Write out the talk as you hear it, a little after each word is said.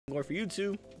More for you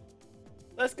too.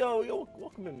 Let's go. Yo,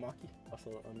 welcome in, Maki. Also,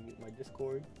 unmute my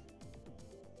Discord.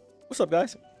 What's up,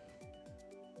 guys?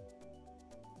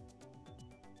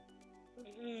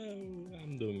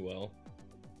 I'm doing well.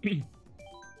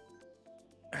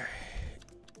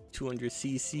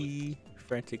 200cc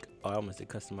frantic. Oh, I almost did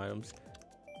custom items.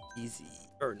 Easy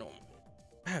or no?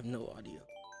 I have no audio.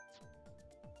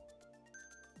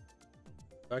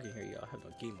 I can hear y'all. I have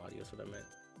no game audio. That's what I meant.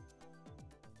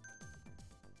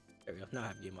 There we go. Now I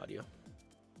have game audio.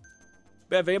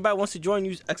 But if anybody wants to join,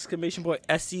 use !SC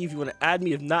if you want to add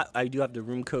me. If not, I do have the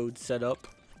room code set up.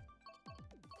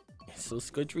 So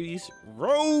countries,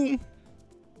 Rome.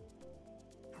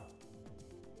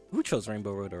 Who chose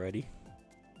Rainbow Road already?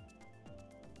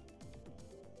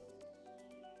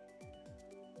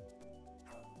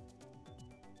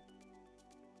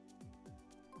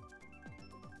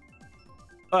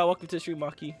 Alright, welcome to the stream,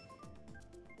 Maki.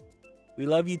 We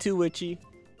love you too, Witchy.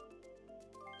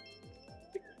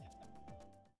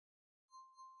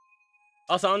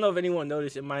 Also, I don't know if anyone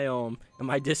noticed in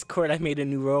my Discord, I made a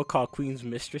new role called Queen's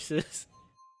Mistresses.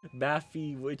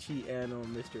 Baffy, Witchy,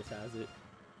 and Mistress has it.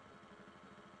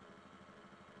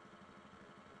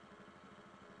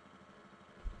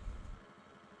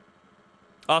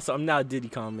 Also, I'm now Diddy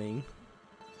Kong main.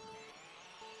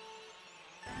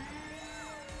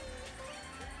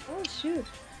 Oh shoot.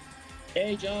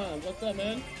 Hey John, what's up,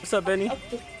 man? What's up, Benny?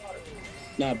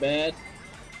 Not bad.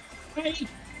 Hey,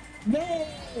 no!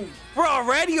 We're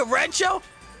already a red show?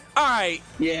 Alright.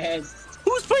 Yes.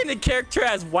 Who's playing the character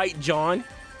as White John?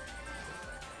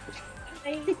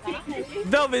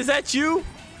 Velvet, is that you?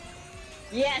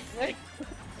 Yes.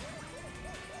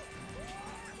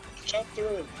 Jump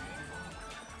through.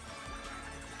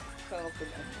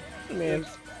 Man,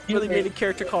 you really made a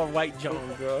character called White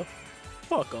John, bro.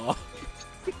 Fuck off.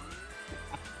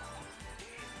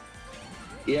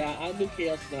 Yeah, I knew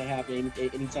chaos is not happening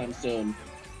anytime soon.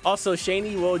 Also,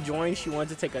 Shani will join. She wanted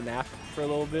to take a nap for a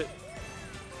little bit.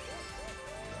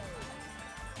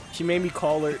 She made me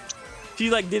call her. She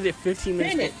like did it 15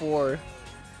 minutes before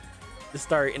the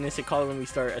start, and then said call her when we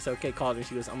start. I said okay, call her. And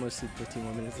she goes, I'm gonna sleep 15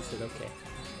 more minutes. I said okay.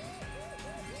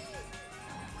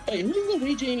 Hey, who's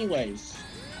Luigi anyways?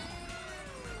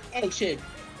 Oh shit.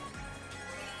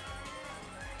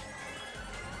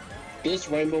 This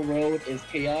Rainbow Road is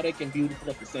chaotic and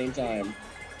beautiful at the same time.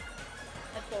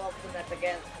 Let's go open up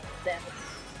again. Damn it.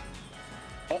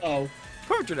 Uh-oh.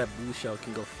 Whoever that blue shell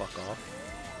can go fuck off.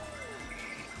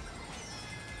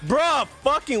 Bruh,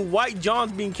 fucking White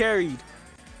John's being carried.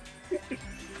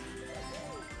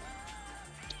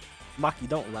 Maki,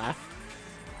 don't laugh.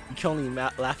 You can only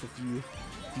laugh if you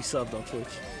subbed on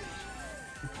Twitch.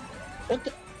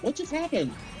 What just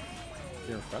happened?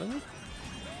 You're in front of me?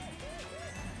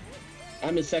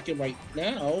 I'm in second right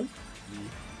now.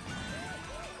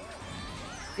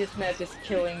 This match is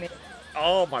killing me.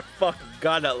 Oh my fucking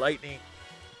god, that lightning.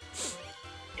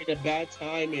 In a bad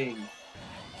timing.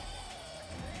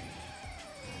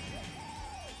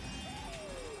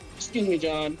 Excuse me,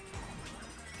 John.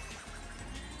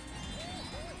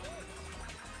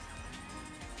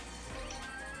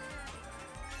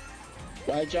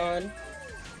 Why, John?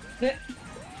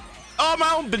 Oh,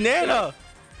 my own banana!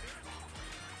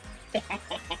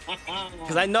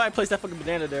 Because I know I placed that fucking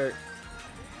banana there.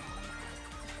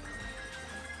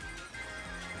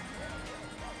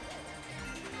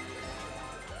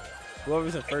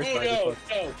 Whoever's in first, no,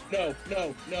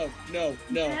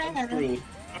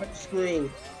 I'm screwed. I'm screwed.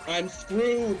 I'm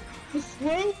screwed. I'm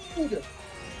screwed.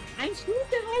 I'm screwed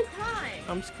the whole time.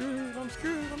 I'm screwed. I'm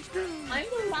screwed. I'm screwed. I'm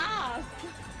the last.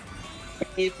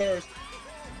 Me first.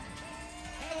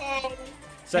 Hello.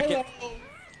 Second. Hello.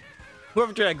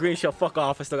 Whoever drew that green shell, fuck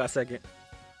off. I still got second.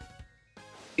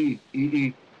 I'm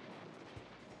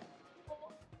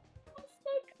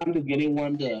just getting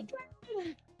warmed up.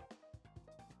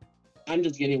 I'm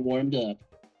just getting warmed up.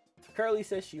 Curly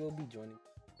says she will be joining.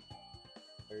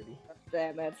 30.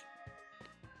 Damn it.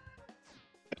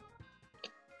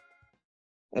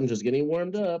 I'm just getting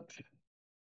warmed up.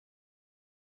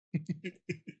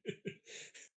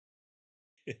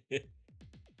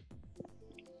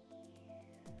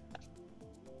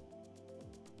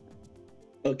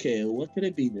 Okay, what could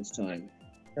it be this time?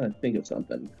 I'm trying to think of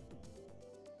something.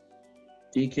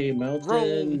 DK Mountain.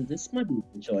 Rome. This might be a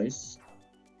good choice.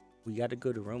 We gotta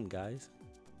go to Rome, guys.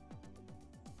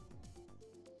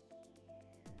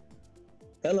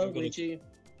 Hello, Luigi.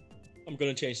 I'm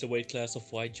gonna change the weight class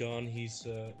of White John. He needs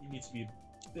to be a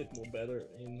bit more better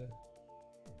in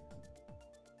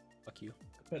Fuck you.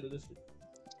 competitive.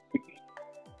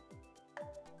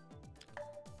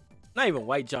 Not even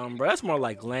White John, bro. That's more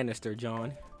like Lannister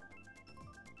John.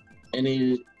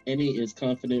 Any is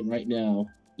confident right now.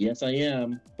 Yes, I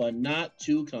am, but not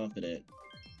too confident.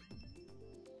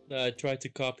 I tried to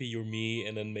copy your me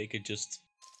and then make it just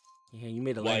Yeah, you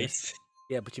made a white. Lannister.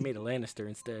 Yeah, but you made a Lannister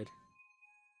instead.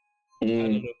 I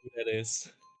don't Mm. know who that is.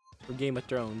 From Game of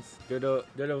Thrones. They're the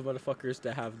motherfuckers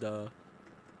that have the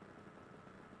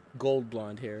gold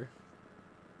blonde hair.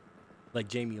 Like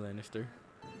Jaime Lannister.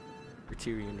 Or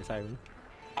Tyrion or Tywin.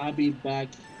 I'll be back.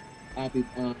 I'll be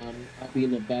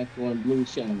in the back on blue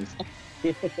shells.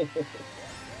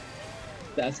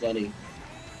 That's funny.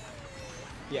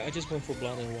 Yeah, I just went for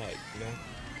blonde and white, you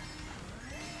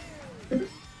know?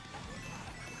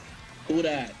 Who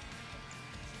that?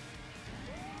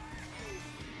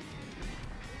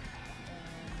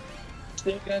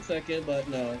 Still got a second, but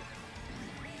no.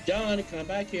 John, come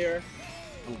back here.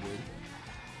 I'm good.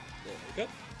 There we go.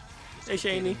 Hey,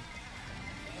 Shaney.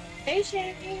 Hey,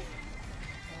 Shanky.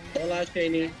 Hola,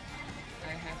 Shani. I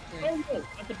have to, Oh no,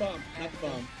 not the bomb, not the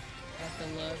bomb. I have to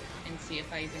look and see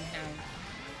if I even have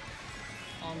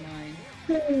all mine.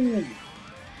 Ooh.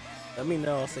 Let me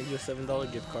know. I'll send you a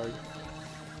 $7 gift card.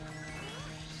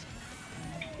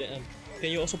 Damn. Can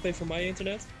you also pay for my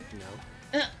internet?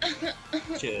 No.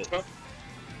 Shit.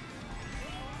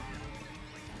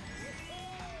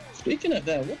 Speaking of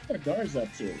that, what's our guards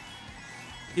up to?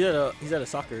 He's at a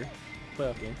soccer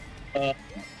playoff game.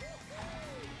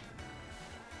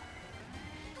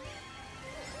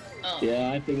 Oh.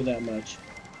 Yeah, I figured that much.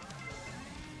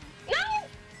 No!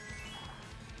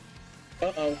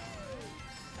 Uh-oh.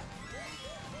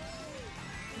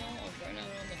 No, we're not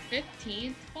on the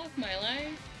 15th. Fuck my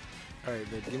life. Alright,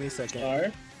 but give me a second.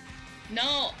 Star?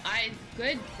 No, I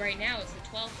good right now. It's the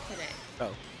 12th today.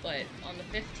 Oh, But on the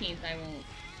 15th, I won't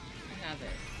have it.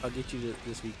 I'll get you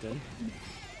this week then.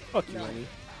 Fuck you, No. money.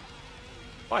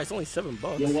 Why? It's only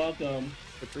 $7 You're welcome.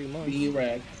 for 3 months. Be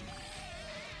wrecked.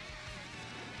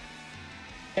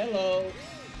 Hello.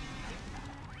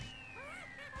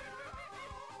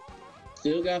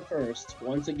 Still got first,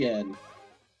 once again.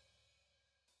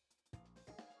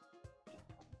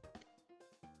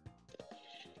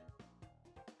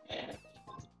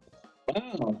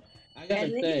 Wow. I At gotta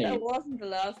least say, that wasn't the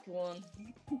last one.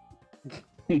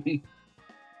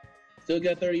 still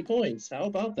got 30 points. How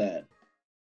about that?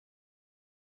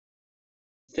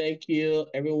 Thank you,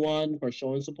 everyone, for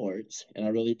showing support, and I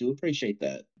really do appreciate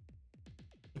that.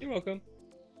 You're welcome.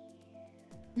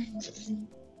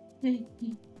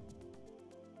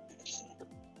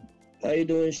 How you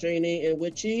doing, Shani and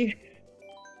Witchy?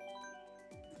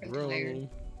 I'm tired. Rome.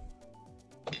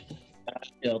 I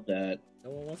felt that. No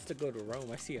one wants to go to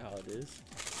Rome. I see how it is.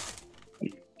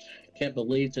 Can't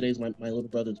believe today's my little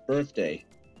brother's birthday.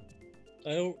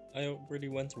 I already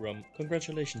went to Rome.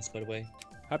 Congratulations, by the way.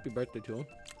 Happy birthday to him.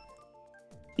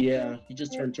 Yeah, he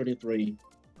just turned 23.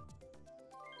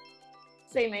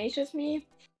 Same age as me.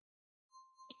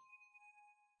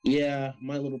 Yeah,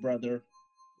 my little brother.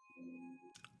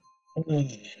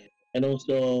 And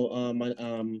also,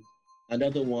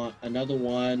 another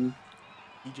one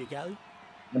DJ Cali?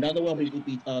 will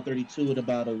be 32 in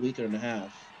about a week and a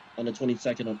half on the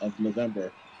 22nd of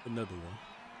November. Another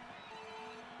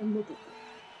one.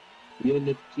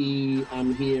 Unity,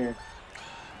 I'm here.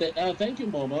 Thank you,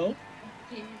 Momo.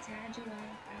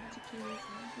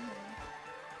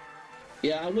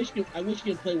 Yeah, I wish you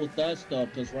could play with us though,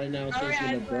 because right now it's just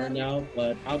Alright, gonna burn out.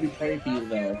 But I'll be praying for you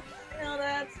though. I know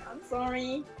that. I'm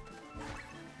sorry.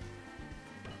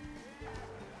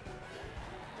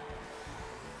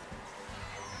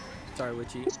 Sorry,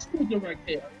 Witchy. Direct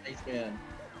hit, nice man.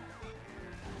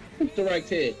 Direct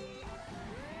hit.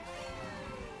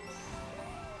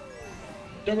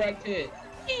 Direct hit.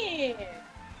 Yeah.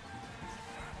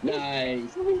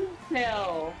 Nice.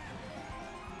 No.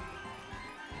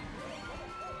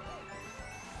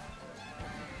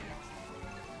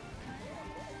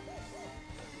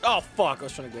 Oh, fuck. I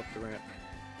was trying to go up the ramp.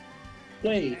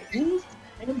 Wait, who's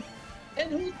who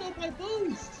stole my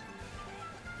boost?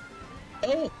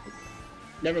 Oh,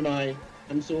 never mind.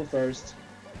 I'm still first.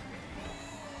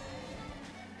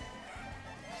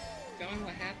 John,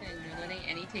 what happened? You're letting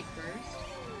Annie take first?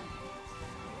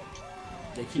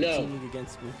 They keep No. teaming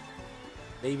against me.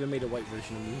 They even made a white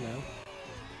version of me now.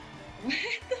 What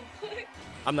the fuck?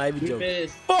 I'm not even You joking.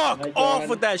 missed. Fuck My off God.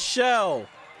 with that shell!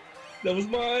 That was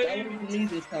mine! That was me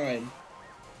this time.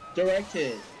 Direct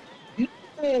hit.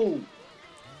 No.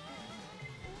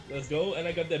 Let's go, and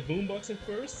I got that boombox in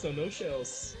first, so no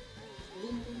shells.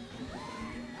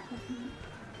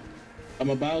 I'm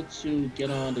about to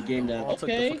get on the game now. I'll take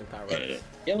the Okay. fucking power out. Yeah,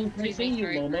 it was great seeing you,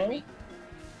 Sorry for Momo. me.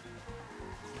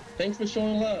 Thanks for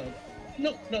showing love.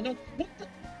 No. What the?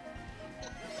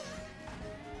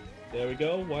 There we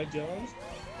go, White John.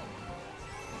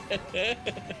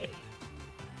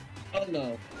 Oh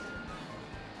no.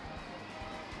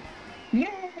 No.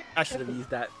 I should have used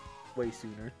that way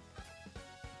sooner.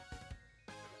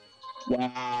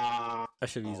 Wow. I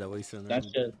should have used that way sooner.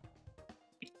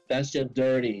 That's just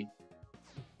dirty.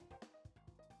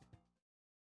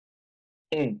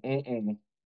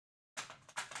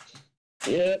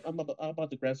 Yeah, I'm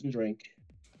about to grab some drink.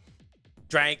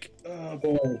 Drank. Oh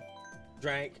boy.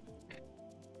 Drank.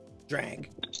 Drank.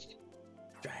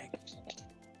 Drank.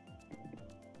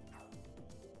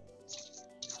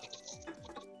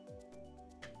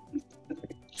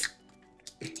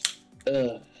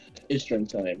 It's drink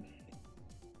time.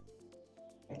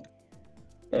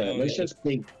 Alright, let's just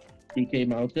think DK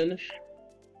Mountain.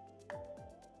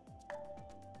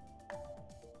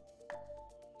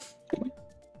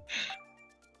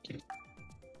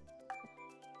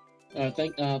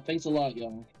 Thanks a lot,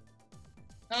 y'all.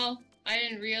 Oh, I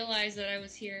didn't realize that I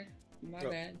was here. My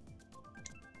Bro. bad.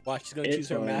 Watch, she's gonna It's choose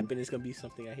her fine. map and it's gonna be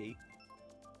something I hate.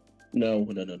 No.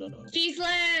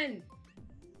 Cheeseland!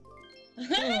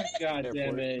 Oh, God damn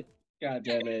Airport. it. God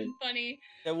damn it. Funny.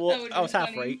 Yeah, That well, would've I was been half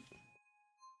funny. right.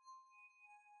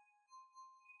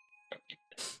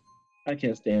 I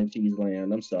can't stand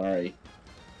Cheeseland. I'm sorry.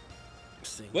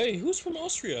 Sing. Wait, who's from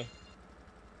Austria?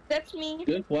 That's me.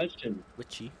 Good question.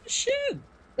 Witchy. Shit!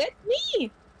 That's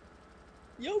me.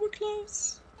 Yo, we're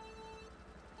close.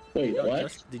 Wait,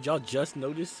 what? Did y'all just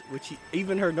notice Witchy?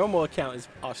 Even her normal account is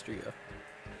Austria.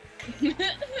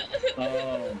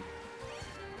 Oh.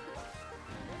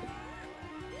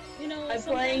 You know, I'm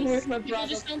playing with my people brother.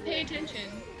 just don't pay attention.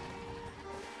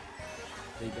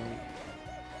 They don't.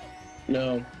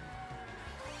 No.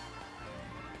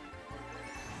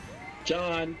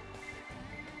 John.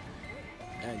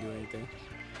 I didn't do anything.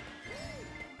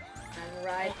 I'm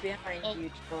right behind Oh.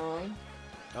 you, John.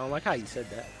 I don't like how you said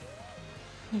that.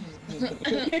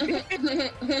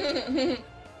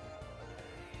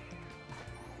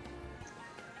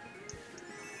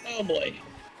 Oh boy.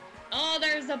 Oh,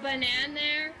 there's a banana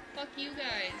there. Fuck you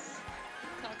guys,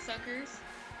 cocksuckers.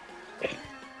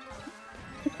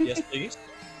 Yes, please.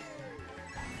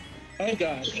 Oh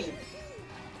god.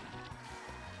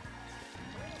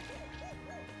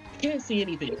 I can't see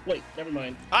anything. Wait, never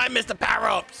mind. I missed the power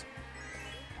ups.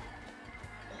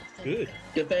 Good.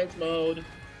 Defense mode.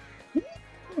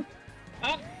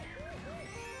 Ah.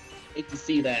 Hate to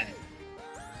see that.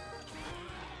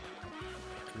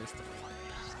 Missed the.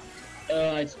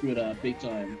 Oh, I screwed up big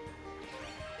time.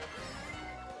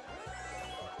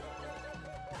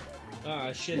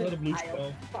 Ah, shit, another blue I spell.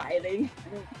 am fighting.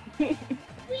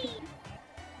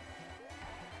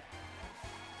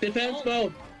 Defense Oh.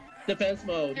 mode. Defense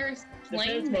mode. There's Defense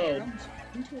flame mode. there.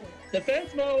 I'm into it.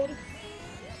 Defense mode.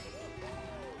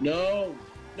 No.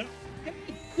 No. God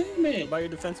damn it. By your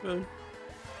defense mode.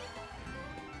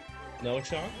 No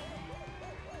shot?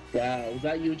 Wow, was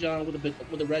that you, John, with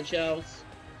the red shells?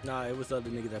 Nah, it was the other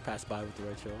nigga that passed by with the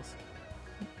red shells.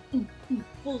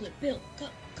 Bullet bill. Go,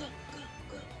 go, go,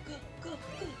 go, go, go, go,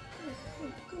 go, go,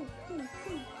 go, go, go.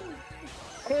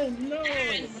 Oh no!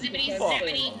 Zippity Fuck.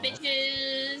 zappity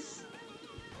bitches.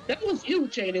 That was you,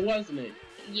 Cheney, wasn't it?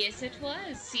 Yes, it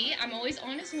was. See, I'm always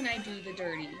honest when I do the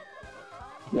dirty.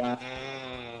 Wow.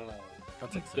 I'll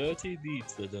take some. Dirty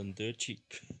deeds are done dirt cheap.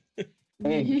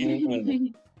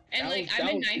 And That like, was- I'm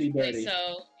that in was ninth pretty place, dirty.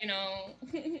 so, you know.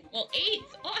 Well,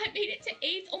 8th. Oh, I made it to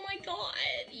 8th. Oh my god.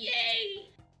 Yay.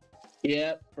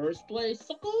 Yeah, first place.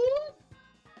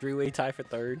 Three-way tie for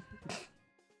third.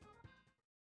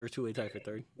 Or two-way tie for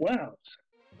third. Wow.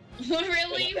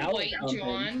 Really? That was White something.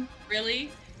 John?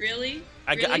 Really? Really?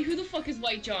 I got- Really? Who the fuck is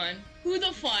White John? Who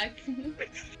the fuck?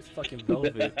 It's fucking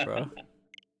velvet, bro.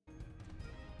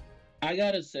 I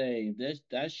gotta say,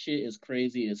 that shit is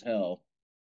crazy as hell.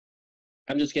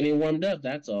 I'm just getting warmed up,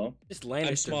 that's all. Just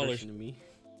Lannister smaller. version of me.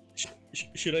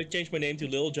 Should I change my name to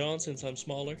Lil John since I'm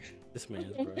smaller? This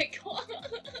man, Oh bro. my god.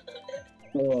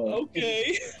 Oh,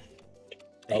 Okay.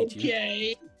 I hate you.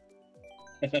 okay.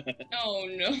 Oh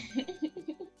no.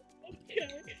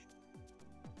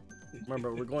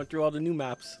 Remember, we're going through all the new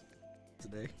maps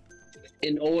today.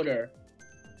 In order.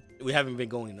 We haven't been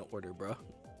going in order, bro.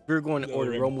 We were going in No,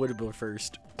 order. Rim. Rome would have been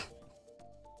first.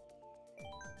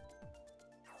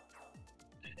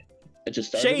 I just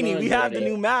started Shaney, we mine have the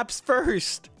already. new maps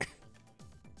first.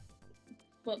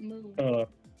 What move?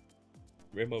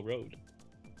 Rainbow Road.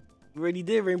 We already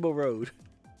did Rainbow Road.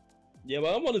 Yeah,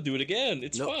 but I want to do it again.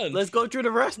 It's No, fun. let's go through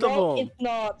the rest No, of them. it's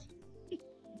not.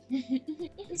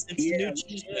 It's Yeah, new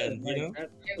cheeseland, you know?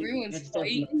 Everyone's That's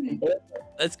something fighting. important.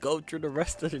 Let's go through the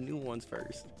rest of the new ones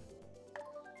first.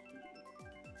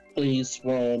 Please,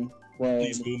 Rome.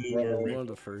 Please move One over. of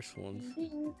the first ones.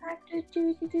 Baby Park,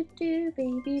 do,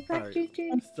 baby Park,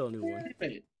 Alright, still a new one.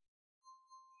 Damn it.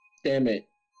 Damn it.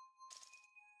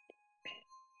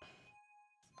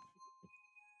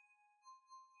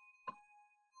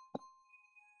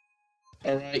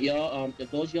 All right, y'all.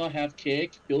 If those of y'all have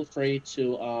Kick, feel free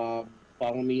to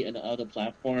follow me in the other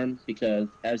platforms because,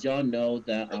 as y'all know,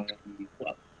 that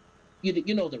well,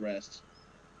 you know the rest.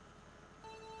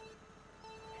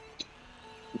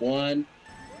 1,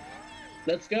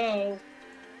 let's go.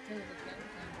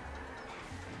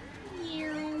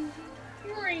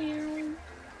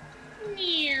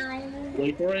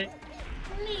 Wait for it.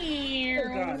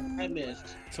 Oh God, I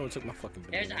missed. Someone took my fucking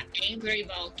There's banana. an angry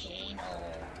volcano.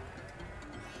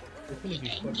 It's gonna be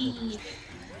fun. Angry.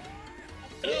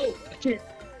 Oh, I can't.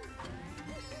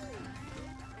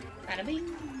 Bada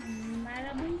bing,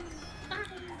 bada bing, bye.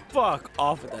 Fuck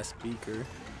off with that speaker.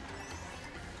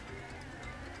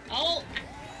 Oh.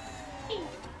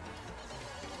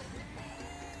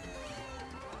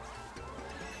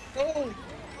 Oh.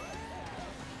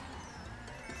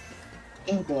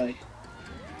 Oh boy.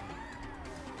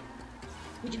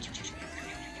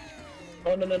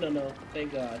 Oh no.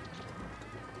 Thank God.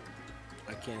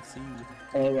 I can't see you.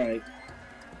 All right.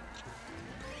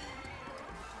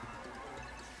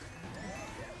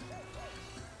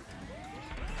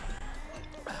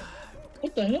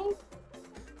 What the hell?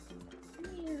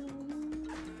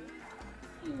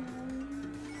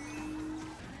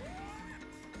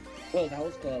 Well, that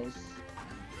was close.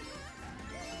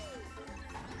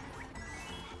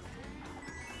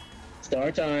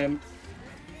 Start time.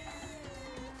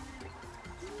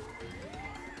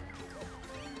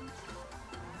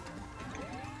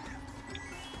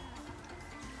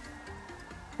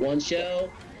 One shell,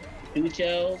 2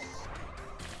 shells,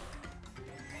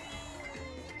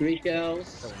 3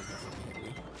 shells, That one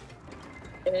definitely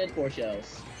hit me. and 4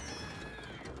 shells.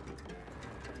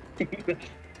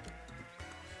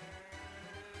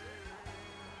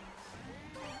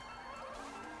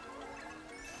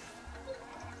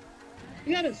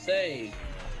 I gotta say,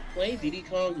 playing Diddy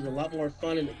Kong is a lot more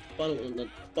fun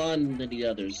than the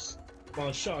others. Come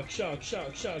on, shock.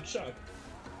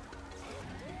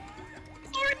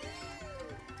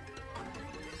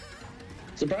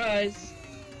 Surprise!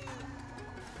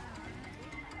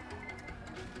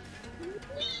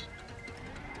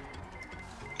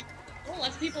 Oh,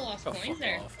 lots of people lost Oh, coins fuck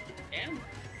there. off. Damn.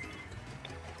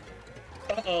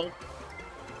 Uh-oh.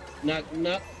 Not.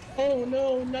 Oh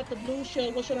no, not the blue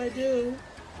shell. What should I do?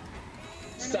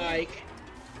 Psych.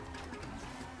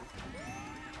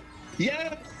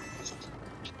 Yeah.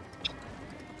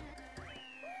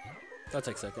 That'll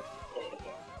take a second.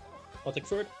 I'll take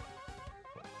third.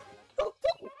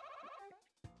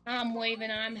 I'm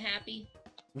waving, I'm happy.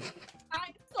 I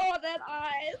saw that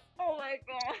eyes. Oh my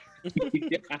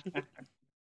god.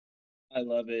 I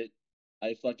love it.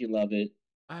 I fucking love it.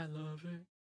 I love it.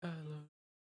 I love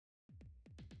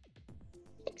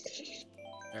it.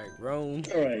 Alright, Rome.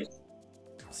 All right.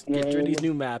 Let's get through these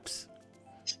new maps.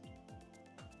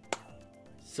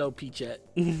 So, Peachette.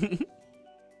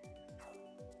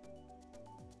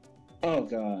 Oh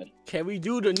God. Can we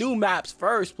do the new maps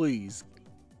first, please?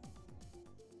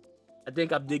 I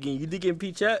think I'm digging. You digging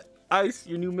Peachette? Ice,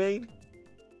 your new main?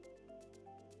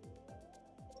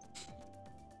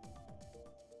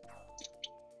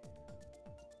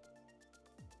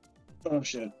 Oh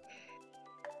shit.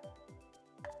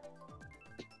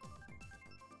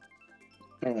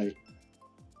 All right.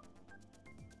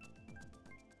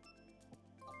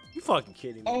 You fucking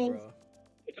kidding me, Oh. bro.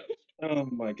 Oh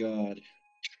my God.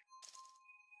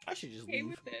 I should just Okay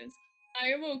leave. with this. I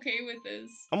am okay with this.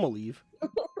 I'm gonna leave.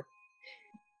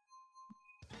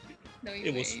 No, you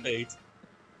It was ain't.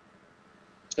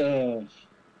 fate.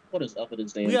 What is up with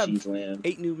this damn We have cheese land?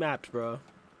 8 new maps, bro.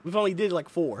 We've only did like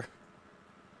 4.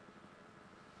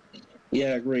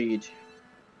 Yeah, agreed.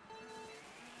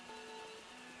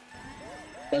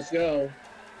 Let's go.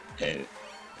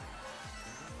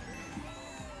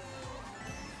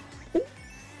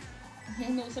 Oh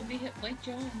no, somebody hit White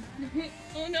John.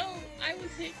 Oh no, I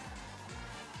was hit.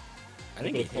 I I'm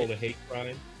didn't gonna get call hit. a hate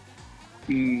crime.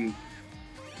 Hmm.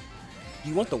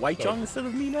 You want the white No. John instead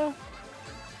of me now?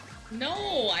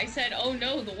 No, I said, oh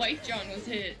no, the White John was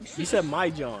hit. You said my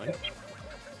John.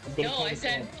 I'm gonna No, call I the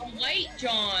said cop. the White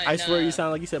John. I swear you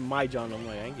sound like you said my John. I'm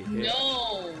like, I ain't get hit.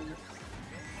 No,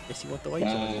 Guess you want the white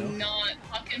Wow. John do now. not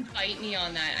fucking fight me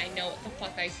on that. I know what the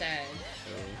fuck I said.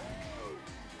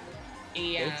 Don't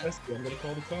Yeah. test me, I'm gonna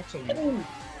call the cops on you.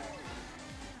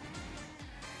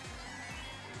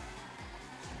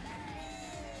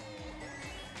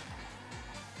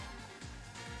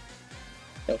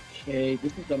 Oh. Okay,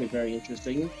 this is gonna be very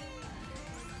interesting.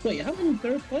 Wait, how in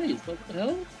third place? What the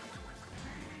hell?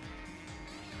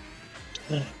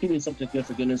 Give me something good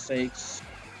for goodness sakes.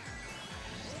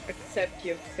 Accept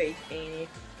your fate, Annie.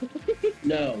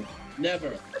 No,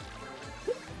 never.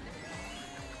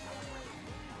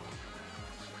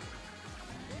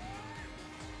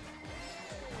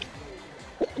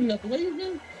 What in the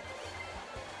blazes?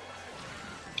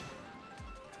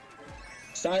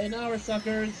 Sayonara,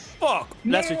 suckers. Fuck!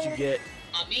 That's what you get.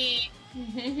 Not me.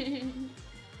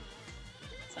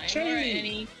 Sayonara, Change.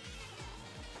 Annie.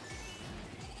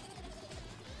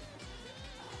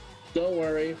 Don't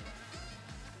worry.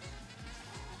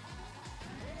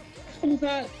 What was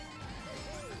that?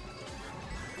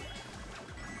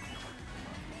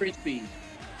 Free speed.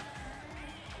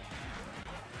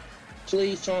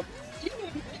 Please, Trump. You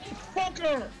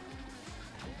fucker!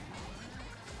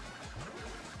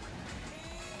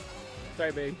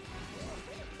 Sorry, babe.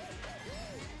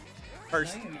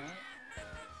 First. No, you're not.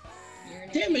 You're an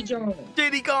Damn it, John!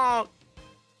 Diddy Kong!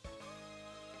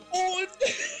 Oh,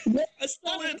 What? I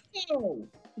stole it! No!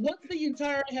 What the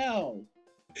entire hell?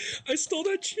 I stole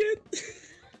that shit!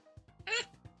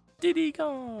 Diddy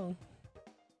Kong!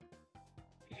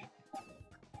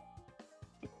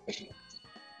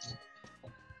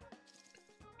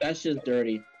 That's just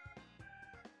dirty.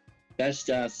 That's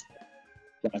just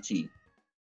dirty.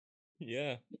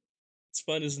 Yeah. It's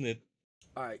fun, isn't it?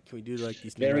 Alright, can we do like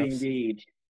these new Very maps? indeed.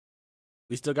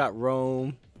 We still got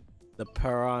Rome, the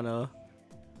Piranha,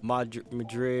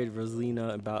 Madrid,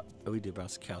 Rosalina, about. Oh, we did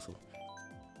Bounce Castle.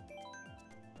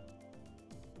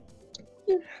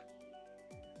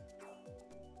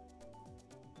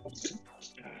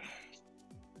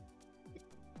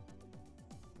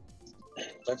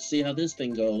 Let's see how this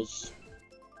thing goes.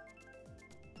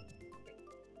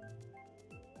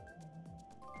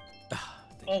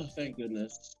 Oh, thank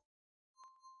goodness.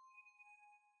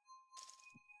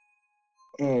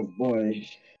 Oh boy.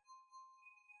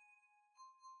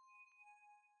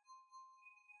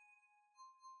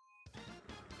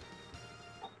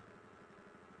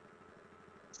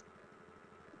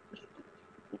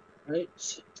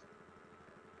 Right.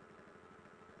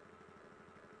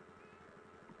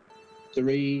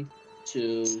 3,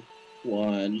 2,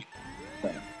 1.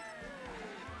 Go.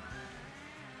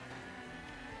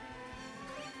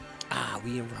 Ah,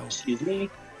 we in Rome. Excuse me.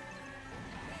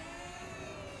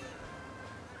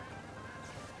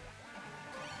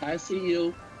 I see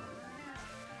you.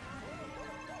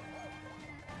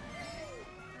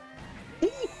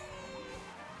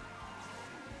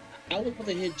 I was about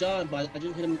to hit John, but I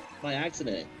just hit him by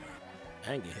accident.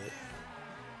 I ain't get hit.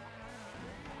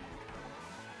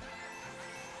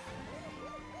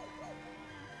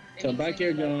 Come back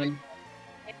here, John.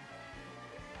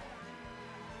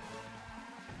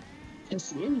 Can't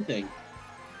see anything.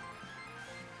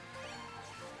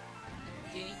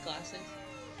 Do you need glasses?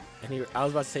 I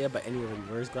was about to say about any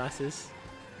reverse glasses.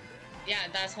 Yeah,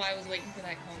 that's why I was waiting for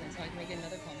that comment, so I can make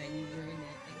another comment and you ruined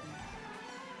it. Thank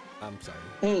you. I'm sorry.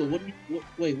 Oh,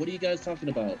 wait, what are you guys talking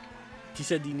about? She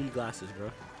said you need glasses,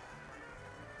 bro.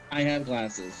 I have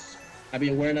glasses. I've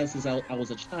been wearing them since I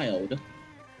was a child.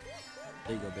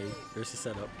 There you go, baby. There's the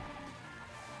setup.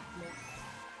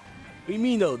 What do you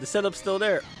mean, though? The setup's still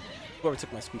there. Whoever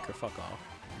took my speaker, fuck off.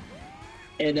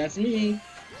 And that's me.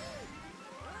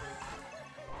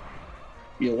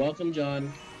 You're welcome,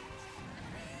 John.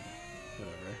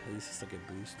 Whatever. At least I still get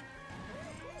boost.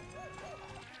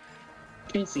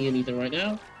 Can't see anything right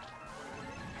now.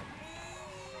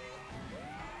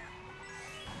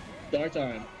 Start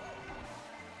time.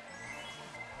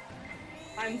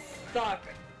 I'm stuck.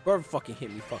 Whoever fucking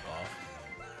hit me, fuck off.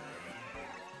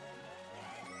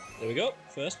 There we go.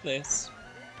 First place.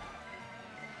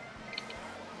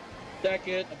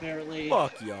 Second, apparently.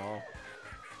 Fuck y'all.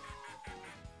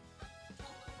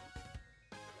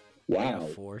 Wow.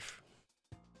 Fourth.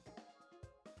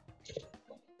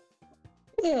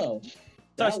 Well,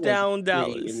 that Touchdown, was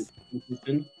pretty Dallas.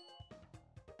 interesting.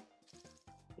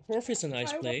 Fourth is a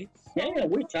nice play. Yeah,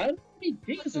 we're tied.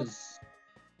 Jesus.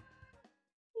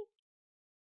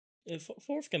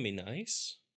 Fourth can be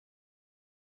nice.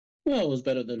 Well, it was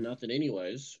better than nothing,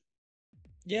 anyways.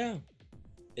 Yeah.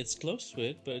 It's close to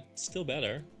it, but it's still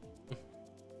better.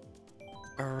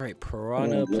 Alright,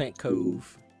 Piranha, Plant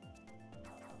Cove.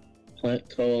 Plant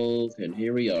Cove, and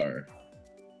here we are.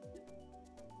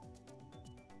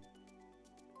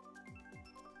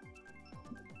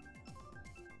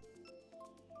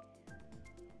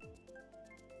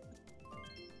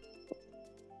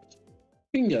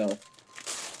 Bingo.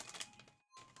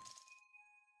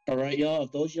 All right, y'all.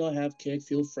 If those y'all have kick,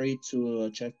 feel free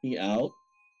to check me out.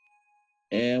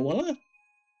 And voila.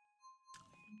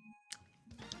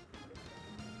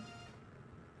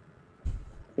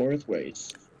 Fourth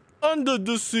race. Under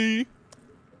the sea.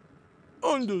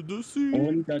 Under the sea.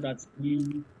 Under that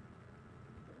sea.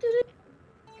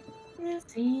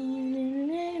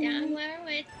 Down where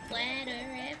it's flatter,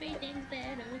 everything's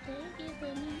better. Take it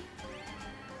from me.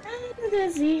 Under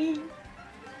the sea.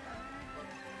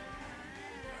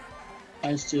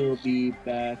 I still be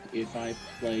back if I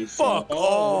play. Fuck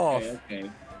off. Okay.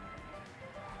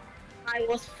 I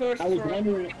was first. I was for-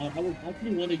 wondering. I was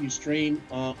actually wondering you stream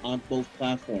on both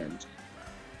platforms.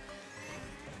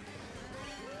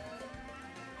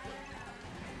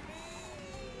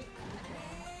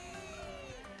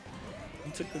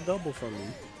 You took the double from me.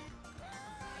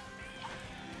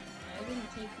 I didn't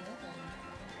take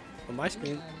nothing. On my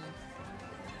screen,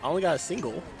 I only got a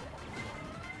single.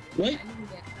 What? I didn't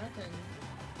get nothing.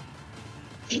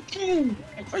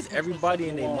 Where's everybody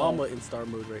in their mama in star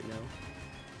mode right now?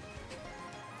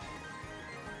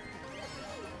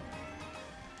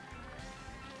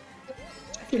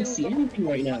 I can't see anything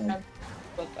right now.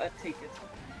 But I take it.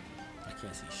 I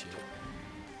can't see shit.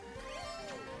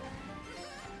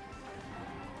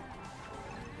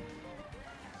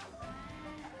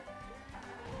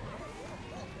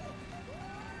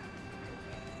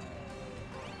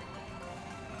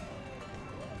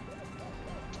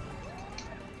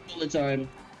 All the time.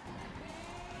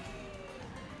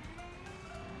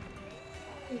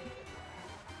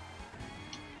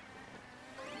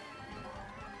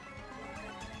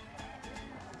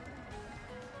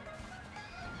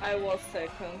 I was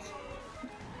second.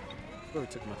 Whoever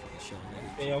took my fucking shell.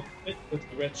 Okay, I'll quit with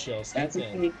the red shells. That's That's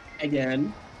it. okay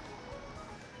again.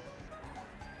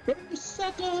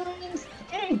 Suckers!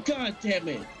 Oh god damn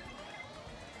it!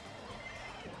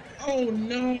 Oh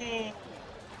no!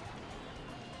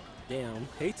 Damn,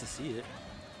 hate to see it.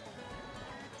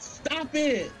 Stop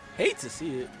it! Hate to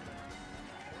see it.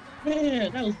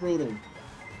 Man, that was brutal.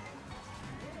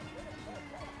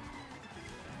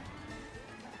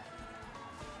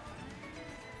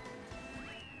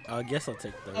 I guess I'll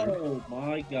take third. Oh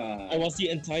my I god. was the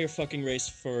entire fucking race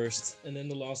first, and then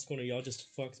the last corner, y'all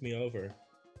just fucked me over.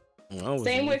 I was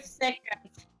Same in- with second.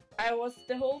 I was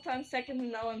the whole time second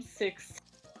and now I'm sixth.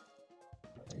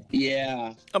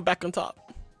 Yeah. I'm back on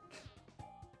top.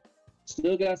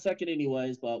 Still got second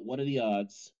anyways, but what are the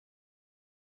odds?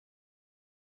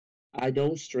 I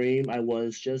don't stream. I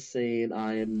was just saying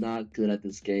I am not good at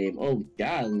this game. Oh,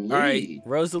 golly. All right,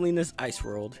 Rosalina's Ice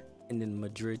World, and then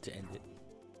Madrid to end it.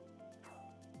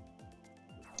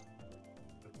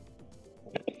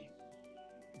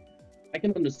 I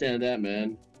can understand that,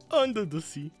 man. Under the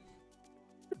sea.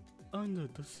 Under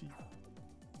the sea.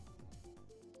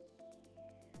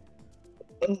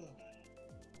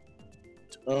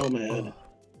 Oh man.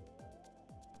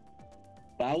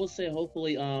 But I would say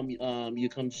hopefully you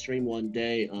come stream one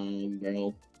day,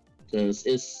 bro. Cause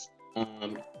it's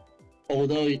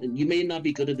although you may not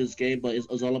be good at this game, but it's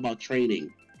all about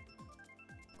training.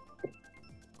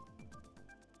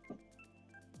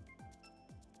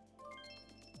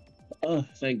 Oh,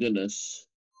 thank goodness.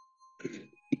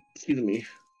 Excuse me.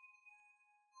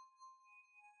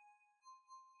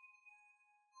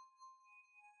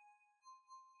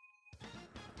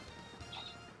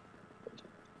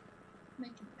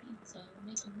 Making pizza,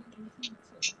 making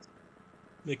pizza.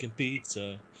 Making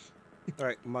pizza. All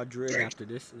right, Madrid after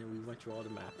this, and then we went through all the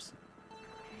maps.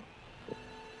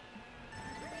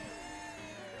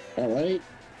 All right.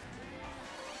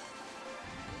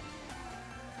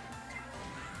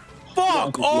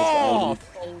 Fuck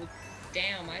off! Oh,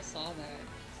 damn, I saw that.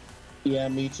 Yeah,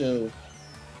 me too.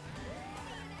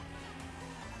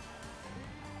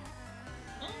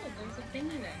 Oh, there's a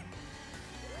thingy there.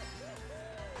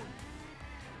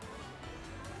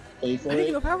 Wait for I didn't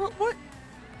it. know power. What?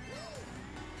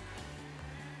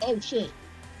 Oh shit.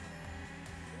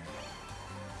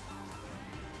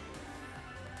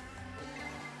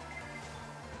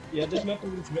 Yeah, this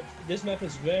map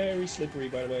is very slippery,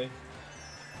 by the way.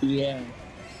 Yeah.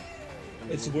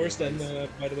 It's worse than,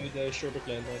 by the way, the Sherbert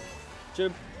Land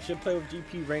one. Should play with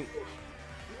GP rank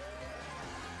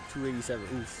 287.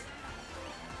 Oof.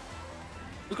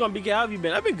 What's going to be? How have you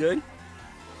been? I've been good.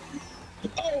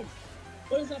 Oh,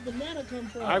 where does that banana come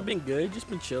from? I've been good. Just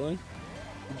been chilling.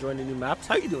 Enjoying the new maps.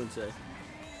 How you doing today?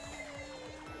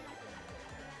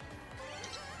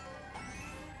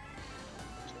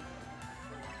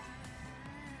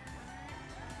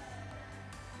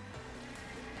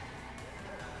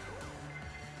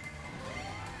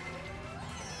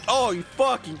 Oh, you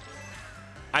fucking...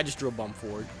 I just drew a bomb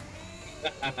forward.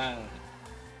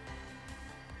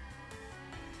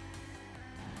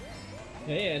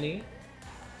 Hey, Annie.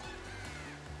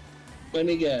 Let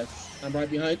me guess. I'm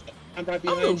right behind. I'm right I'm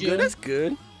doing behind you. good. That's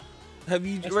good. Have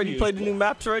you That's already played the usual. new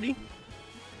maps already?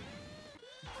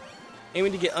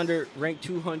 Aiming to get under rank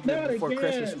 200 Not before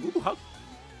Christmas. again. Ooh, how?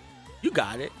 You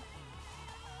got it.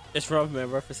 It's rough, man.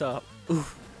 Rough us up. Ooh,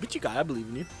 but you got it. I believe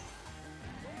in you.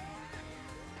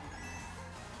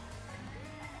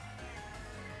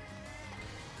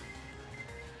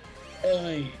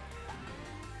 Oy.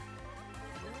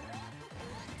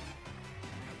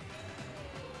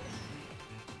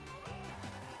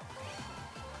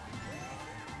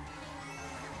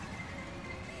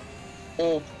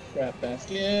 Oh, crap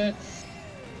baskets.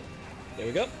 There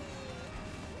we go.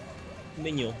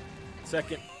 Minion.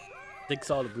 Second. Think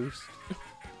saw the boost.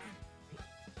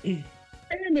 Damn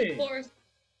Of it! course.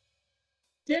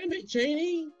 Damn it,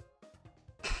 Janie!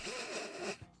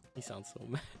 He sounds so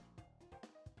mad.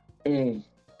 Mm,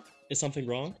 Is something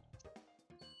wrong?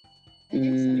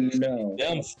 no. Yeah,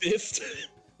 I'm fifth.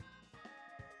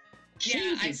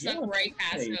 Yeah, I Jesus, suck y'all- right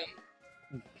past hey,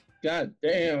 him. God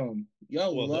damn.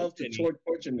 Y'all Well, love to Jenny.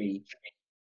 torture me.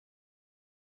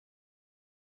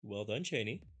 Well done,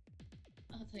 Cheney.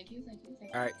 Oh, thank you, thank you,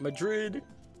 thank you. All right, Madrid.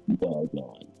 Well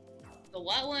done. The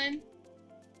what one?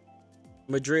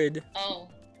 Madrid. Oh.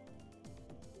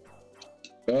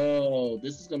 Oh,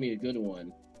 this is gonna be a good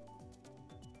one.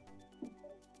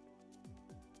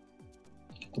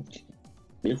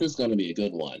 This is gonna be a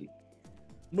good one.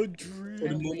 For the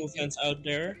Madrid. Moo fans out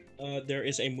there, there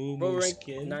is a Moo Bro, rank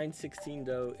skin 916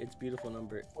 though. It's beautiful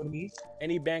number. for me.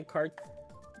 Any band carts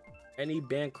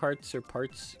or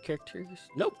parts characters?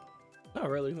 Nope. Not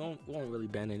really. Won't really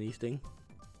ban anything.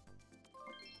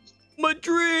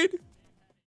 Madrid.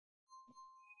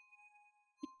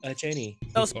 Cheney,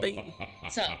 Oh, Spain.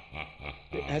 What's up?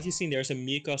 have you seen there's a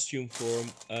me costume for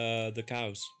the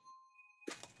cows?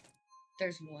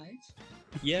 There's what?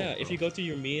 Yeah, if you go to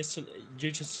your me,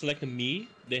 you just select a me.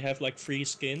 They have like 3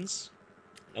 skins,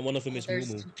 and one of them is Moo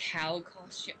There's Moo. some cow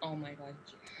costume. Oh my god.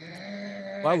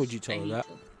 Why would you I tell her need that?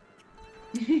 to-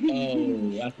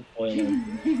 Oh, that's a spoiler.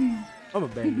 I'm a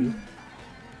ban you.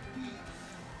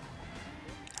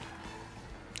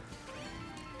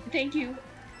 Thank you.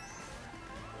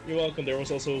 You're welcome. There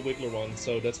was also a Wiggler one,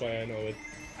 so that's why I know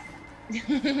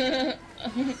it.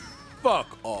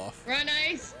 Fuck off. Run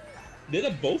ice. Did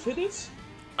it both hit us?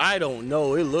 I don't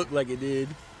know. It looked like it did.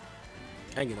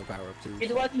 I ain't get no power up too.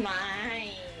 It was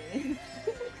mine.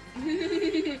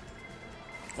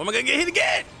 Oh my god, get hit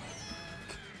again!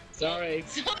 Sorry.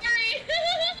 Sorry.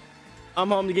 I'm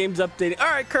home. The game's updating. All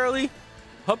right, Curly.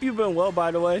 Hope you've been well,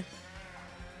 by the way.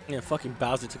 Yeah, fucking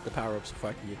Bowser took the power ups before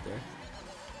I can get there.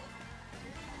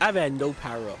 I've had no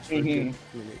power ups for a good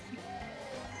minute.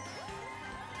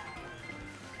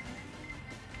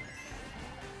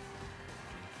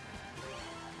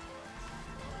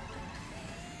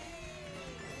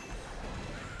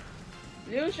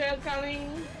 New shell coming.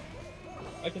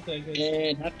 I can take it.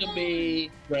 And have to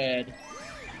be red.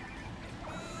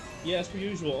 Yeah, as per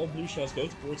usual, all blue shells go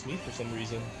towards me for some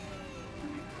reason.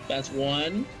 That's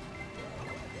one.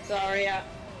 Sorry,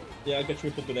 Yeah, I got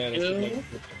triple bananas.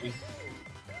 Two.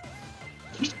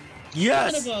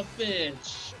 Yes! Son of a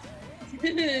fish.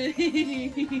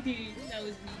 That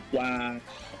was me. Wow.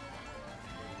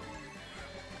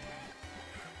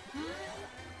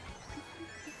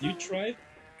 You tried?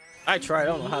 I tried. I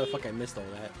don't know how the fuck I missed all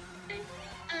that.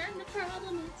 I'm the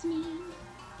problem, it's me.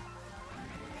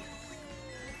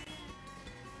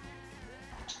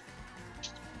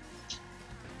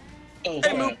 Oh, Hey,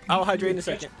 crap. Moop. I'll hydrate in a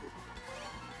second.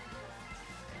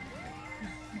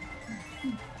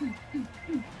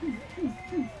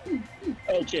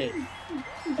 Okay.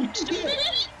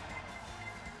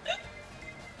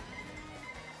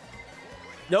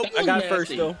 Nope, That I was got it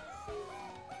first nasty. though.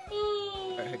 Oh.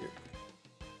 Alright, Hector.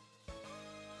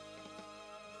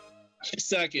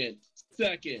 Second.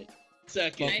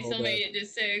 I still made it to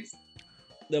 6.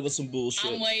 That was some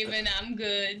bullshit. I'm waving, I'm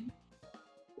good.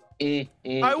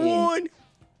 I won!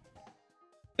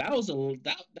 That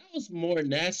was more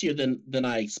nastier than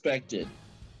I expected.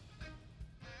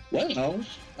 Well,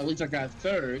 at least I got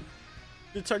third.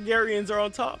 The Targaryens are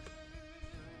on top.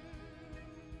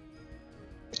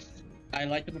 I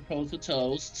like to propose a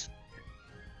toast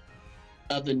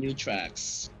of the new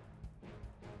tracks.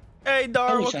 Hey,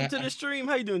 Dar, wish welcome to the stream.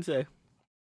 How you doing today?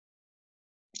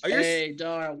 Are your, Hey,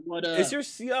 Dar, what up? is your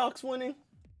Seahawks winning?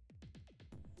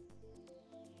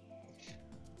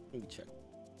 Let me check.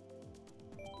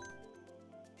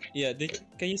 Yeah,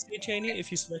 can you see Cheney?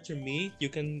 If you select your me, you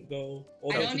can go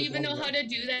all the I way don't to the even know bottom how right.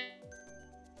 to do that.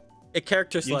 A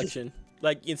character just- selection.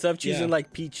 Like, instead of choosing, Yeah.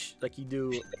 like, Peach, like you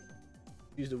do,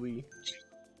 use the Wii.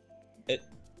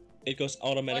 It goes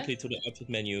automatically to the output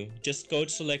menu. Just go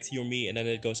select your me, and then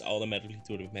it goes automatically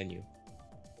to the menu.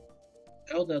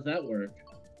 How does that work?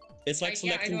 It's like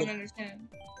Yeah, I selecting. don't understand.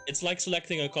 It's like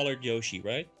selecting a colored Yoshi,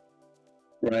 right?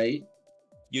 Right.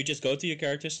 You just go to your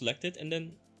character, select it, and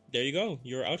then there you go.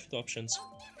 Your outfit options.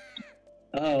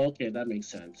 Oh, okay, that makes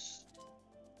sense.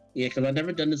 Yeah, because I've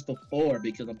never done this before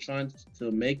because I'm trying to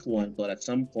make one, but at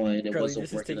some point it Curly, wasn't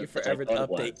this is working taking as I forever thought to it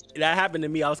update. was. That happened to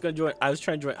me. I was trying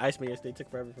to join Iceman yesterday. It took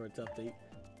forever for it to update.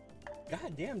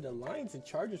 God damn, the lines and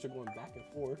chargers are going back and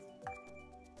forth.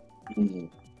 Mhm.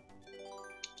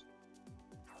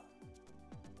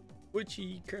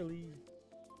 Witchy, Curly.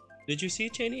 Did you see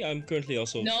it, Cheney? I'm currently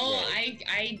also. No, red.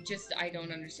 I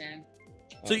don't understand.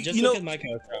 So Just you look know, at my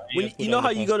character. when you know how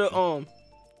you go to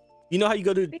you know how you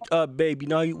go to babe, you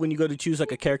know how when you go to choose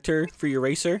like a character for your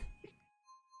racer,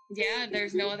 Yeah,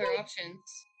 there's no other options.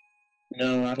 No,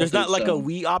 I don't there's think not like so. a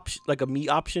we option, like a me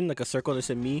option, like a circle that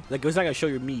said me. Like it's not gonna show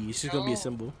your me. It's just gonna be a No.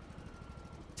 symbol.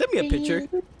 Send me a picture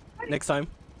next time.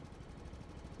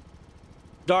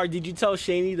 Dar, did you tell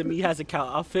Shani the me has a cow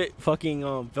outfit? Fucking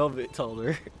Velvet told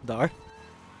her. Dar.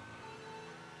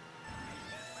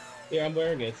 Yeah, I'm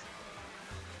wearing it.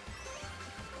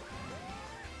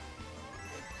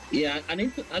 Yeah, I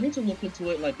need to look into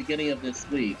it like beginning of this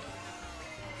week.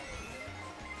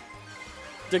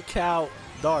 The cow.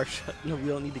 Dar, no, we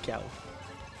don't need the cow.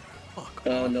 Fuck.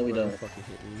 Oh, no, we bro, don't. Fucking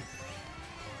hit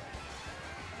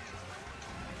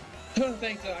me.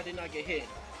 Thank God I did not get hit.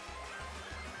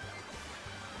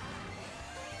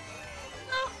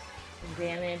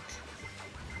 Damn it.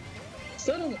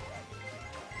 Son of a...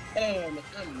 Oh,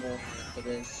 I'm more for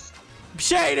this.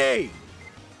 Shady!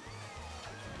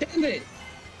 Damn it!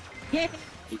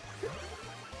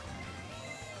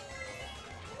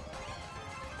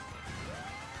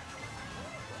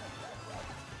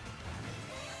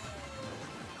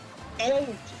 Oh,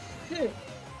 shit.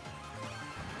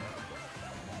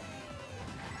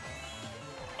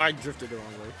 I drifted the wrong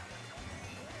way.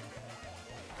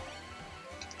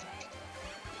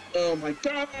 Oh my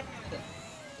God!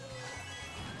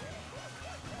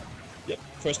 Yep,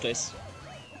 first place.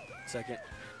 Second.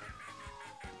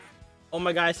 Oh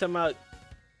my god, I somehow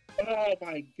Oh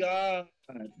my God!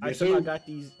 I somehow got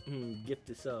these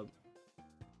gifted sub.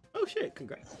 Oh shit,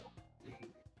 congrats.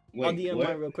 I'll DM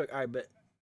mine real quick. Alright, bet.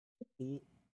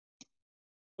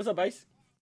 What's up, Ice?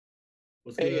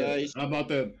 What's Hey, good? guys. How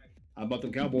about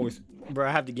them Cowboys? Bro,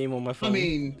 I have the game on my phone. I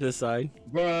mean, this side.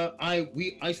 bruh,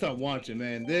 I stopped watching,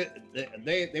 man. They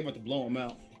about to blow them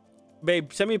out.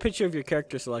 Babe, send me a picture of your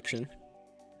character selection.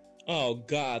 Oh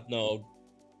God, no!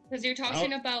 Because you're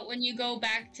talking about when you go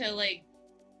back to like.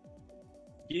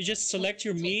 You just select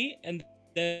your me, and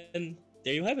then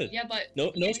there you have it. Yeah, but.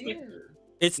 No, yeah, spe- yeah.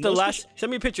 It's the No last.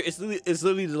 Send me a picture. It's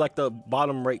literally like the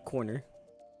bottom right corner.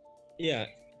 Yeah,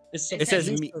 it's It says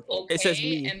me. Okay, It says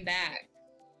me. and back.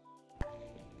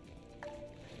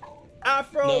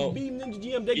 Afro No. Beam Ninja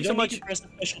GM. Thank you so don't much. need to press the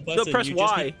special button. press you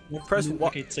Y. Just need to Press Y.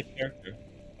 duplicate the character.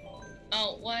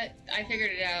 Oh, what? I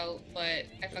figured it out, but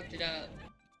I fucked it up.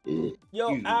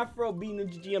 Yo, Easy. Afro Beam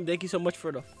Ninja GM. Thank you so much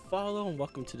for the follow and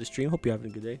welcome to the stream. Hope you're having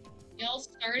a good day. Y'all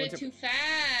started What's too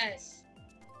fast.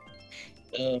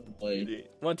 Oh boy.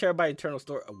 1 terabyte internal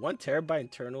store. 1 terabyte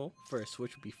internal for a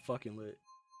Switch would be fucking lit.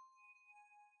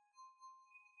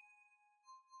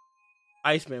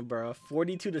 Iceman, bro.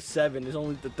 42-7 is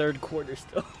only the third quarter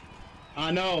still.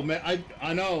 I know, man.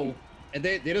 I know. And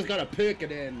they just got a pick,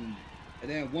 and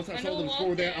then once I I saw know them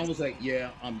score there, I Walters. was like, yeah,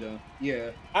 I'm done.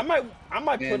 Yeah. I might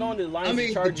put And, on the lines I mean, and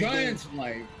the charges. Giants,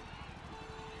 like,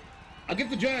 I give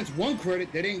the Giants one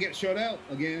credit. They didn't get shut out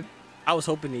again. I was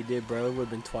hoping they did, bro. It would have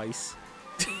been twice.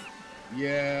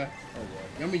 Yeah. Oh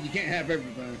well. I mean, you can't have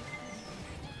everything.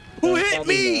 Who hit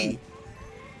probably me?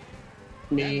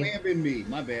 That may Me. have been me.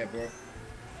 My bad, bro.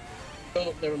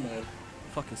 Oh, never mind.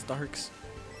 Fucking Starks.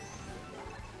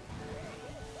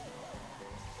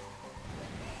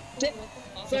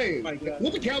 Say, Oh my God.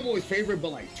 what the Cowboys favored by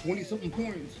like 20-something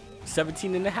points,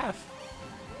 17.5.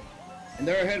 and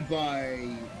they're ahead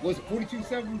by was it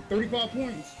 42-7, 35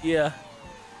 points. Yeah.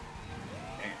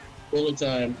 All the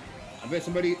time. I bet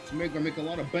somebody gonna make a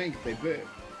lot of bank if they bet.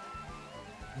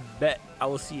 Bet. I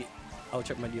will see it. I'll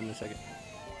check my DM in a second.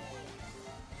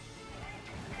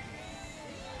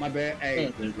 My bad.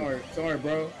 Hey, Oh, sorry,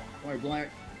 bro. Sorry, Black.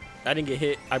 I didn't get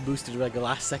hit. I boosted like the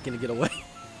last second to get away.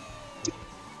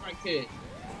 I can't.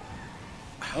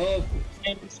 Oh,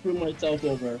 Can't screw myself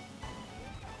over.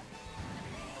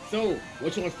 so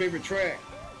what's your favorite track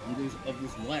of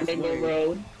this last Rainbow wave?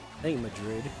 Road. I think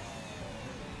Madrid.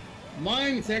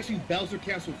 Mine is actually Bowser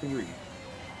Castle 3.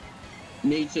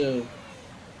 Me too.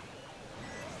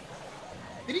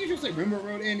 Did you just say Rimwood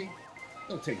Road, Andy?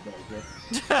 Don't take those, bro.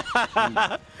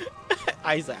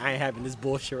 I ain't having this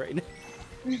bullshit right now.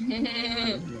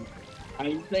 I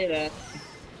didn't say that.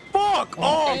 Fuck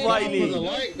off, For the Lightning!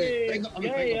 light, they got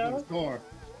this car.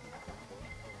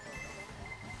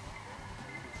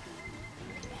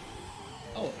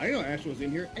 Oh, I know Astro's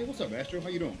in here. Hey, what's up, Astro? How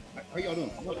you doing? How y'all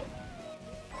doing?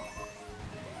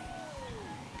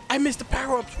 I missed the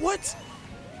power-ups. What?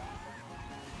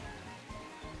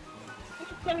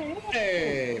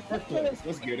 Hey, first place.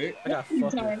 Let's get it. I got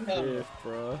fucking fifth,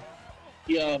 bro.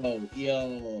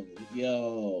 Yo.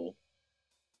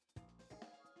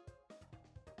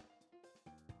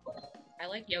 I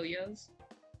like yo-yos.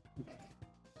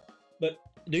 But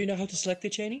do you know how to select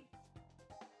it, Cheney?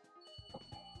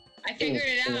 I figured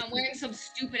it out. I'm wearing some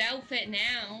stupid outfit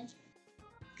now.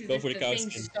 Go for Because the the cow thing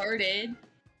skin. started.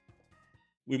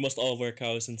 We must all wear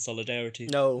cows in solidarity.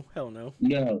 No, hell no.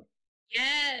 No.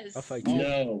 Yes. I'll fight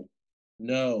you.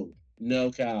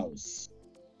 No cows.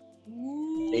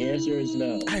 The answer is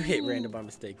no. I hit random by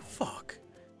mistake. Fuck.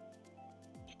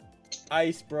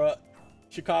 Ice, bro.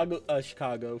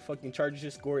 Chicago. Fucking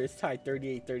Chargers score is tied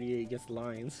 38-38 against the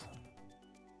Lions.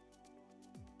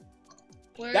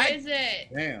 Where That- is it?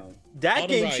 Damn. That On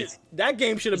the game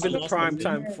right. should have been the It's prime awesome.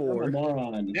 time I'm a for.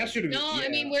 moron. That should have been. No, yeah. I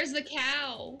mean, where's the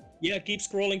cow? Yeah, keep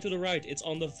scrolling to the right. It's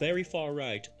on the very far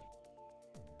right.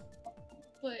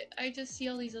 But I just see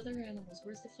all these other animals.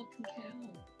 Where's the fucking cow?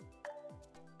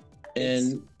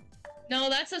 And No,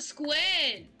 that's a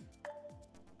squid.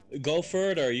 Go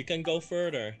further. You can go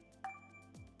further.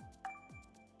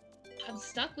 I'm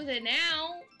stuck with it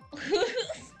now. You're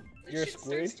a This shit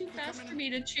squid? starts too fast for me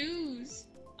to choose.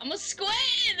 I'm a squid.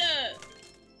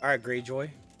 All right, Greyjoy.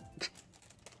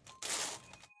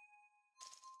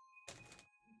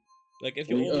 Like if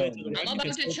you all the way to the right, I'm you about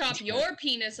can to still chop push your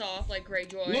penis off like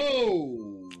Greyjoy.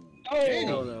 Whoa.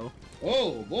 Hell no.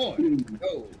 Oh boy.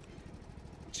 Oh.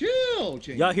 Chill,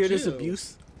 James. Y'all hear this chill.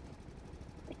 abuse?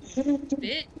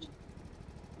 Bitch.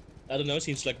 I don't know.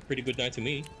 Seems like a pretty good night to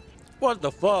me. What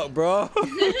the fuck, bro?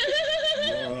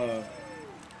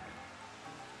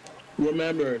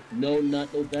 remember, no nut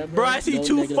November. Bro, I see no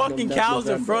two negative fucking no cows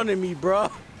in November. front of me, bro.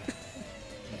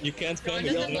 You can't No come one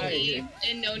and doesn't yell at believe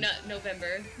in No Nut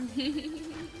November. I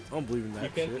don't believe in that You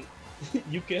shit. can't.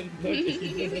 You can't. Look if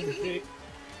you did a dick.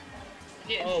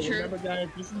 Yeah, Oh, true. remember, guys,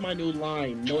 this is my new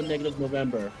line. No negative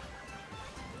November.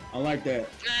 I like that.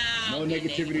 Ah, No I'll be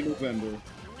negativity negative. November.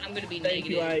 I'm gonna be Thank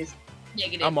you, negative. guys.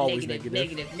 Negative. I'm always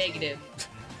Negative.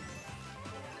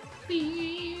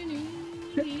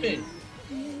 Pippin.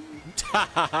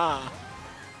 Ha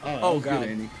Oh, Oh, that was God. good,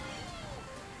 Andy.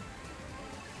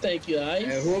 Thank you, guys.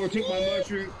 And whoever took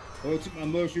my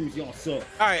mushrooms, y'all suck.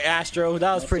 All right, Astro,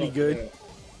 that was Y'all pretty suck good. for that.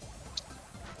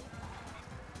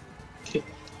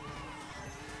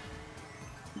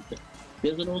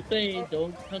 There's an old saying,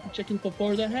 don't count the chicken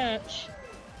before the hatch.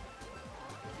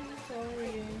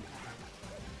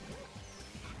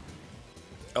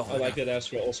 Oh, I like that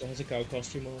Astro also has a cow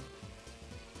costume on.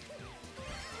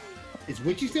 Is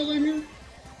Witchy still in here?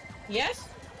 Yes,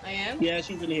 I am. Yeah,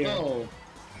 she's in here. Oh,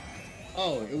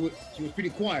 she was pretty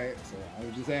quiet, so I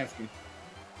was just asking.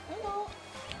 Hello.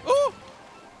 Ooh.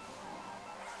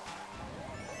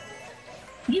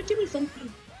 Can you give me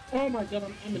something? Oh my god,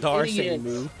 I'm an Dar idiot. same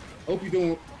move.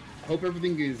 Hope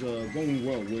everything is going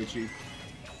well, Witchy.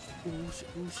 Ooh, shit,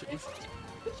 ooh, shit, ooh,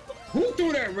 shit. Who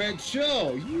threw that red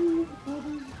shell? You son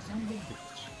of a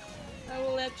bitch. I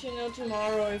will let you know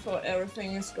tomorrow if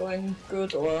everything is going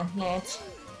good or not.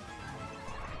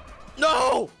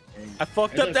 No! I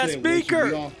fucked As up that said, Witchy,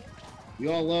 speaker! we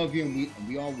all love you, and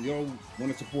we all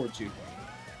want to support you.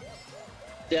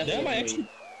 Definitely.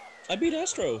 I beat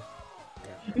Astro.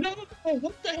 No,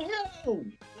 what the hell?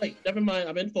 Wait, never mind.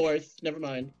 I'm in fourth. Never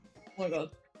mind. Oh my god,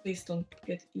 please don't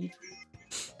get eat.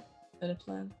 Better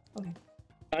plan. Okay.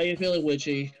 How you feeling,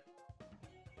 Witchy?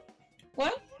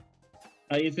 What?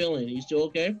 How you feeling? You still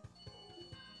okay?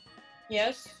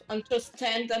 Yes, I'm just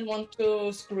tense and want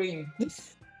to scream.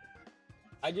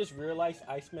 I just realized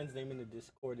Iceman's name in the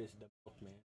Discord is the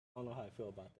Milkman. I don't know how I feel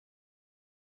about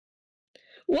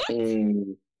What?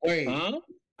 Wait, Huh?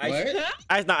 that.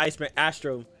 what? Not Iceman,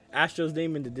 Astro. Astro's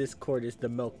name in the Discord is the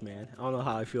Milkman. I don't know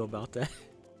how I feel about that.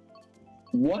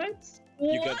 What?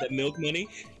 You got that milk money?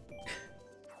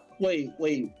 Wait,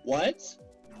 what?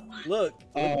 Look,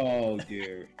 Oh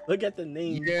dear. look at the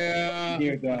name. Yeah.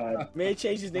 Dear God. Man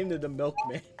changed his name to the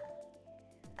Milkman.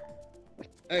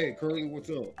 Hey, Curly, what's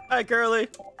up? Hi, Curly.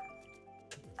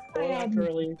 Hold on,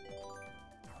 Curly.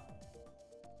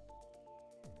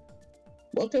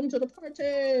 Welcome to the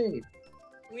party.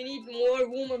 We need more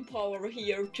woman power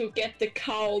here to get the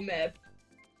cow map.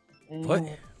 What? I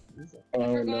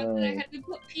Oh forgot that I no. had to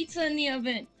put pizza in the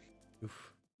oven.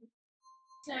 Oof.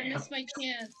 So I missed my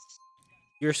chance.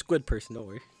 You're a squid person, don't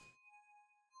worry.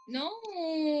 No.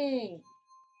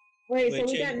 Wait, Wait, so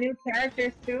we Jane- got new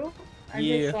characters too? I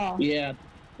Yeah. just saw. Yeah.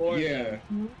 Four of Yeah.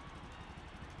 them.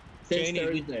 Since Janie,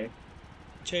 Thursday.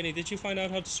 Cheney, did you find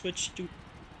out how to switch to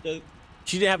the?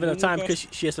 She didn't have enough Ooh, time gosh. because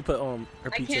she has to put her I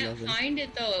pizza in the can't oven. find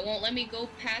it though. It won't let me go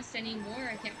past anymore.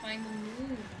 I can't find the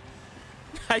move.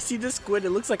 I see this squid. It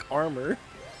looks like armor.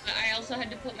 But I also had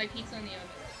to put my pizza in the oven.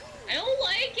 I don't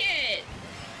like it.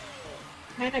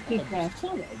 Kind of pizza.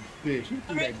 Son of a bitch, you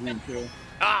threw that green pill.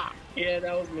 Ah! Yeah,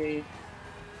 that was me.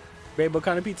 Rainbow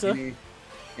kind of pizza?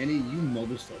 Any you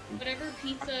mother sucker. Whatever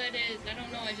pizza it is, I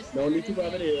don't know. I just No threw need to in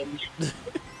rub there. it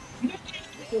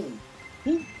in.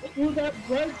 Who threw that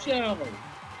bread shower?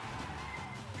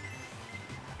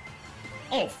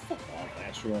 Oh, fuck off,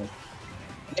 Astro.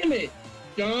 Damn it,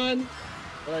 John.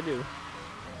 What'd I do?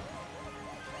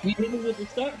 You hit me with the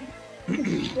stuff.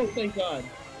 Oh, thank God.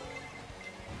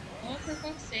 Oh, for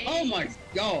fuck's sake. Oh my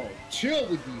god, chill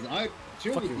with these.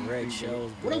 Chill with Fucking these red things,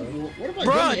 shells, What bro. have I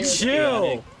done here? Bruh,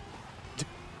 chill!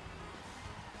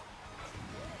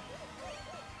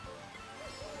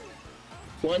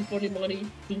 One for the money,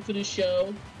 two for the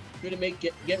show. Three to make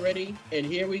get ready, and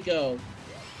here we go.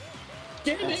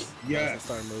 Damn it! That's Yes.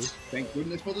 the star move. Thank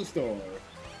goodness for the star.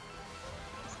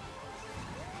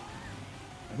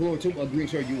 Who took a green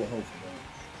shirt, you were hopeful.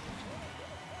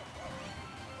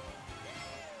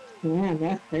 Yeah,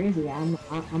 that's crazy. I'm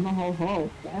a whole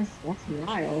host. That's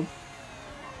wild.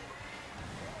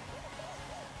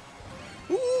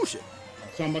 Ooh, shit.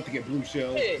 So I'm about to get blue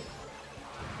shell. Hey.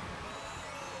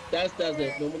 That's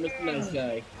it. No one Mr. Nice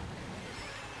Guy.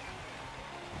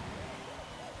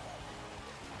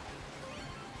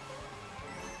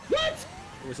 What?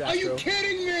 It was Are you Astro.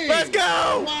 kidding me? Let's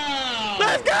go! Wow!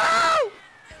 Let's go!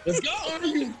 Let's go! Are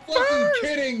you fucking First!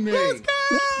 kidding me? Let's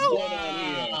go!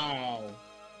 Wow!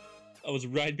 I was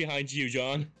right behind you,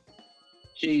 John.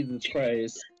 Jesus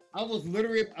Christ. I was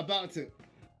literally about to.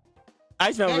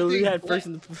 Iceman That really thing had bla- first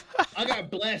in the. I got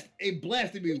blasted. It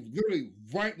blasted me literally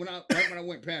right when I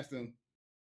went past him.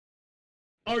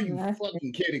 Are you That's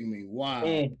fucking kidding me? Wow!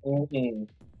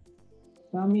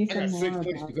 Tell me I got some 6 more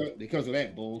clicks about because of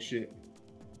that bullshit.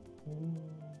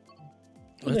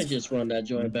 Let's just run that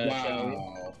joint back, shall we?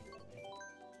 Wow!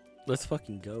 Let's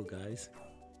fucking go, guys.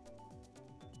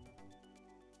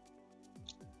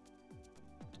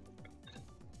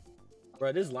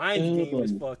 Bro, this Lions game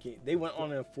is fucking. They went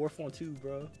on a 4-on-2,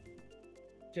 bro.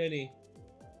 Jenny,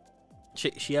 She's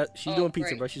Oh, doing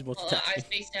pizza, right. bro. She's Well, I multitasking.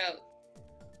 spaced out.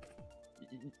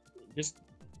 just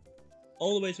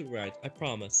all the way to the right. I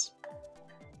promise.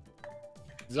 Yeah,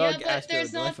 Zug, but Astro,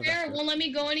 there's the not life of fair. It Astro. won't let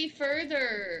me go any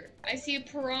further. I see a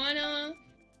piranha.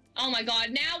 Oh my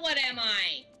god, now what am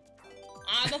I?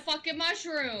 I'm a fucking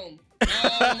mushroom.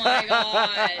 Oh my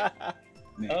god.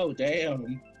 Oh,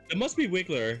 damn. It must be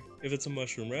Wiggler if it's a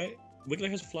mushroom, right? Wiggler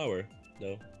has a flower,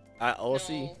 though. I'll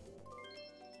see. No.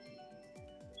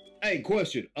 Hey,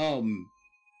 question.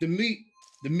 The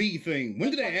meat thing.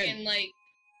 When did that Fucking, end? like,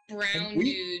 brown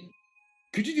we- dude.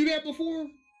 Could you do that before?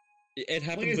 It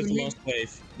happened is with the the meat? last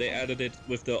wave. They added it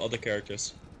with the other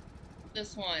characters.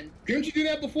 This one. Couldn't you do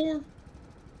that before?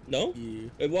 No?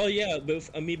 Yeah. Well, yeah,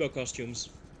 with amiibo costumes.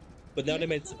 But now they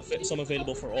made some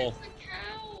available for all. That's a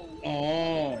cow.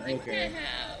 Oh, I okay. can't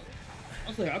have. I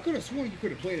was like, I could have sworn you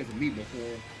could have played as a meat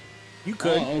before. You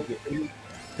could, Oh, okay.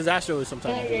 because Astro is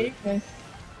sometimes. Oh, do yeah, it. you can.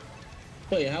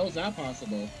 Wait, how is that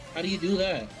possible? How do you do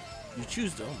that? You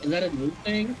choose them. Is that a new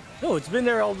thing? No, it's been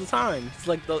there all the time. It's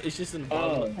like it's just in the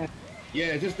bottom. Oh. Yeah,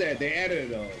 it's just that they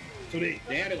added so they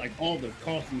added like all the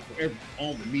costumes for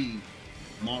all the meat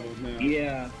models now.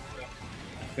 Yeah.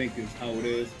 I think is how it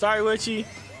is. Sorry, Witchy.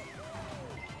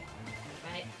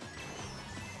 Right.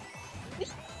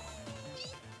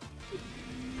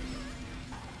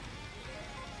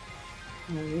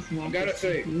 Oh, this map I gotta is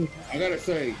say,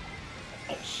 confusing.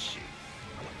 oh shit.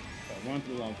 I run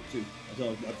through lava too. That's what I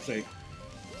was about to say.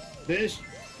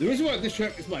 The reason why this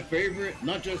track is my favorite,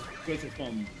 not just because it's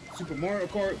from Super Mario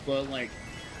Kart, but like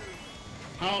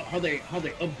how they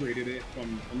upgraded it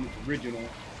from the original.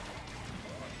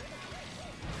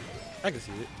 I can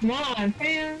see it. Come on,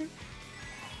 fam.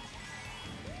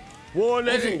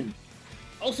 Warning.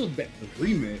 Also the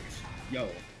remix, yo.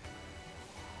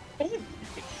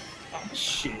 Oh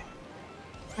shit,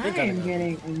 I am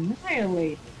getting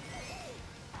annihilated.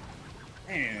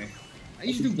 man. I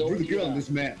used to do really good on this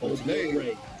map, but today,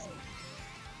 Right.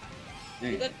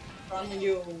 man. That on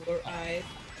you or I.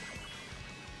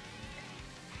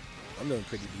 I'm doing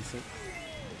pretty decent.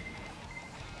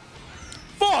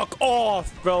 Fuck! Fuck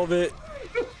off, Velvet.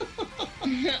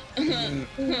 You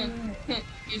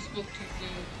spoke too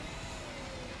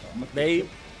soon. Babe,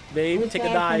 What's take a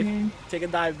dive. happening? Take a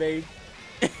dive, babe.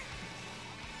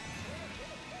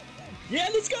 Yeah,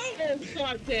 let's go!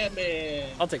 God damn it!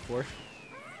 I'll take 4th.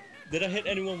 Did I hit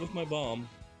anyone with my bomb?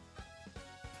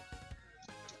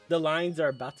 The Lions are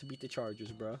about to beat the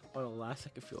Chargers, bro. On a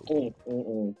last-second field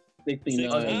goal.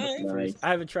 69. Nice. I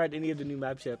haven't tried any of the new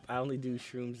maps yet. I only do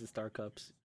shrooms and Star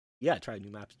Cups. Yeah, I tried new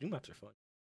maps. New maps are fun.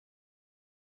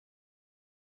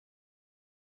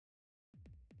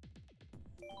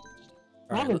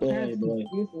 All right, boy.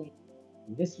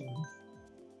 This one.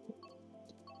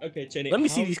 Okay, Jenny. let me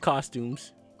see how- these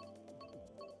costumes.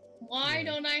 Why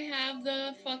don't I have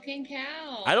the fucking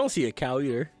cow? I don't see a cow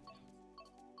either.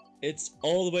 It's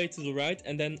all the way to the right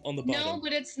and then on the bottom. No,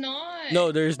 but it's not.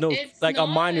 No, there's no It's like on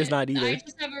mine. There's not I either.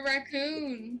 just have a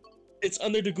raccoon. It's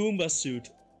under the Goomba suit.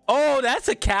 Oh, that's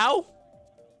a cow.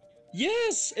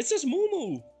 Yes, it says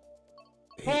Moo.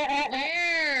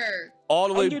 Where? All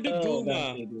the way, Under the Oh,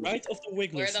 Goomba, that's it. right of the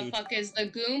Wiggler Where the suit. fuck is the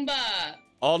Goomba?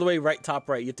 all the way right, top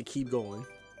right. You have to keep going.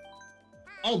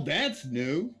 Oh, that's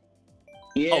new.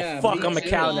 Yeah. Oh, fuck, me I'm a too.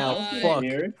 cow now. God. Fuck.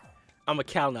 Weird. I'm a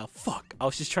cow now. Fuck. I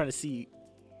was just trying to see.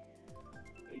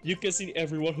 You can see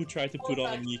everyone who tried to put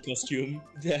on a me costume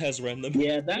that has random.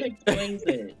 Yeah, that explains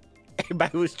it.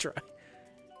 Everybody was trying.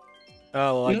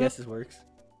 Oh, well, I No. guess this works.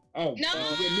 Oh,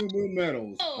 No! get new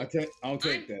medals. No. I'll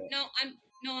take that.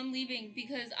 I'm leaving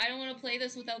because I don't want to play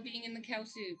this without being in the cow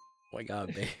suit. Oh my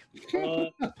god, babe.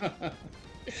 Uh,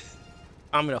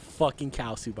 I'm in a fucking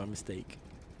cow suit by mistake.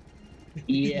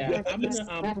 yeah, I'm in a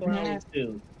clown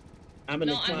too. I'm in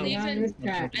No, a I'm clown. leaving. On this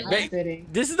track. I I'm like- sitting.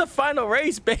 This is the final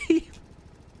race, babe.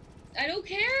 I don't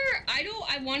care. I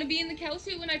want to be in the cow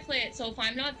suit when I play it. So if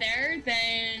I'm not there,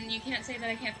 then you can't say that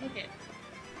I can't pick it.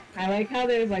 I like how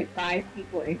there's like 5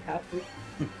 people in costumes.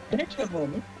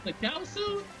 The cow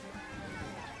suit?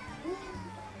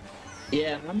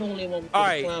 Yeah, I'm the only one with All the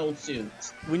right. clown suit.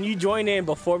 When you join in,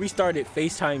 before we started,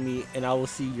 FaceTime me and I will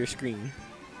see your screen.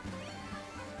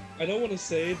 I don't want to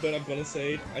say it, but I'm gonna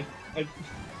say it.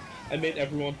 I made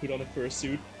everyone put on a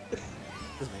fursuit.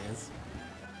 This man's.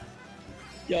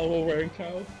 Y'all were wearing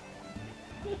cow.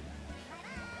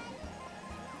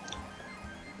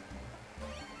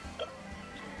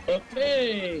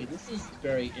 Okay, this is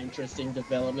very interesting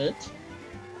development.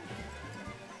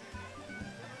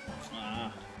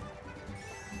 Ah,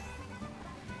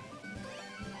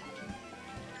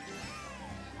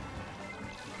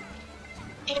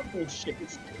 Oh shit.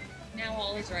 Now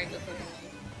all is right with the world.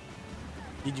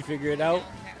 Did you figure it out?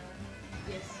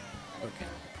 Yes. Okay.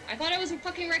 I thought I was a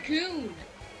fucking raccoon.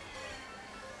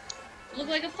 Look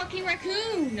like a fucking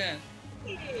raccoon.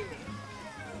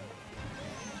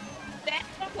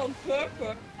 That's not on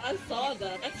purpose. I saw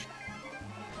that. That's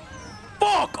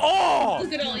Fuck off!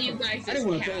 Look at all you guys I as didn't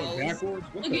want to throw it cows. backwards.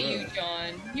 What Look the at you, heck?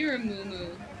 John. You're a moo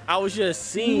I was just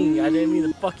seeing. I didn't mean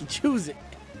to fucking choose it.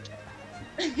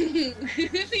 moo. You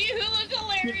look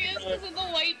hilarious because of the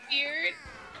white beard.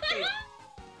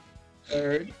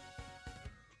 Third.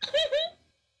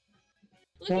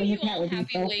 Look Well, at your you cat all would be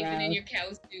happy so waving in proud. your cow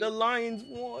suit. The Lions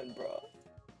won, bro.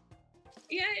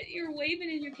 Yeah, you're waving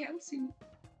in your cow suit.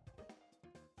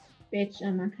 bitch,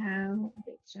 I'm a cow.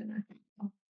 Bitch, I'm a cow.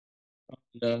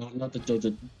 No, not the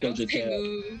Doja Don't say Cat.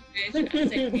 moo, bitch. I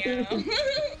said meow.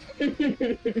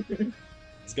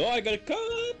 Let's go, I got a cup!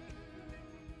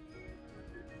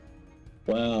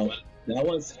 Wow, that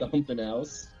was something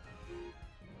else.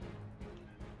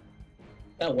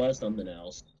 That was something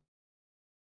else.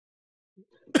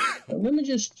 Let me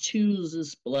just choose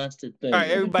this blasted thing. All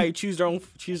right, everybody choose their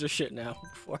shit now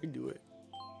before I do it.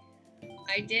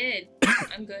 I did.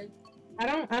 I'm good. I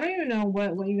don't even know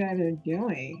what you guys are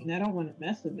doing, and I don't want to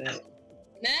mess with it.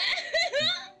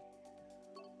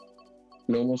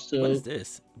 Normal suit. What is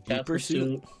this? Castle Blooper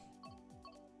suit?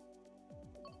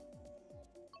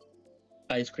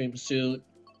 Ice cream suit,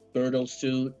 Birdo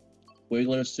suit,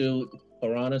 Wiggler suit,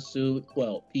 Piranha suit,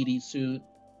 well, PD suit,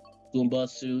 Goomba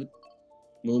suit,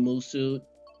 Moo Moo suit.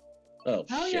 Oh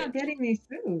How are y'all shit! getting these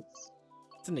suits?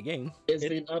 It's in the game. It's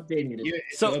been updated. Yeah,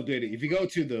 it's So- updated. If you go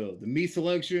to the me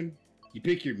selection, you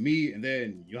pick your me, and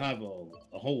then you'll have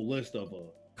a whole list of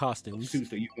Costumes. suits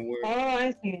that you can wear. Oh,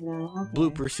 I see it now. Okay.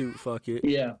 Blooper suit. Fuck it.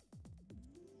 Yeah.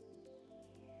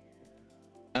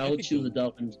 I would think choose so. the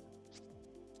dolphin.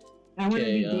 I want to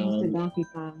Okay, be Gangsta um, Donkey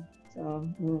Kong, so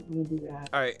we'll do that.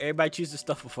 All right, everybody choose the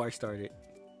stuff before I start it.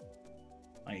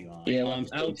 Hang on. Yeah, I'm I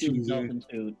still would choose the choosing. dolphin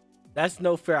suit. That's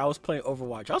no fair. I was playing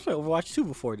Overwatch. I was playing Overwatch 2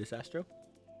 before this, Astro.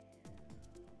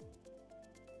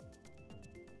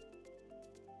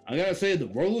 I gotta say, the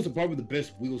rollers are probably the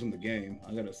best wheels in the game.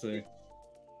 I gotta say.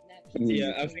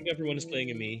 Yeah, I think everyone is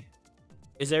playing a me.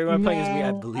 Is everyone playing as me?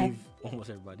 I No, believe almost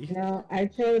everybody. No, I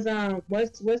chose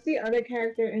what's the other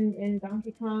character in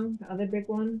Donkey Kong? The other big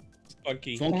one?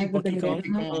 Funky. Funky Funky Kong.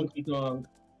 Donkey Kong.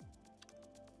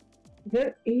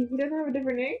 He doesn't have a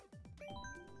different name?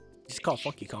 It's called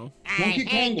Funky Kong. Donkey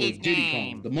Kong or Diddy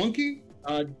Kong? The monkey?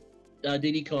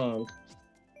 Diddy Kong.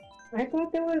 I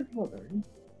thought there was. Hold on.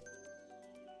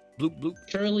 Bloop bloop.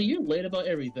 Curly, you're late about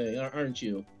everything, aren't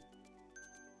you?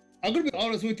 I'm gonna be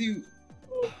honest with you.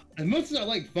 As much as I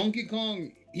like Funky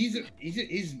Kong, his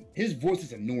voice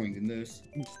is annoying in this.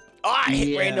 Oh, I hit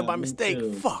Yeah, random by me mistake.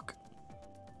 too. Fuck.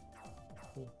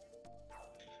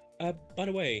 By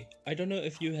the way, I don't know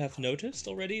if you have noticed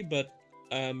already, but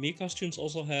me costumes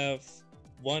also have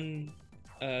one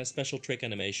special trick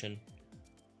animation.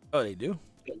 Oh, they do.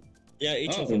 Yeah,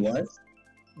 each Oh, of them. What?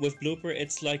 With Blooper,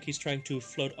 it's like he's trying to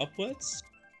float upwards.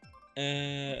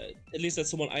 At least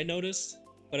that's the one I noticed.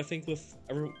 But I think with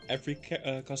every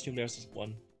costume, there's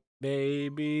one.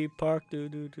 Baby Park, do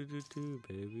do do do do,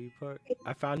 Baby Park.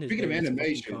 I found his. Speaking of name is Funky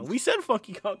animations. Kong. We said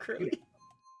Funky Kong, Curly.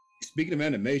 Speaking of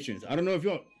animations, I don't know if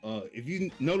y'all, if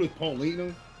you notice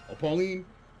Pauline,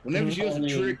 whenever she does a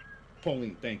trick,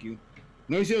 Pauline, thank you.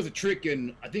 Whenever she does a trick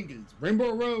in, I think it's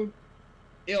Rainbow Road,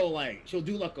 she'll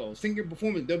do like a singing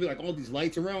performance. There'll be like all these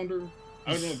lights around her.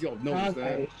 I don't know if y'all noticed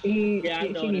Okay, that. she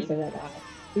needs to relax.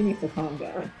 She needs to calm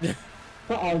down.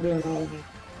 We're all doing all of it.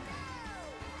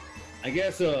 I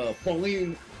guess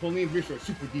Pauline Fisher,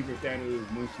 super diva that is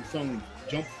when she sung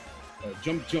Jump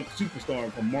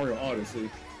Superstar from Mario Odyssey.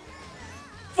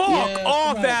 Fuck Yeah,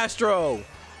 off, right. Astro.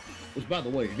 Which, by the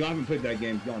way, if y'all haven't played that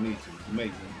game, y'all need to. It's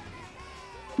amazing.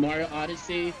 Mario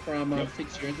Odyssey from Yep.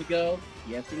 6 years ago.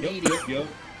 Yes, indeed. Yep.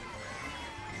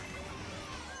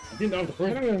 I think that was the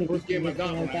I don't really first game I think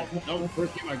got when that that was the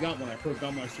first game I got when I first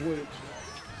got my Switch.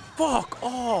 Fuck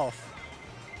off.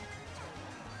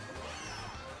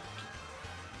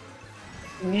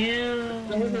 Yeah.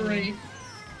 Delivery.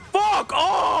 Fuck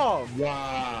off.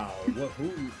 Wow.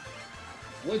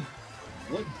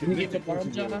 What You get the dimension bomb, was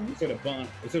it? John?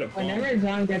 Instead of bomb. Whenever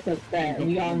John gets upset,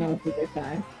 we all know it's a good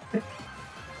time.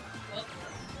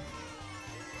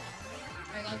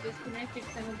 I got disconnected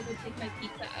because I went to go take my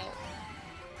pizza out.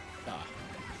 Ah.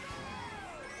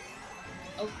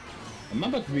 Oh, I'm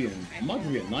about to be in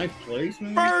ninth place,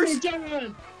 man. First,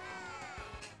 John!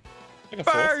 Like a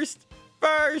fourth.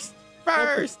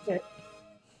 first.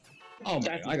 Oh man,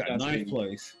 That's I got ninth disgusting.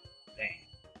 place.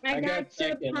 I got got the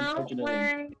second, unfortunately.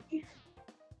 power.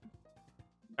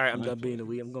 All right, I'm done being a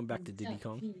Wii. I'm going back to Diddy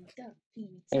Kong. pizza.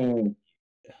 Oh,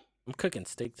 I'm cooking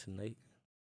steak tonight.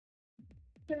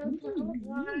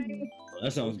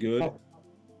 That sounds good.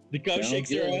 The cow Sounds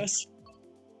shakes your good. ass.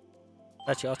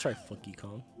 Actually, I'll try Funky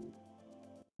Kong.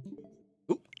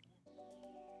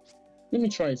 let me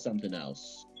try something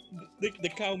else. The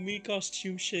cow me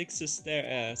costume shakes their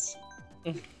ass.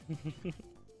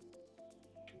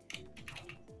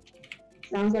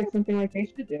 Sounds like something like they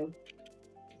should do.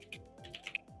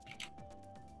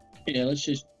 Yeah, let's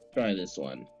just try this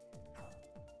one.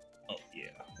 Oh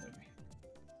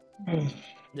yeah.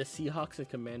 The Seahawks and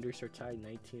Commanders are tied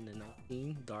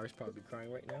 19-19. Dar's probably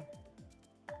crying right now.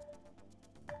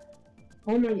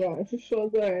 Oh my gosh, it's so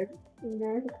good. I'm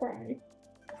gonna cry.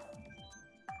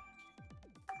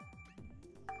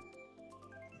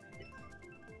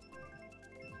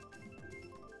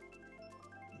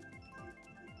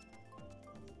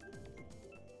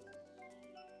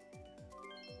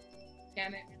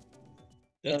 Damn it.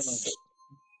 That's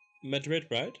Madrid,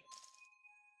 right?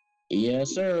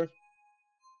 Yes, sir.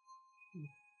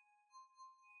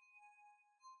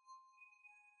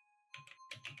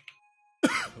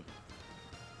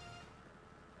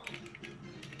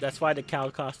 That's why the cow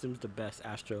costume's the best,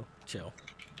 Astro. Chill.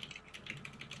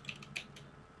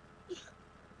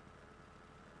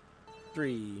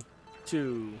 Three,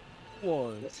 two,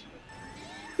 one.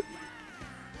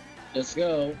 Let's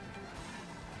go.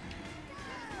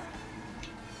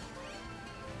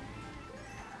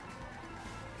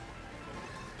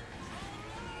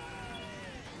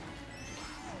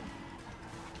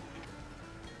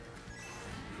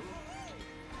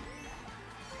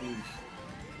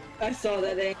 I saw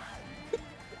that.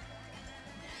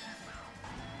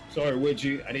 Sorry,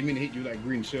 Witchy. I didn't mean to hit you with that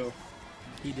green shell.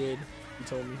 He did. He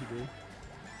told me he did.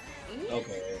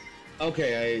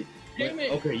 Okay. Damn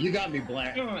it. Okay, you got me,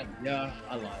 Black. God. Yeah,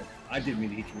 I lied. I didn't mean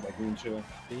to hit you with that green shell.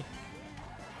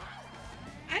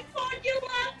 I thought you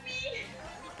loved me.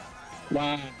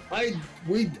 Wow.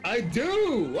 I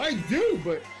do,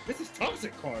 but this is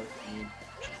toxic card.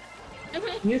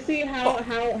 You see how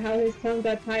his tongue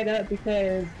got tied up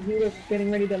because he was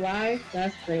getting ready to lie?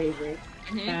 That's crazy.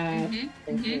 That's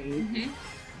crazy.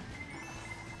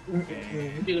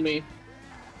 Excuse me.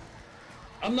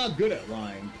 I'm not good at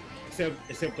lying,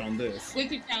 except on this. We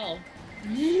could tell.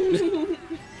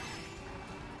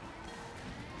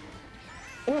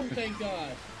 Oh, thank God.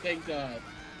 Thank God.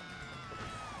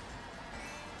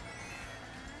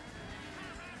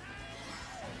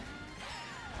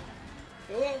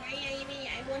 Go away, Amy.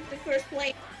 I want the first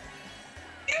place.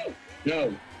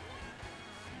 No.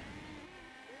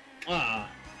 Ah,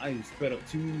 I sped up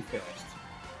too fast.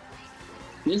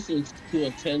 This is too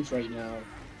intense right now.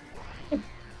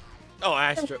 Oh,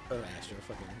 Astro,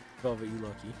 fucking Velvet, you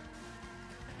lucky.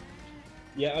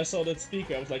 Yeah, I saw that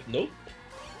speaker. I was like, nope.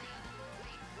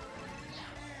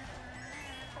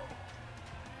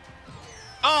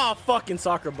 Oh, fucking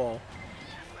soccer ball.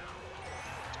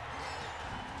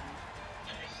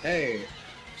 Hey,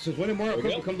 since when did Mario There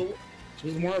we Kart become the?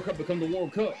 Since Mario Kart become the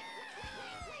World Cup?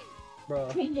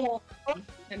 Bro.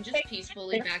 I'm just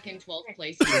peacefully back in 12th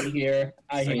place. I hear.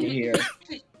 I hear.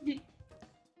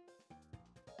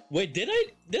 Wait, did I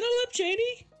lap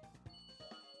Janie?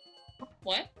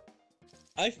 What?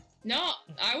 I No,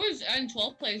 I was in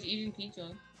 12th place eating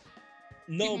pizza.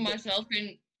 no. Keeping But myself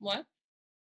in what?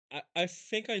 I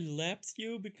think I lapped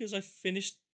you because I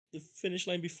finished the finish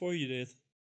line before you did.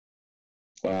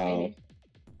 Wow.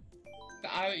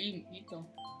 But I was eating pizza.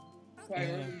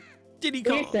 Priority. Diddy He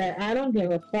Kong. said, I don't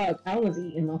give a fuck. I was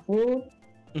eating my food.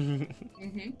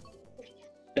 Mm-hmm.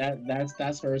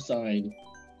 That's her sign.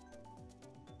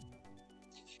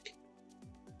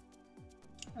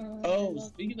 Oh,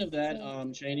 speaking of that,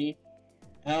 Shani,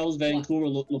 how's Vancouver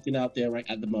looking out there right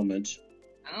at the moment?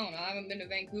 I don't know. I haven't been to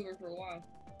Vancouver for a while.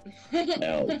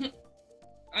 No.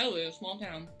 I live in a small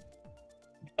town.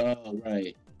 Oh,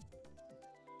 right.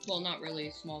 Well, not really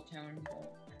a small town,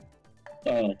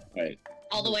 but Oh, right.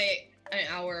 all the way an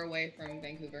hour away from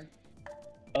Vancouver.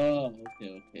 Oh,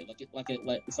 okay.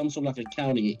 Like some sort of like a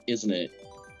county, isn't it?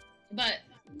 But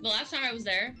the last time I was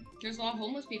there, there's a lot of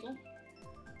homeless people.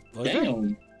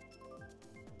 Damn.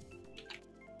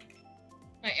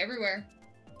 Like everywhere.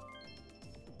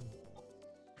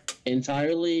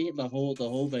 Entirely, the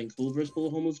whole Vancouver's full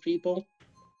of homeless people.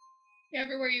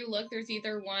 Everywhere you look, there's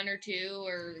either one or two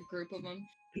or a group of them.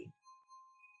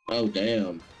 Oh,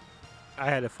 damn. I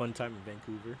had a fun time in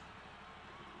Vancouver.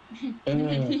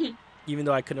 Uh, Even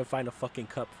though I couldn't find a fucking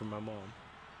cup for my mom.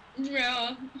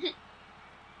 Yeah.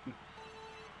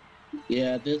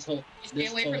 yeah, this whole. Stay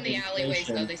this away whole from the alleyways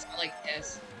though, inflation- they smell like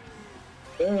piss.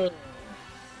 Uh,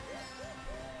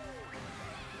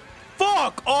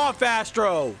 Fuck off,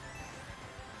 Astro!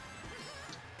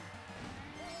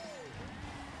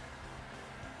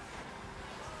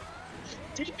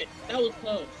 damn it, that was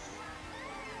close.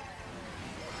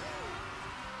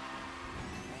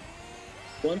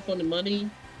 One for the money,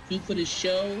 two for the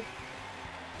show,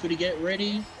 two to get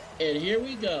ready, and here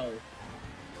we go.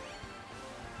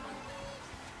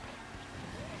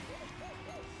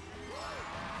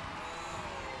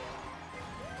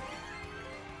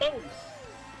 Oh.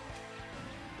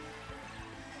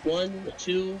 1,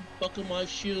 2, buckle my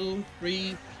shoe.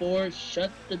 3, 4,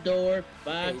 shut the door.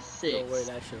 5, 6. No way,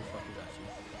 that shit fucking got you.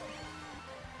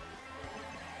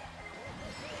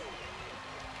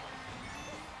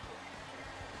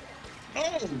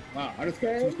 Oh! Wow, I just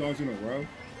got 2 stars in a row.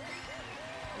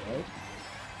 Hello?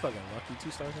 Fucking lucky,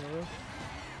 2 stars in a row.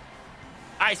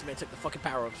 Iceman took the fucking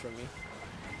power-ups from me.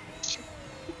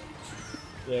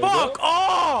 There we Fuck go.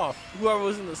 off! Whoever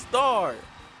was in the start.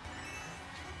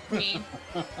 Me.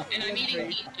 And I'm eating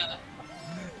pizza.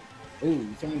 Ooh,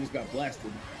 someone just got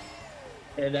blasted.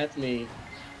 And that's me.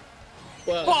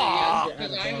 Well, Fuck!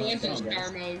 Because I was in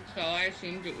star mode, so I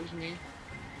assumed it was me.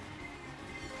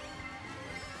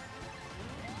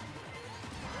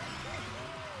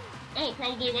 Oh, it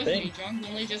probably wasn't me. Thanks. John's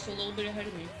only just a little bit ahead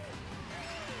of me.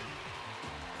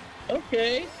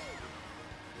 Okay.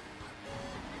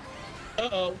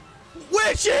 Uh-oh.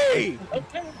 Witchy!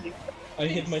 Okay. I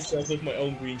hit myself with my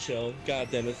own green shell. God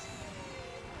damn it.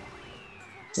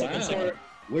 Second, Wow. second.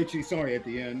 Witchy, sorry at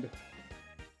the end.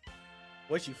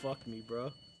 Witchy fucked me,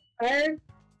 bro. I'll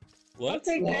What?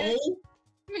 take that. Whoa.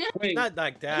 Wait. Not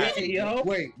like that. Hey, yo.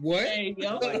 Wait, what? Hey,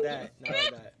 yo. Not like that. Not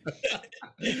like that.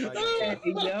 Not like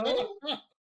Hey, that. yo.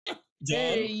 John?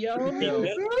 Hey, yo. Yo,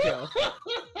 yo,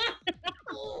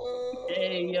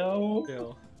 Hey, yo.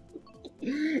 yo.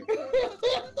 You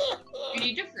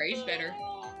need to phrase better.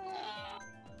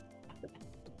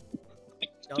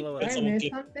 Y'all know what I I'm Someone missed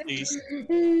get- something. please.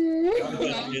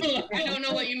 I don't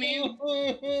know what you mean.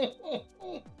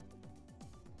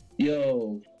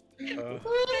 Yo.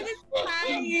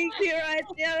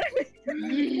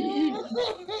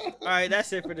 All right,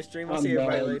 that's it for the stream. I'll see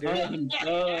everybody later. I'm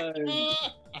done.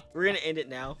 We're gonna end it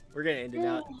now.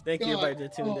 Thank you everybody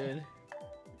that tuned in.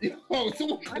 Oh,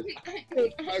 somebody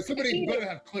better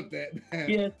have clipped that, man.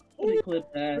 Yes,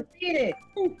 clip that. Repeat it.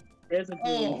 There's a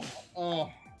proof. Oh.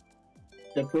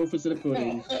 The proof is in the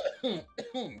pudding.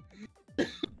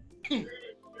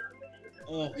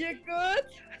 Oh. You good?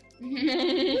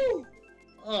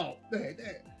 Oh,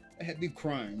 that had me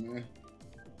crying, man.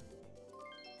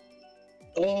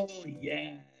 Oh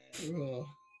yeah. Oh.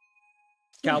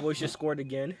 Cowboys just scored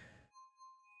again.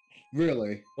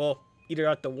 Really? Well, either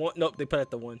at the one. Nope, they put at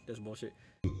the one. That's bullshit.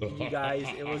 You guys,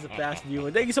 it was a fast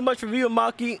viewing. Thank you so much for viewing,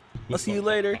 Maki. I'll see you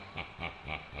later.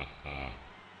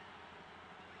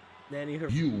 Nanny, her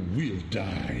You will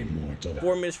die, mortal.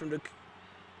 4 minutes from the.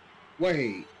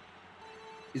 Wait.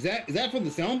 Is that from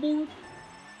the soundboard?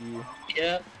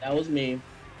 Yeah, that was me.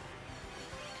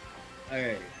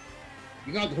 Hey,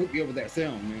 you got to hook me up with that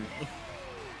sound, man.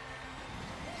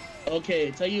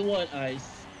 Okay, tell you what,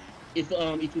 Ice. If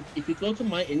you go to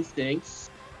My Instincts,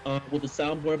 with the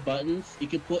soundboard buttons, you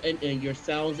can put in your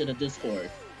sounds in a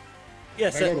Discord.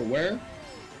 Yes. I go to where?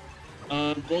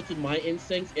 Go to My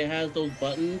Instincts. It has those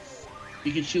buttons.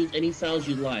 You can choose any sounds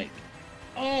you like.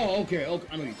 Oh, okay. I know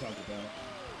what you're talking about.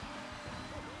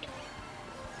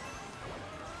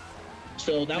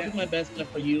 So that was my best bet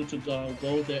for you to go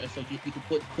there, so you can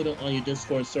put it on your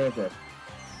Discord server.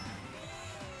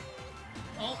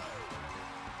 Oh,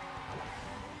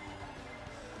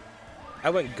 I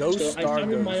went Ghost So I Star started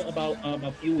Ghost. mine about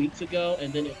a few weeks ago,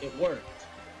 and then it worked.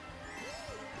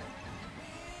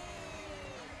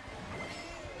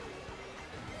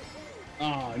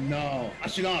 Oh no, I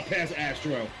should not pass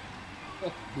Astro.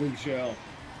 Oh, Blue Shell.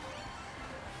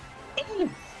 Oh,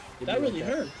 that really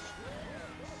hurts.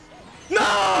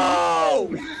 No!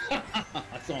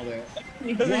 I saw that.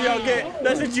 That's what y'all get.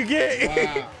 That's what you get.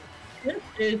 Wow. This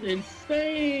is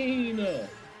insane.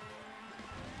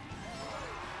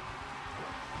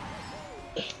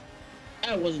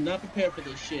 I was not prepared for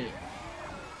this shit.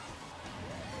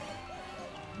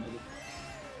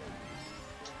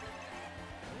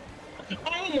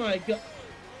 Oh my god.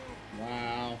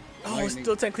 Wow. Oh, it's Lightning.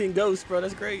 still technically in Ghost, bro.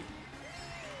 That's great.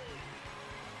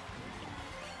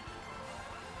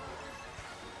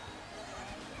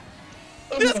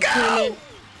 Let's go!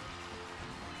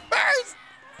 First!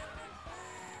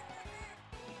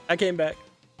 I came back.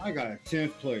 I got a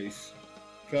 10th place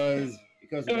because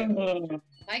of that.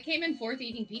 I came in fourth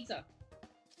eating pizza.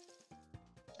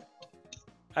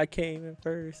 I came in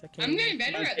first. I'm getting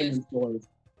better at this.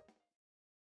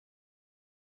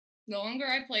 The longer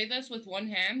I play this with one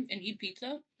hand and eat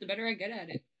pizza, the better I get at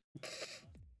it.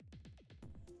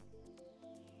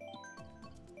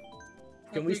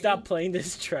 Can we stop playing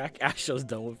this track? Astro's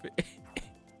done with it.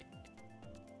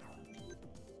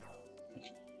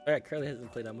 Alright, Curly hasn't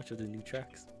played that much of the new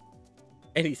tracks.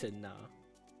 And he said nah.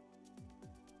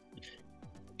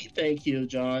 Thank you,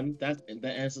 John. That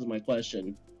answers my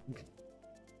question.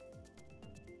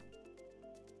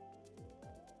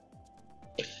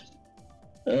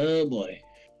 Oh boy.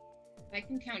 I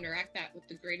can counteract that with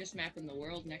the greatest map in the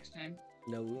world next time.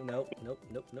 No. No.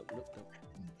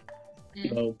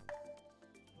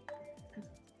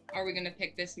 Are we gonna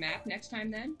pick this map next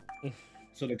time then?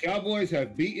 So the Cowboys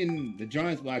have beaten the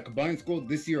Giants by a combined score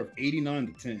this year of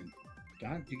 89-10.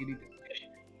 God diggity.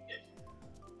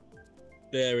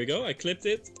 There we go. I clipped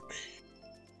it.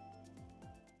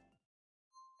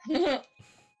 I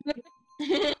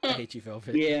hate you,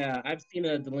 Velvet. Yeah, I've seen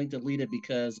the link deleted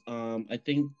because I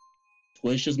think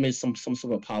Twitch just made some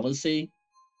sort of policy.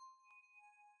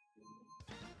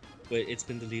 Wait, it's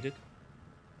been deleted?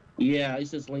 Yeah, it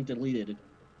says link deleted.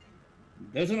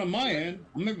 That's not on my end.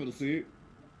 I'm able to see it.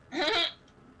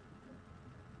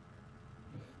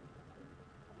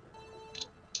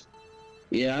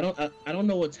 Yeah, I don't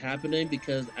know what's happening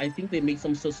because I think they make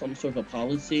some sort of a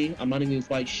policy. I'm not even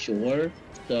quite sure.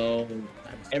 So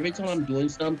every time I'm doing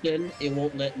something, it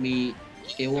won't let me.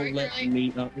 It won't let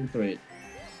me enter it.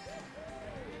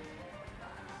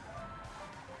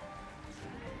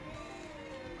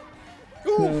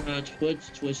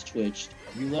 Twitch.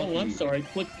 You Oh, I'm sorry.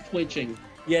 Twitching.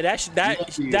 Yeah, that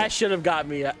should have got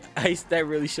me. That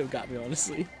really should have got me,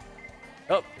 honestly.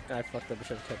 Oh, I fucked up. I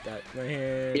should have kept that right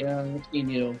here. Yeah, I've seen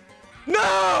you.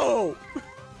 No!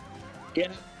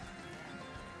 Yeah.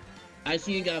 I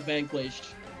see you got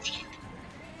vanquished.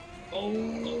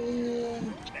 Oh,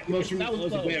 that mushroom. That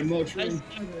was a bad mushroom.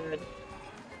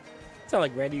 Sound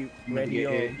like Randy,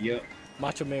 yep.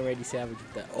 Macho Man Randy Savage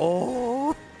with that.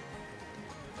 Oh!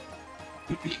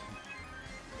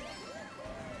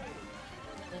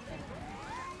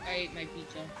 my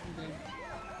pizza. I'm good.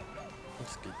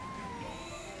 That's good.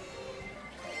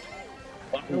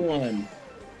 1-1.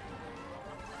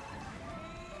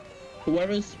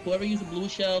 Whoever used a blue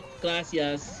shell,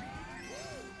 gracias.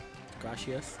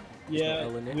 Gracias. Yeah, no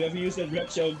L in it. whoever used that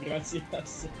red shell, gracias.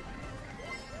 Gracias.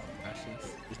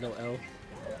 There's no L.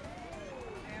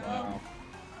 Wow.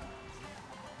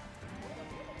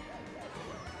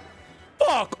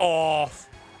 Fuck off!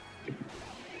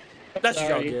 That's what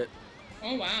y'all Sorry. get.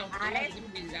 Oh wow. Nice.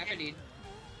 Zappity.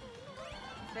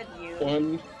 Said you.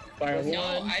 1, fire No,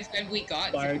 1, I said we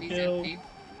got Fire Zippity two. Zappity.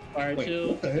 fire Wait, 2.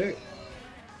 what the heck?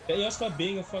 Can y'all stop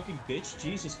being a fucking bitch?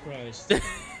 Jesus Christ.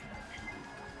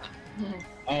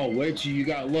 Oh, Wedgie, you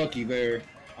got lucky there.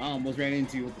 I almost ran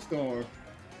into you with the star.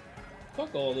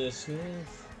 Fuck all this, man.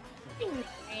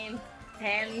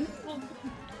 10.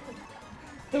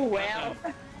 Well.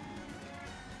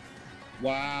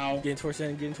 Wow. Getting towards the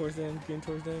end, getting towards the end, getting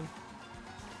towards the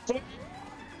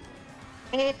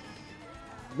end.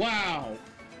 Wow.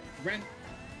 Ran.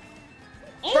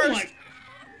 Oh First.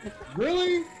 my.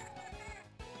 Really?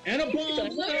 And a bomb.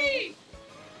 Look,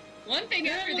 one thing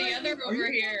after the other Are over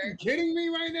you here. kidding me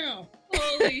right now?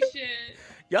 Holy shit.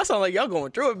 Y'all sound like y'all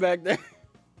going through it back there.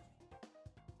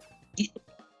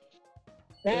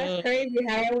 That's crazy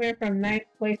how I went from 9th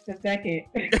place to 2nd.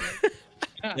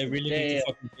 They really need to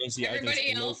fucking change the items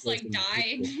Everybody to no else like person.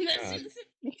 died. That's God. just-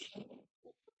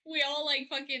 we all like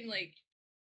fucking like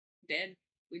dead.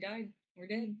 We died. We're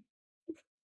dead.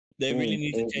 They really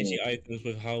need to change the items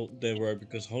with how they were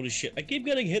because holy shit, I keep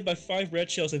getting hit by 5 red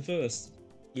shells in first.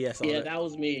 Yes, Yeah, that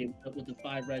was me with the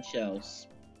 5 red shells.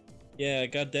 Yeah,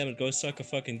 god damn it, go suck a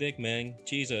fucking dick, man.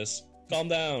 Jesus. Calm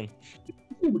down.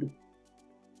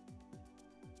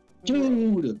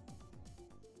 Dude!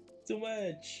 Too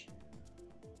much.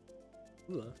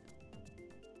 What?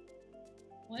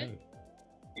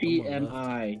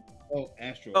 TMI. Oh,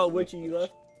 Astro. Oh, Witchy, you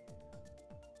left?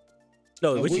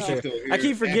 No, Oh, Witchy's Witchy's here. still I here.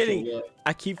 keep forgetting. Astro left.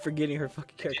 I keep forgetting her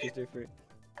fucking character's different.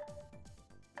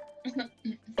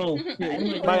 Oh,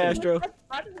 Bye, Astro.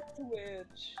 How does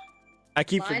switch? I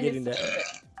keep Mine forgetting is- that.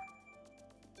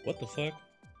 What the fuck?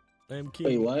 I am king.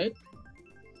 wait, what?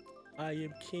 I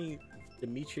am king.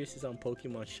 Demetrius is on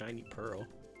Pokemon Shiny Pearl.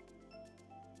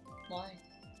 Why?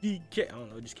 DK. I don't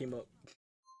know. It just came up.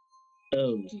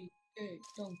 Oh, Hey,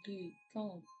 Donkey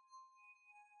Kong.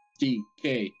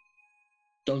 DK.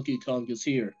 Donkey Kong is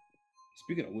here.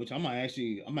 Speaking of which, I might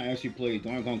actually play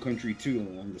Donkey Kong Country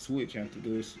 2 on the Switch after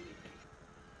this.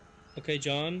 Okay,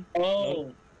 John.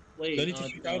 Oh, wait. Don't need to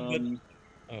freak out,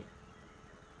 but- Oh.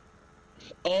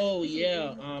 Oh,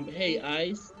 yeah. Hey,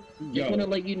 Ice. Yo. Just want to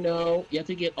let you know, you have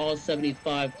to get all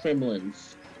 75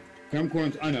 Kremlins.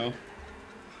 Camcorns, I know.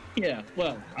 Yeah,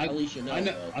 well, at least you know. I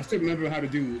know. though. I still remember how to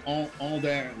do all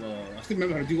that. I still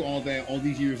remember how to do all that all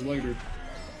these years later.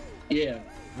 Yeah.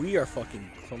 We are fucking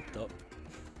clumped up.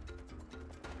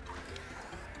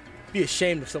 Be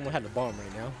ashamed if someone had a bomb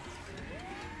right now.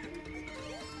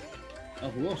 Oh,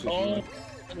 who else is Oh, there?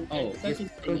 Oh, second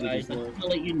yes, thing, Ice, I want to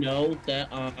let you know that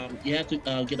you have to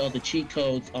get all the cheat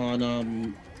codes on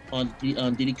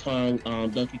Diddy Kong,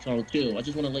 Donkey Kong 2. I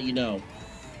just want to let you know.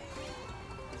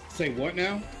 Say what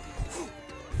now?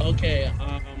 Okay,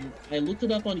 I looked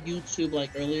it up on YouTube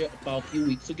like earlier, about a few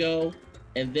weeks ago,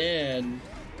 and then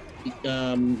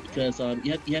because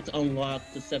you have to unlock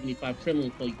the 75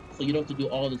 Kremlin, so you don't have to do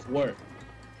all this work.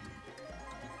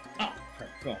 Oh, crap,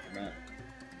 oh, man.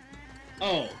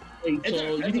 Oh, Wait, so It's-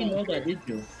 you it's didn't all know that, fair. did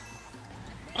you?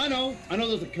 I know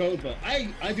there's a code, but I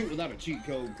do it without a cheat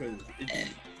code because it's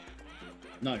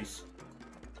nice.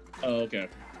 Oh, okay.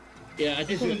 Yeah, I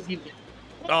just It's want to just- keep.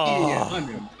 Oh, Yeah, I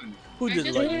know. who I just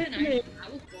just like went you? and I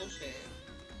that was bullshit.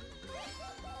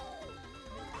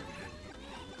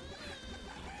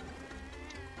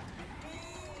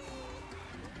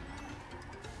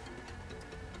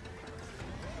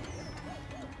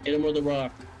 Hit him with a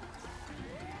rock.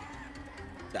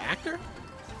 The actor?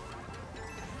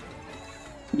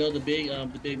 No, the big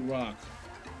rock.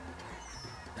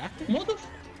 The actor? Mother.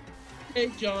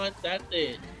 Hey, John, that's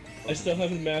it. I still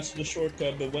haven't mastered the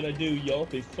shortcut, but when I do, y'all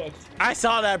be fucked. I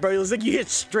saw that, bro. It was like you hit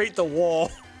straight the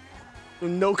wall.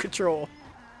 With no control.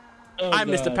 Oh, I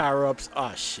missed the God. power-ups.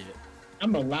 Oh, shit.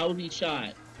 I'm a lousy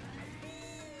shot.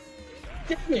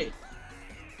 Damn it.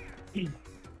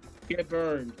 Get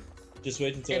burned. Just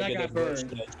wait until And I I get got that burned.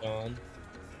 shortcut, John.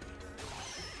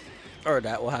 Or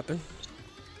that will happen.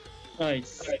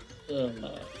 Nice. Come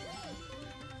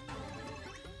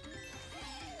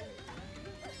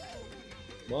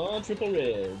on, triple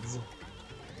reds.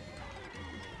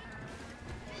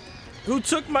 Who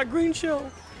took my green shell?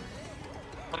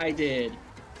 I did.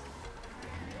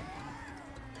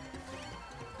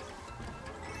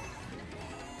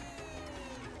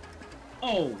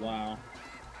 Oh wow.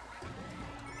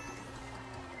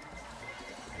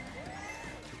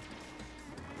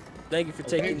 Thank you for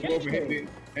taking. Thank you for hitting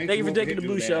Thank you for taking the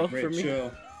blue shell for me.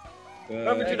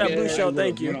 Whoever drew that blue shell,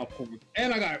 thank you.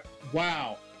 And I got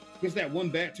wow. Just that one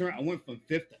bad turn, I went from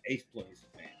 5th to 8th place.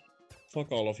 Man.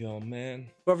 Fuck all of y'all, man.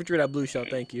 Whoever drew that blue shell,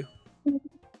 thank you. It's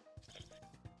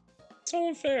so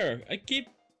unfair. I keep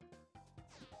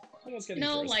almost getting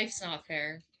No, first. life's not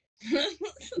fair.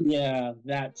 Yeah,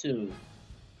 that too.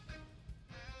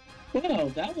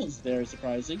 Wow, that was very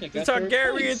surprising. I The got third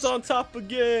Targaryen's place. on top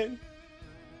again.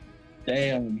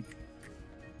 Damn.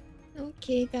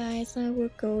 Okay, guys, I will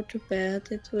go to bed.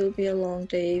 It will be a long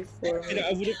day for You me.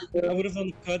 know, I would have done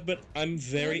the cut, but I'm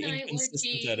very Good night,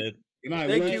 inconsistent Witchy. at it. Good night,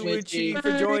 Thank Witch. you, Witchy,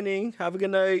 for joining. Have a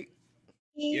good night.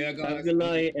 Yeah, Have a guys. good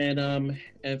night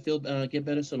and feel get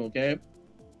better soon, okay?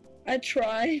 I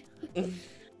try.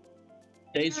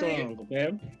 Stay strong,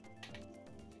 okay?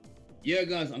 Yeah,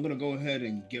 guys, I'm gonna go ahead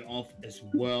and get off as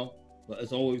well. But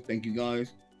as always, thank you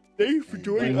guys. Thank you for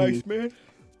joining, Iceman.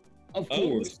 Of Oh.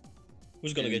 course.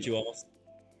 Who's gonna get you off?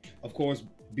 Of course,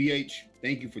 BH,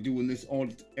 thank you for doing this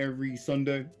every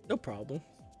Sunday. No problem.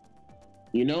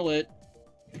 You know it.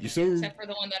 Yes, sir. Except for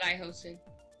the one that I hosted.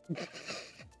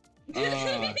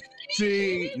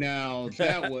 See now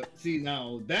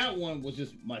that one was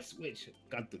just my Switch.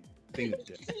 Got the thing of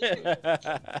this.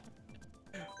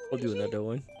 We'll do another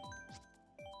one.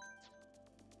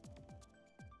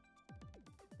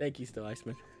 Thank you, still,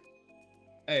 Iceman.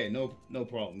 Hey, no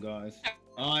problem, guys.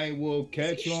 I will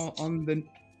catch you on the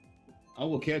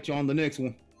next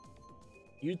one.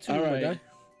 You too, All my right. guy.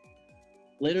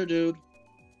 Later, dude.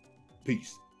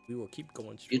 Peace. We will keep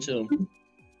going You straight. too.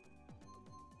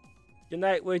 Good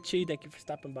night, Witchy. Thank you for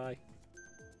stopping by.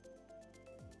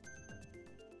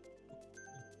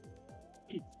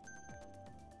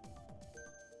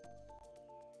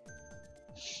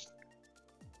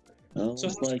 Oh, So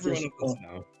how's like everyone this- up with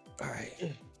now? All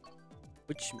right.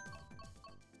 Which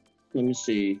let me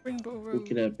see. Rainbow Who Road?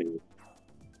 could that be?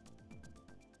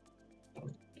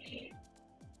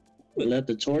 Let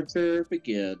the torture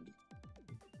begin.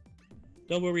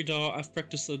 Don't worry, Daw. I've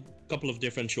practiced a couple of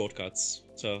different shortcuts,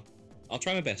 so I'll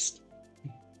try my best.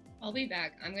 I'll be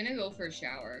back. I'm gonna go for a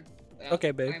shower. But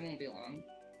Okay, babe. I won't be long.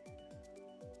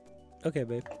 Okay,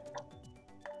 babe.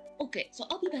 Okay, so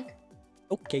I'll be back.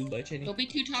 Okay. Bye, Jenny. Don't be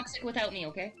too toxic without me,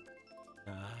 okay?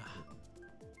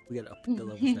 We gotta up the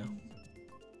levels now.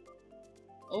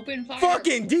 Open fire.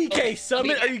 Fucking DK Okay,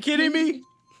 Summit? I'll Are be you kidding me?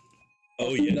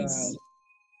 Oh yes.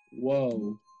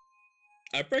 Whoa.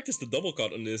 I practiced the double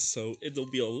cut on this, so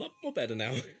it'll be a lot more better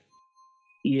now.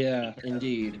 Yeah,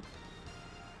 indeed.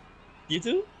 You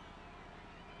too?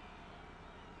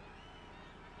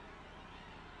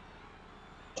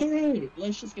 Alright,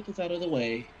 let's just get this out of the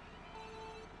way.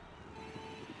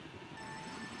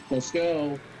 Let's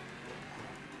go.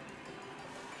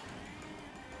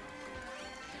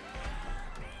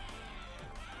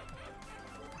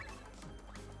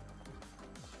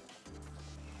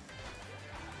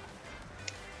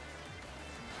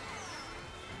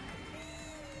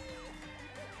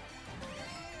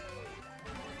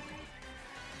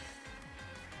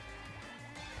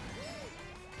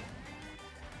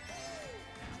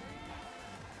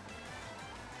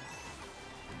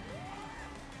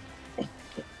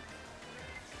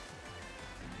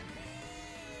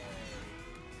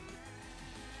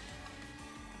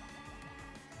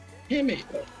 Damn it.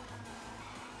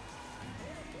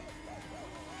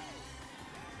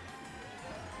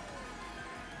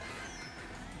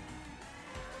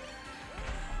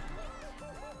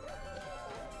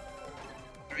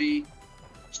 Three,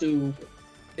 two.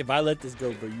 If I let this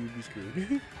go, bro, you'd be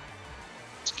screwed.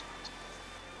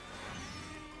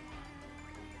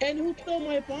 And who killed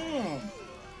my bomb?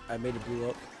 I made it blew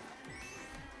up.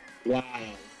 Wow.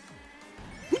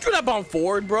 Who threw that bomb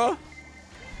forward, bro?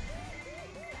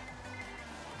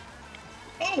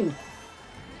 Oh!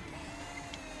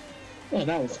 Well,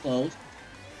 that was close.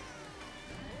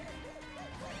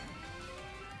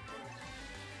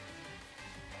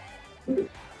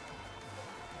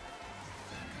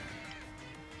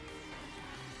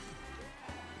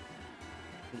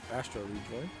 Astro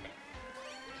rejoin.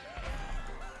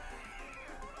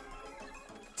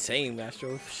 Same,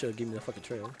 Astro. Should give me the fucking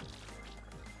trail.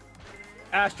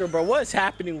 Astro, bro, what's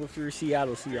happening with your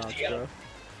Seattle Seahawks, bro?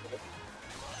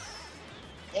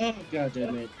 Oh, god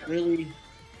damn it. Really?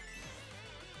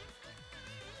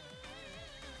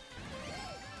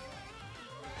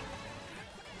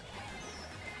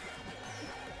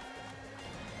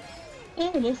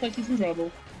 Oh, looks like he's in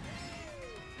trouble.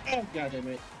 Oh, god damn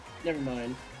it. Never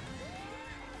mind.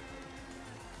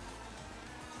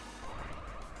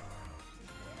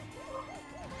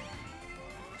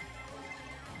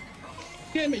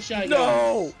 Damn it, Shy Guy.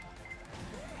 No!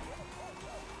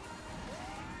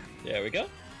 There we go.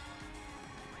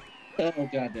 Oh,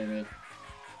 god damn it.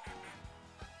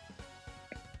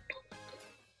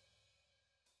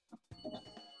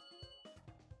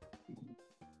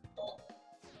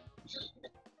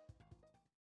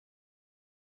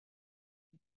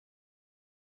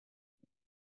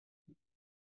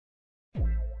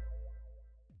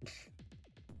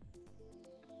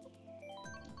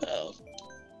 Oh.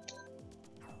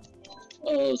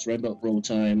 Oh, it's right about roll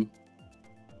time.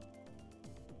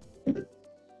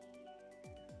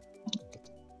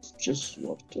 Just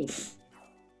walked over.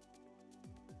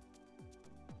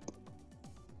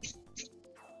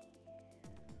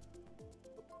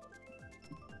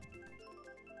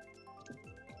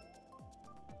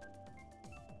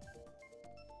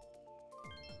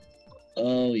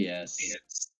 Oh, yes.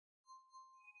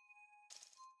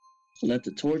 Let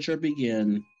the torture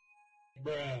begin.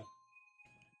 Bruh.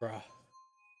 Bruh.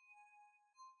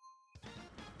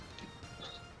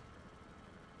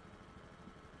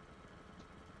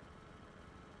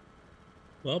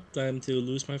 Well, time to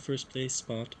lose my first place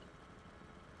spot.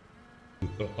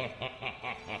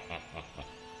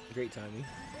 Great timing.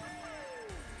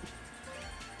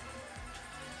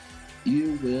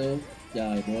 You will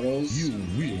die, mortals. You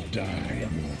will die,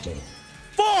 mortal.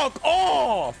 Fuck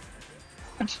off!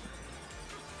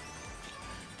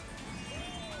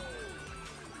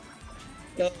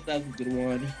 Oh, that was a good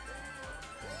one.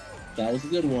 That was a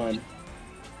good one.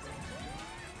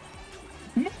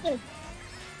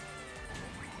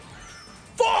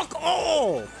 Fuck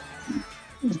off!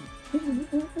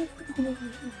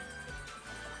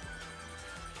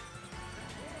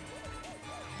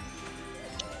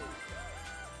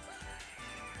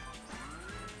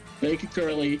 Make it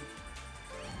curly.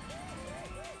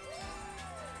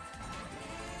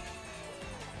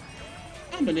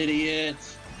 I'm an idiot.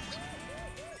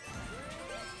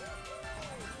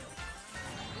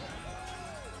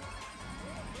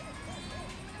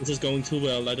 This is going too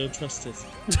well. I don't trust it.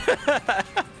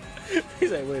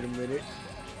 He's like, wait a minute.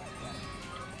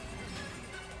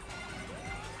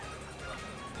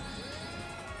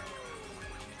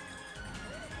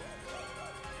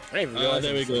 I didn't even realize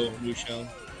There we it go, was Lucian.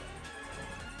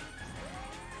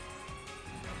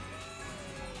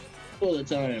 All the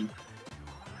time.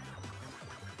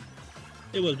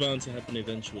 It was bound to happen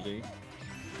eventually.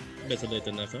 Better late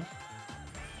than never.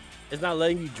 It's not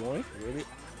letting you join? Really?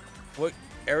 What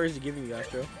error is it giving you,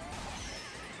 Astro?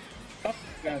 Oh,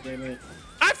 god damn it.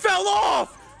 I fell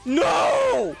off!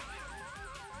 No!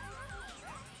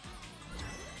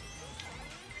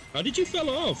 How did you fell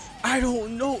off? I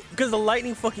don't know, because the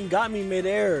lightning fucking got me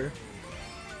midair.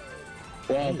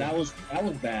 Well, that was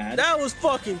bad. That was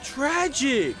fucking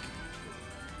tragic.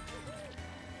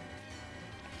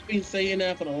 I've been saying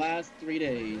that for the last 3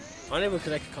 days. Unable to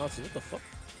connect to console. What the fuck?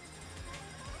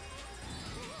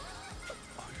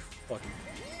 Oh, you fucking.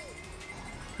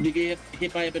 Did you get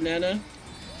hit by a banana?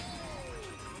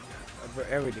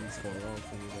 Everything's going wrong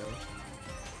for me, though.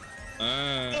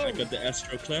 Ah, I got the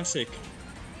Astro Classic.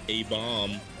 A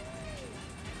bomb.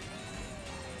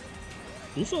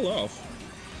 Who fell off?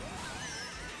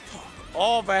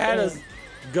 All I had is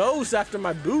ghosts after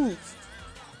my boots.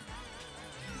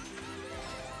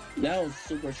 That was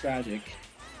super tragic.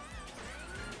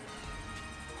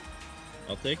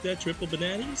 I'll take that triple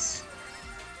bananas.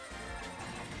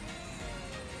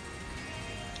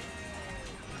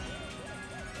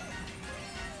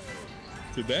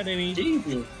 Too bad, Amy.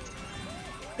 Jesus.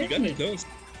 You got the ghost.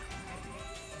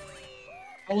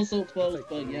 I was so close,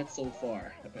 but yet so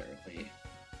far, apparently.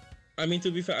 I mean,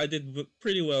 to be fair, I did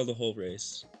pretty well the whole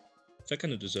race. So I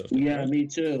kind of deserved it. Yeah, right? me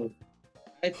too.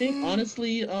 I think,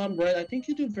 honestly, Red, I think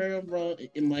you do very well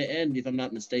in my end, if I'm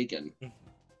not mistaken.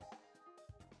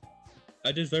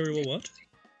 I did very well. What?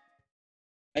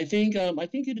 I think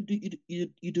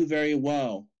you do very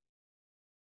well.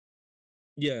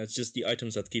 Yeah, it's just the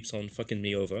items that keeps on fucking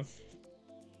me over.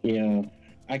 Yeah,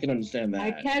 I can understand that.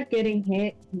 I kept getting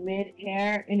hit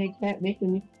mid-air, and it kept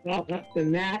making me fall off the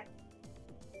map.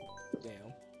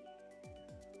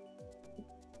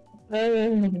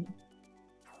 Damn.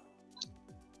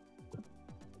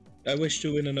 I wish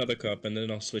to win another cup, and then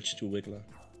I'll switch to Wiggler.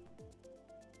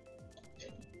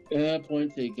 Yeah,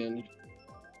 point taken.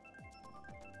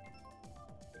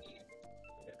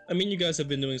 I mean, you guys have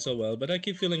been doing so well, but I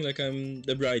keep feeling like I'm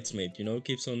the bridesmaid, you know?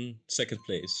 Keeps on second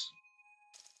place.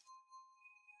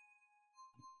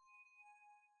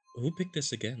 Who picked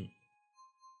this again?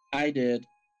 I did.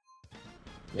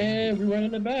 And we're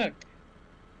running it back.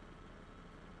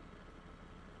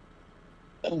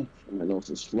 Oh, my nose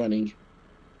is running.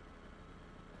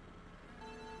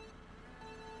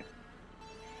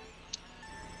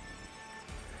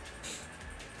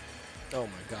 Oh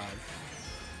my god.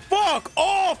 Fuck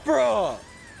off, bro!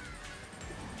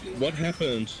 What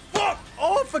happened? Fuck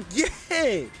off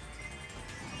again!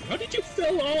 How did you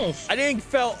fell off? I didn't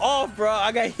fell off, bro.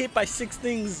 I got hit by 6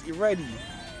 things already.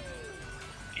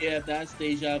 Yeah, that's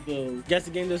deja vu. Guess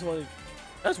the game this one.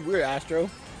 That's weird, Astro.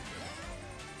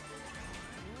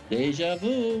 Deja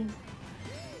vu.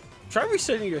 Try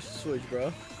resetting your Switch,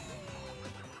 bro.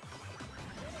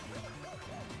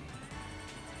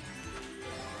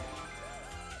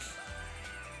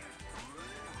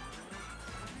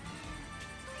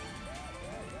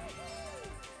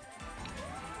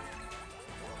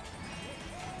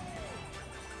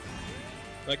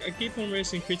 Like, I keep on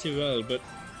racing pretty well, but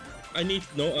I need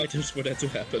no items for that to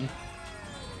happen.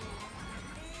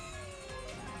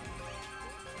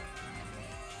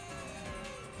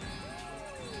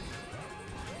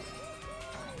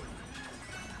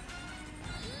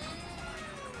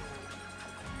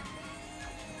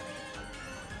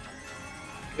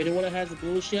 Anyone that has a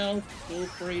blue shell, feel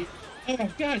free. Oh,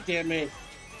 god damn it.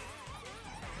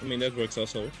 I mean, that works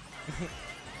also.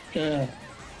 I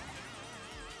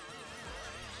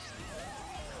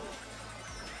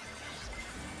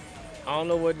don't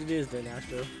know what it is then,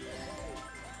 Astro.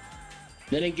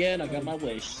 Then again, I got my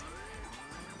wish.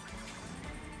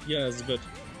 Yes, but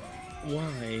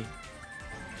why?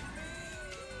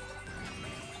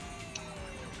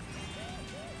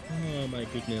 Oh my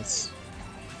goodness.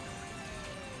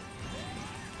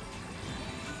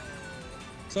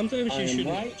 Sometimes you should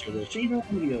right. your wish.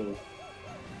 CW.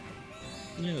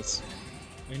 Yes,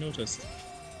 I noticed.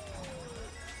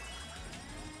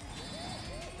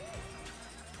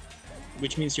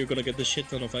 Which means you're gonna get the shit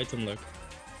ton of item luck.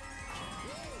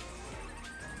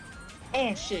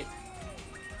 Oh shit.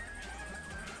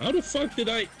 How the fuck did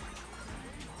I...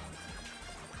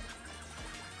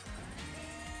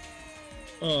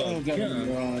 Oh, god, yeah.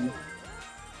 Ron.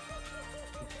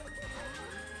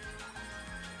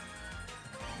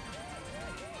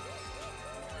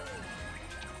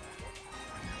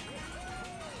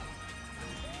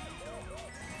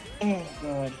 Oh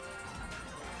god.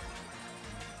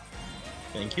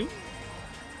 Thank you.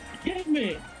 Damn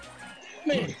it!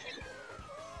 Man.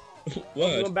 What?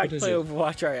 I'm going back What to is play it?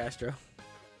 Overwatch, right, Astro?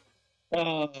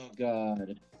 Oh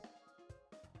god.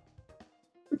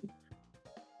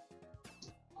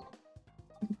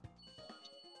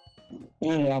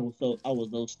 Oh, I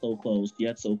was so close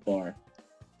yet so far.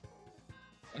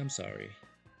 I'm sorry.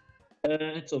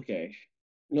 It's okay.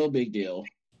 No big deal.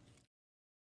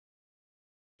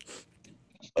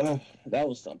 That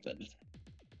was something.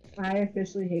 I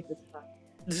officially hate this time.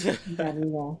 That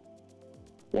is all.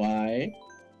 Why?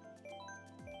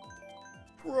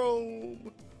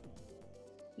 Chrome.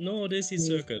 No, Daisy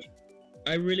Circuit.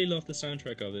 I really love the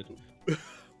soundtrack of it.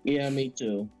 Yeah, me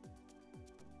too.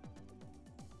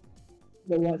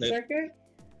 The what That- circuit?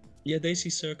 Yeah, Daisy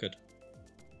Circuit.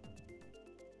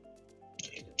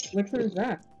 Which one is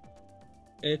that?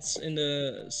 It's in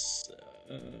the...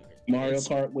 Mario it's-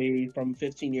 Kart Wii from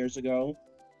 15 years ago.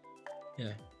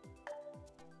 Yeah.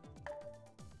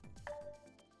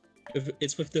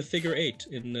 It's with the figure 8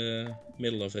 in the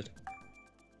middle of it.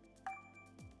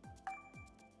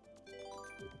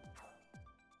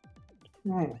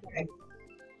 Oh,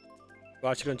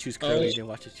 Watch, you're gonna choose Curly, then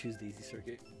watch it choose the easy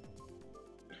circuit.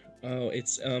 Oh,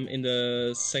 it's in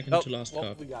the second to last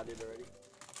cup. We got it already.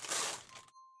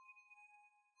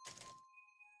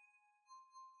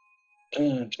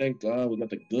 Thank God we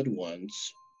got the good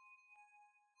ones.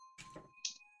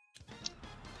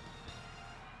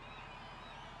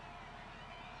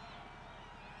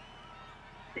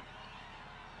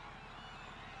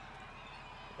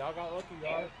 Y'all got lucky,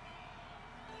 y'all.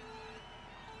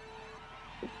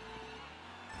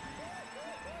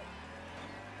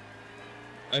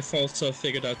 I've also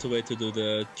figured out a way to do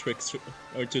the tricks,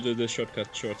 or to do the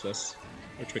shortcut shortless,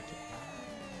 or trick.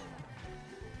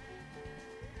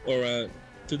 Or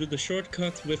to do the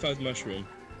shortcut without mushroom.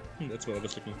 That's what I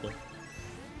was looking for.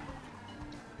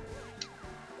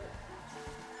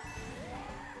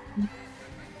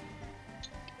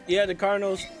 Yeah, the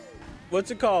Cardinals.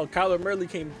 What's it called? Kyler Murray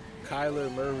came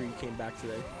back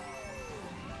today.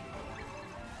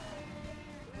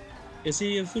 Is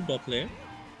he a football player?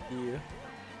 Yeah.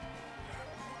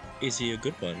 Is he a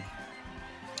good one?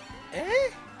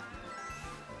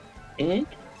 He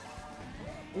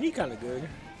kind of good.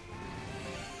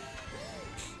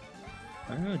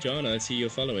 Ah, John, I see you're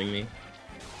following me.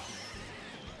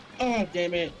 Oh,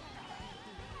 damn it.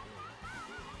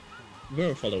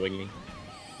 You're following me.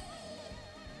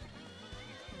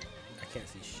 I can't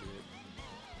see shit.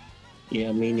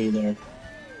 Yeah, me neither.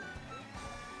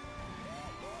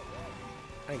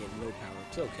 I get no power.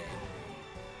 It's okay.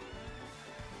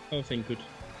 Oh, thank good.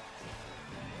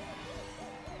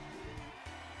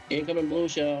 Incoming blue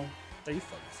shell. Are you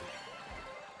fucking sick?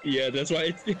 Yeah, that's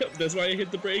why. That's why I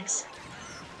hit the brakes.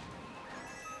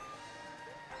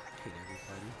 I hate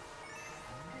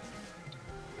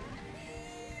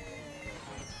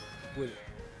everybody. Wait.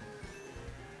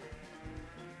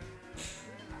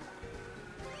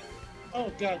 Oh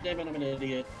god damn it, I'm an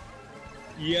idiot.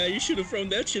 Yeah, you should have thrown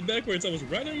that shit backwards. I was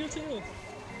right on your tail.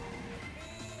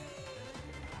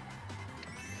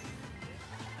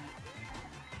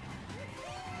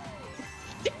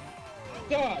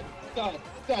 God.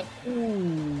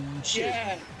 Ooh, shit.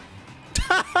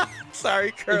 Yeah.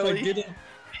 Sorry, Curly.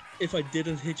 If I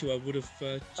didn't hit you, I would have.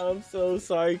 I'm so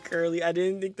sorry, Curly. I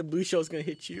didn't think the blue shell was gonna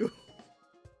hit you.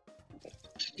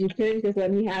 You couldn't just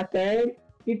let me have third?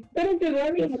 You couldn't just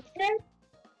let me have third?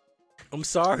 I'm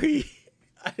sorry.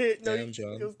 I didn't know Damn,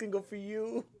 John. it was gonna go for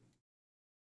you.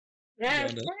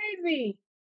 That's John, crazy.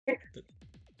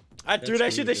 I threw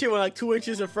that shit. That shit went like 2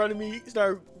 inches in front of me.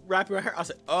 Started wrapping around her. I was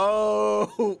like,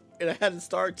 oh, and I had to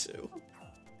start to.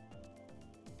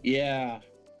 Yeah.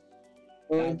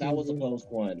 That was a close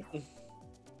one.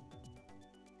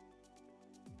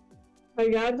 Are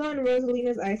you guys on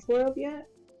Rosalina's Ice World yet?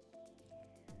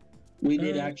 We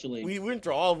did actually. We went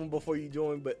through all of them before you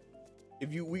joined, but if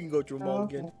we can go through them all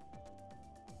again.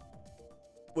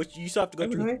 Which you still have to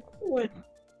go through. I went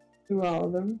through all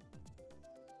of them.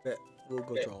 Yeah, we'll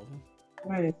go through all of them.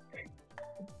 Right.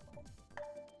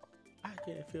 I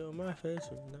can't feel my face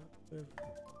enough.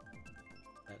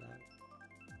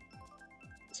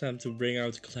 Time to bring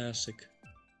out classic.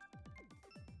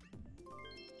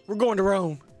 We're going to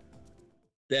Rome.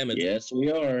 Damn it. Yes,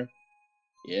 we are.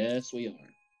 Yes, we are.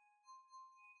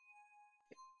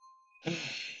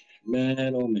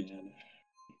 Man, oh man.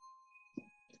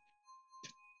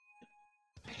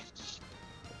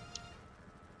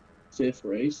 Fifth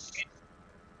race.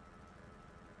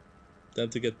 Time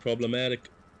to get problematic.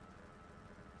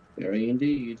 Very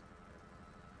indeed.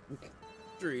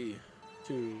 3,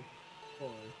 2,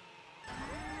 1.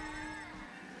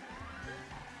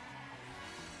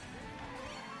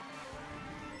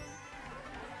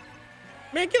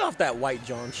 Man, get off that white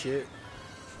John shit.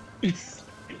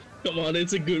 Come on,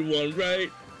 it's a good one, right?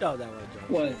 Oh, that white John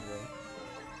What? shit, bro.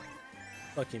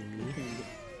 Fucking me.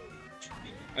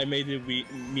 I made it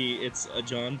me. It's a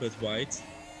John, but white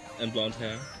and blonde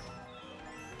hair.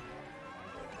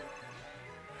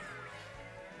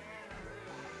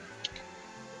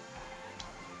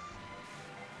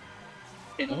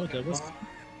 Oh, that was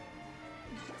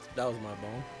my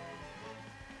bone.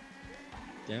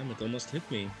 Damn, it almost hit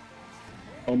me.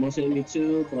 Almost hit me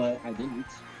too, but I didn't.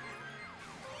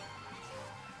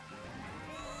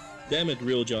 Damn it,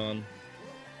 real John.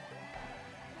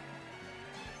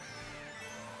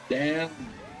 Damn.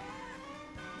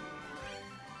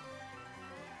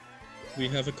 We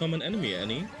have a common enemy,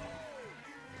 Annie.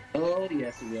 Oh,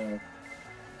 yes, we are.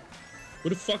 Who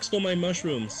the fuck stole my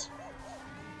mushrooms?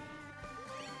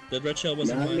 That red shell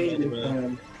wasn't Not mine, me by the this way.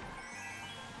 time.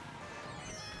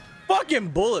 Fucking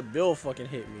Bullet Bill fucking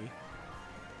hit me.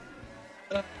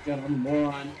 God, I'm a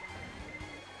moron.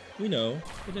 We know,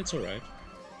 but it's alright.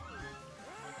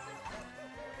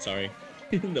 Sorry.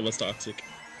 That was toxic.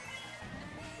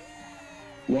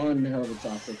 One hell of a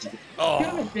topic. Oh.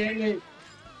 God damn it.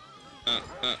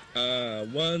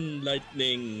 One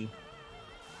lightning.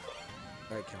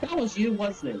 Alright, Cal. That was you,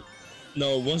 wasn't it?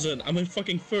 No, it wasn't. I'm in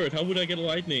fucking third. How would I get a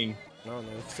lightning? I don't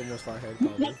know. Someone's far ahead,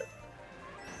 probably.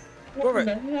 What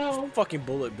the hell? Fucking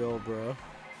Bullet Bill, bro.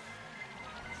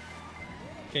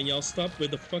 Can y'all stop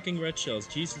with the fucking red shells?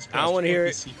 Jesus Christ. I don't want to hear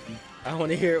it. fuck this I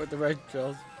want to hear it with the red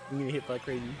shells. I'm gonna hit like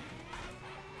crazy.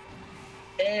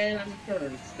 And I'm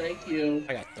first. Thank you.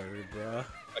 I got third, bro.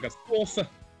 I got fourth.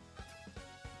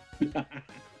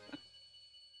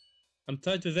 I'm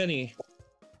tied with any.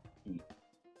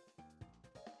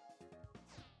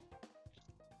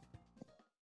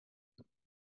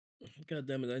 God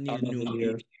damn it, I need a new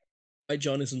gear. My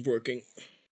John isn't working.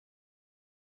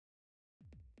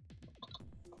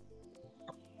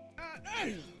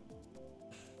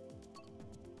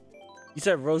 You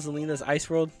said Rosalina's Ice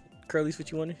World? Curly's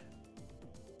what you wanted?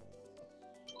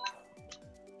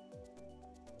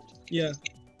 Yeah.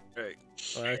 Alright.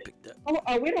 Oh, I picked that.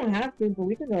 Oh, we don't have to, but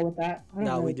we can go with that. I don't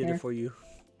No, really we did care. it for you.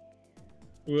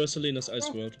 Rosalina's Ice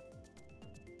World.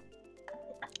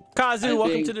 Kazu,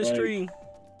 welcome think, to the like- stream.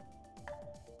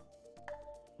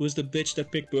 Who's the bitch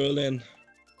that picked Berlin?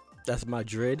 That's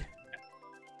Madrid.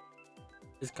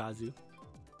 It's Kazu.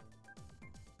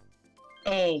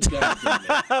 Oh, god damn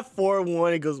it.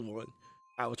 4-1, it goes 1. Alright,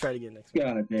 we'll try it again next week.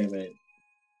 God damn it.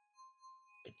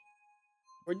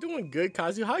 We're doing good,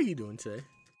 Kazu. How are you doing today?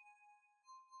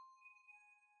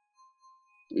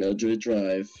 Mildred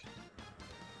Drive.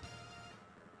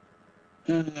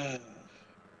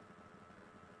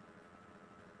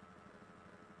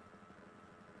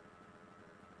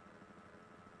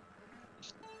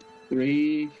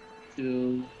 Three,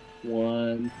 two,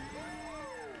 one.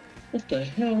 What the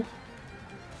hell?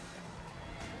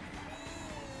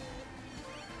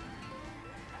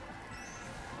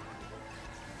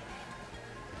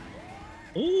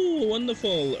 Oh,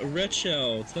 wonderful! A red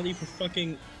shell. It's not even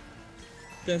fucking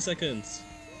 10 seconds.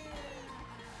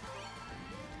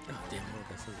 Oh damn! What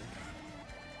that's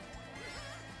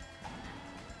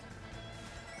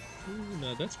Ooh,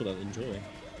 now that's what I'll enjoy.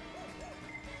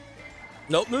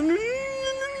 Nope. No, no, no, no, no,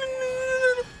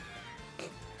 no, no.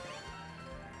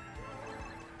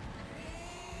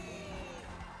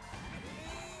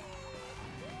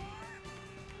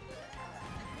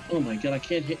 Oh my god, I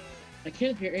can't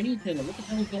hear anything. What the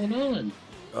hell is going on?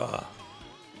 Ugh.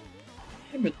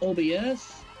 I'm with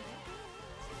OBS.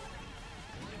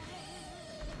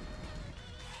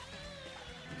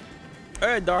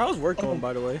 Alright, Dar, how's work going,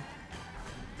 by the way?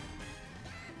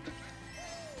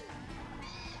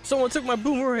 Someone took my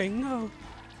boomerang, no.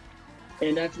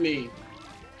 And that's me.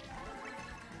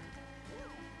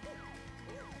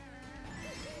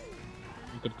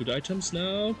 We've got good items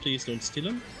now. Please don't steal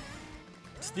them.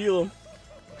 Steal him.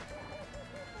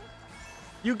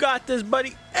 You got this,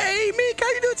 buddy. Hey, Meek, how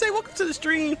you doing today? Welcome to the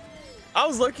stream. I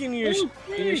was looking in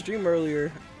your stream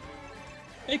earlier.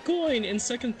 A coin in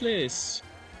second place.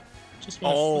 Just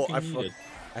what I fucking needed.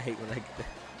 I hate when I get that.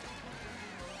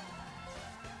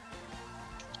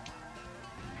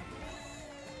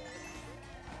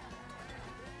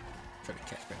 Try to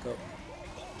catch back up.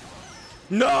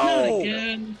 No! Not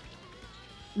again.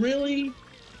 Really?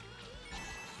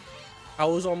 I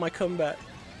was on my comeback.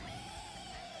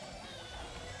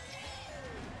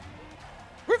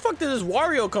 Where the fuck did this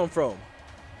Wario come from?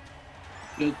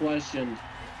 Good question.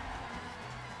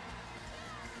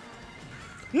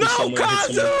 No,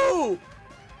 Kazu!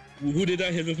 Who did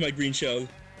I hit with my green shell?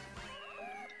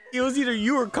 It was either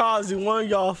you or Kazu. One of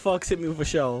y'all fucks hit me with a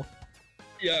shell.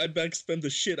 Yeah, I backspammed the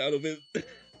shit out of it.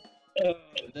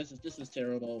 This is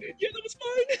terrible. Yeah, that was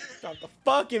fine. Got the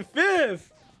fucking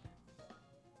fifth.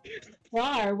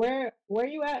 Dar, where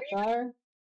you at, Dar?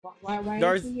 Why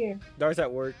Dar's, aren't you here? Dar's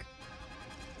at work.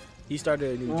 He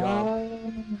started a new job.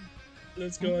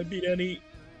 Let's go, I beat Annie.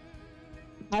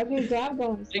 How's your job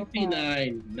going so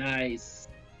 69, nice.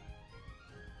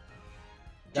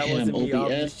 That Damn, wasn't me. I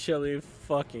was OBS. just chilling,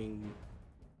 fucking.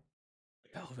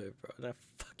 Velvet, bro. That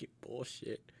fucking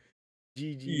bullshit.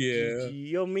 GG. Yeah.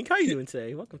 GG. Yo, Mink, how you doing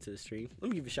today? Welcome to the stream. Let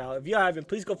me give you a shout out. If you haven't,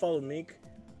 please go follow Mink.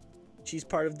 She's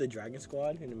part of the Dragon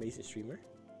Squad, an amazing streamer.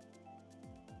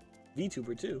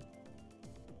 VTuber too.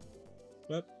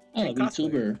 What? Oh, And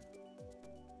cosplayer. VTuber.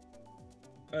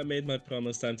 I made my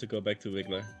promise. Time to go back to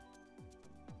Wiggler.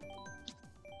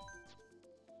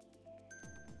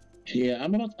 Yeah,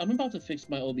 I'm about to fix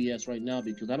my OBS right now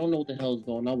because I don't know what the hell is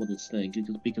going on with this thing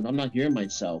because I'm not hearing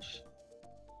myself.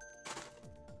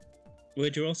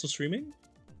 Wait, you're also streaming?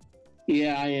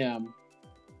 Yeah, I am.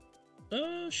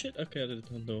 Oh shit! Okay, I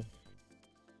didn't know.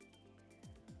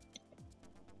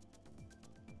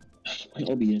 My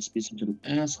OBS is such an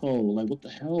asshole. Like, what the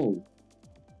hell?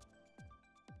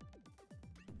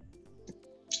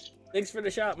 Thanks for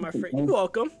the shout, my friend. You're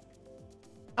welcome.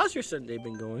 How's your Sunday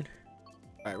been going?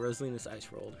 All right, Rosalina's ice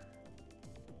rolled.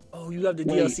 Oh, you have the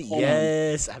Wait, DLC. hold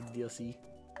Yes, I have the DLC.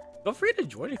 Feel free to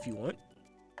join if you want.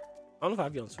 I don't know if I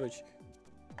have you on Switch.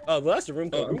 Oh, well, that's the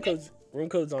room code. Room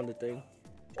code's on the thing.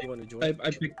 If you want to join?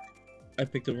 I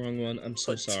picked the wrong one. I'm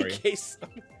so sorry. Case.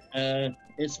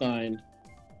 It's fine.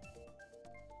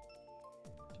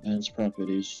 Advanced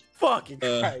properties. Fucking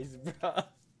Christ, bro.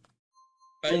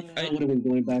 What are we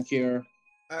doing back here?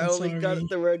 I only got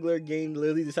the regular game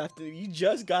literally this afternoon. You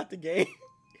just got the game.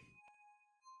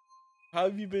 How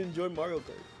have you been enjoying Mario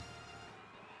Kart?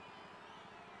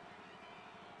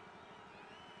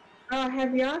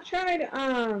 Have y'all tried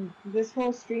this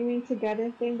whole streaming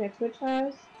together thing that Twitch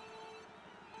has?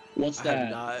 What's I that? have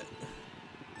not.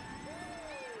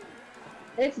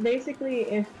 It's basically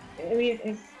it's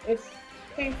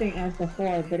same thing as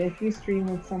before, but if you stream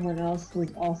with someone else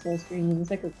who's also streaming, it's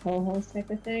like a co-host type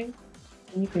of thing.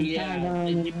 And you can tag on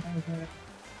and whatever.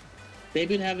 They've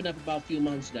been having it for about a few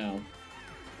months now.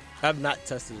 I've not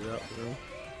tested it out, bro. Yeah,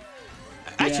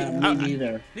 Actually, me I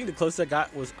neither. think the closest I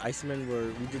got was Iceman, where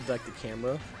we did like the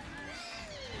camera.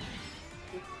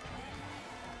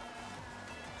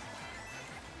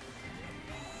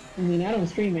 I mean, I don't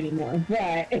stream anymore,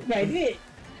 but if I did,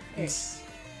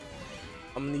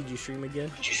 I'm gonna need you to stream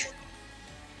again.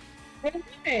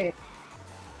 Okay.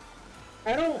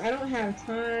 I don't have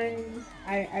times.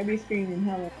 I be streaming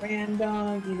hella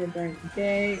random, either during the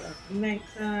day or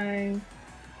nighttime.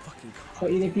 Fucking So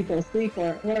either people asleep or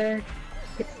at work.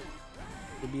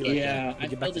 It'd be like Yeah, I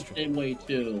get back feel to the stream. same way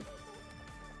too.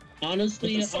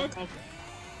 Honestly,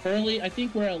 Curly, I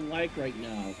think we're alike right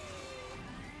now.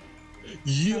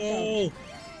 Yo!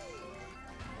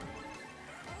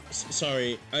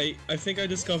 Sorry, I think I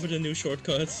discovered a new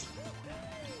shortcut.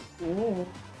 Ooh.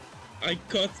 I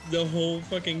cut the whole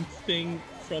fucking thing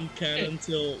from Cannon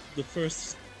till the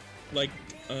first, like,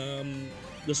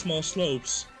 the small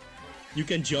slopes. You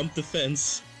can jump the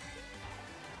fence.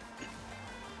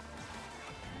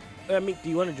 Meek, do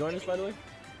you want to join us, by the way?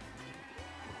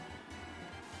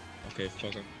 Okay,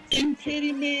 fuck him. You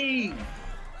kidding me?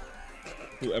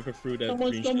 Whoever threw that Someone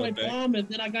green stole my shell back. bomb and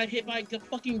then I got hit by the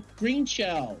fucking green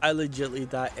shell. I legitly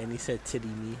thought, and he said titty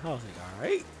me. I was like, all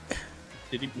right.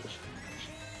 Did he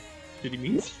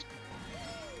mean?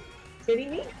 Titty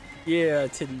me? Yeah,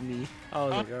 titty me. I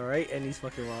was like, all right, and he's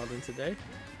fucking wilding today.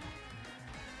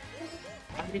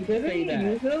 I didn't say that.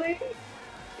 Usually?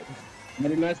 I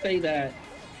did not say that.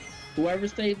 Whoever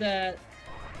said that,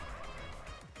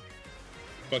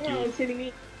 Fuck Oh, you. titty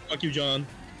me. Fuck you, John.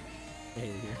 Hey,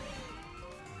 here.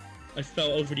 I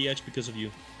fell over the edge because of you.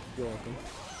 You're welcome.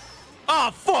 Ah,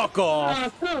 fuck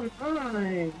off! Oh, come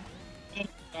on. oh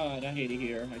God, I hate it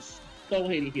here. I so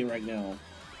hate it here right now.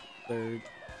 Third.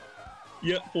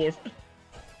 Yeah, fourth.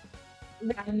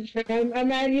 I'm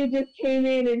mad you just came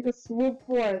in and just swooped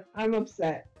forth. I'm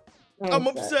upset. I'm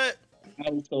upset.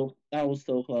 That was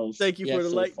so close. Thank you for the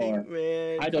so lightning, far.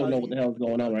 man. I don't know what the hell's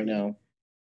going on right now.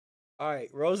 All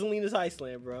right, Rosalina's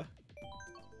Iceland, bro.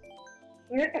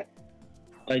 Yeah.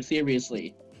 Like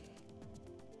seriously.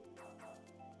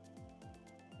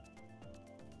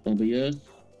 Tobias,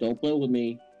 don't play with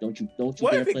me. Don't you What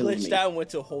dare if it play with glitched me. out and went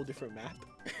to a whole different map?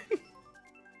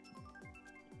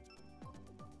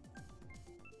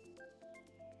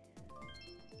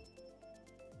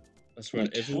 I swear,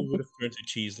 Like, if it would have turned to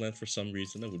Cheeseland for some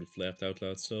reason, I would have laughed out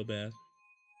loud so bad.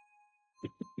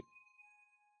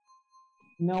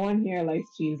 No one here likes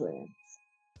Cheeselands.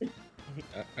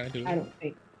 I do. I don't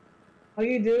think. Oh,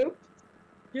 you do?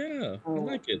 Yeah, I Oh.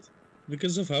 like it.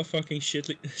 Because of how fucking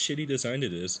shitty designed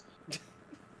it is.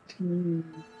 Hmm.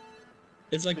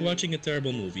 It's like watching a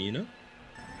terrible movie, you know?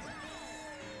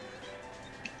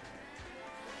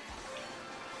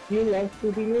 You love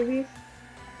Scooby movies?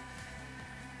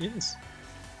 Yes.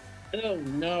 Oh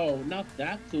no, not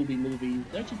that Scooby movies.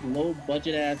 They're just low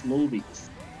budget ass movies.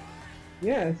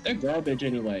 Yes. They're garbage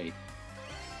anyway.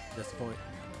 That's the point.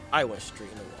 I went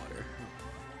straight in the water.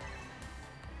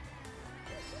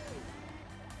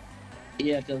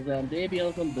 Yeah, because they be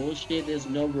on some bullshit. There's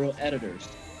no real editors.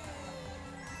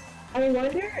 I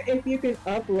wonder if you can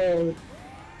upload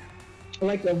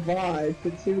like a VOD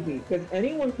to Tubi, because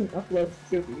anyone can upload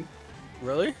to Tubi.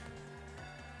 Really?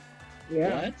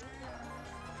 Yeah. What?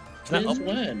 Can I, Since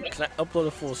when? can I upload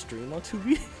a full stream on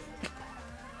Tubi?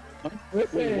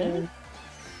 Listen, Wait, what?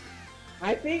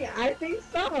 I think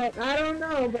so. I don't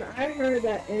know, but I heard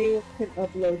that anyone can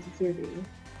upload to Tubi.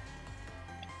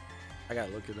 I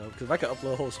gotta look it up, because if I could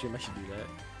upload a whole stream, I should do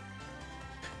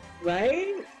that.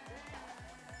 Right?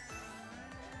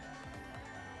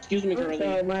 Excuse me, Curly.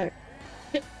 So my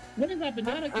Where did that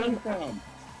banana come from?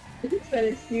 he said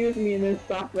excuse me and then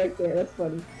stop right there. That's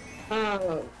funny.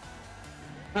 I'm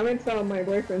gonna tell my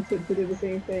boyfriend to do the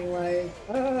same thing. Like,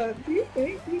 do you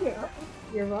think you can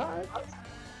upload your VOD?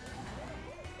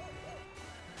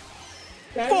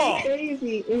 That'd Fuck! be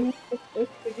crazy.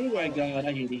 It's to do Oh my that. god,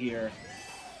 I hate it here.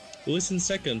 Who is in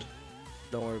second?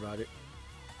 Don't worry about it.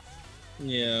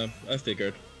 Yeah, I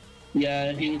figured.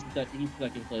 Yeah, he's second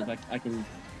place.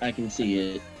 I can see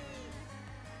it.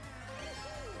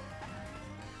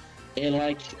 And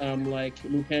like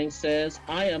Liu Kang says,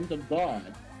 I am the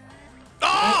god.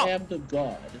 I Oh! am the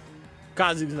god.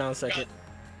 Kazu's now in second.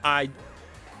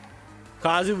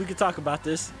 Kazu, we can talk about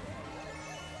this.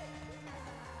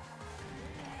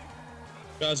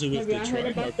 Kazu with Have the y'all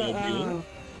heard about the tri-marble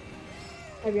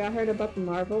Have y'all heard about the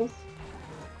Marvels?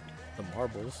 The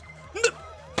marbles.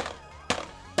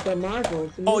 The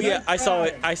Marvels. Oh yeah, I saw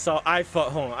it.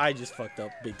 Hold on, I just fucked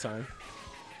up big time.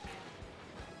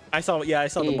 I saw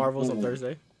the Marvels on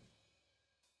Thursday.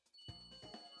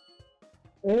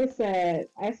 It said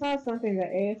I saw something that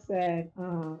it said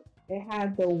it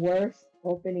had the worst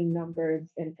opening numbers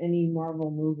in any Marvel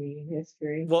movie in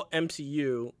history. Well,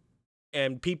 MCU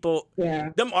and people. Yeah.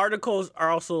 Them articles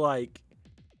are also like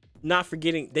not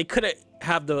forgetting they couldn't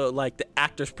have the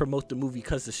actors promote the movie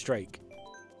because of the strike.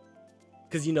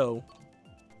 because you know.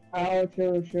 Oh,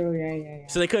 true, yeah.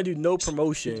 So they couldn't do no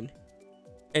promotion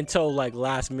until like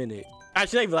last minute.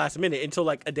 Actually, not even last minute, until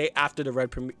like a day after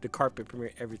the carpet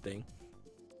premiere, everything.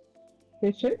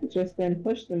 They should have just then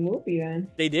pushed the movie then.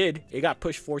 They did. It got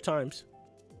pushed 4 times.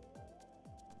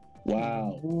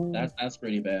 Wow, that's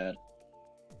pretty bad.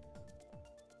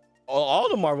 All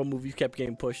the Marvel movies kept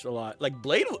getting pushed a lot. Like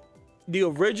Blade, the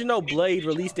original Blade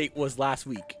release date was last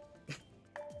week.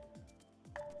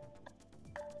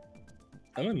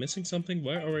 Am I missing something?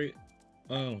 Why are we?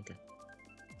 Oh, okay.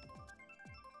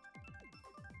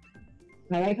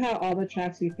 I like how all the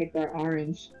tracks we picked are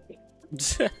orange.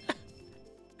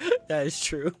 That is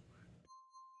true.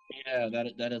 Yeah,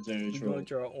 that is very We're true. going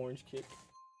to our orange kick.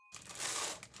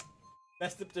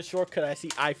 Messed up the shortcut. I see.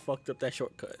 I fucked up that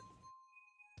shortcut.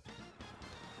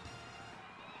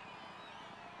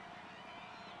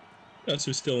 That's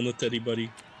who's still in the teddy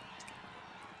buggy.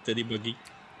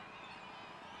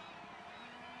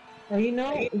 Well, you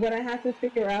know what I have to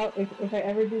figure out if I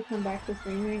ever do come back to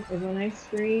streaming is when I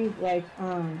stream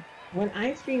when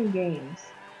I stream games.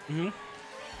 Mm-hmm.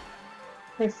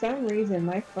 For some reason,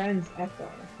 my friends echo.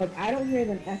 Like I don't hear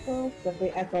them echo, but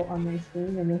they echo on my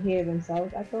screen, and they hear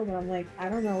themselves echo. But I'm like, I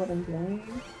don't know what I'm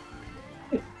doing.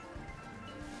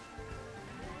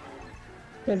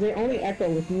 Because they only echo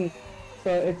with me,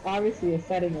 so it's obviously a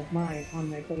setting of mine on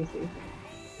my PlayStation.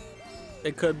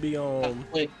 It could be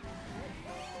Wait.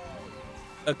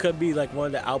 It could be like one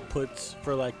of the outputs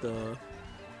for like the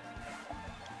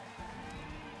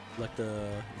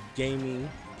gaming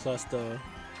plus the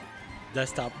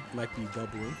desktop might be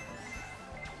doubling.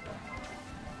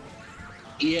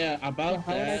 Yeah, about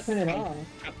How would I that. turn it off?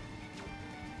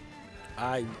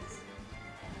 I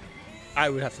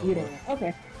would have to You look. don't.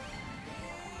 Okay.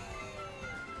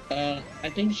 I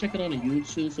think check it on the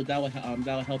YouTube, so that will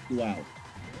help you out.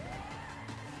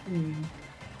 Hmm.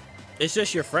 It's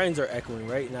just your friends are echoing,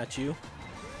 right? Not you.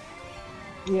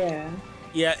 Yeah.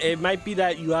 Yeah, it might be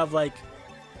that you have like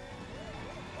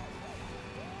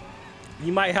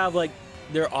you might have like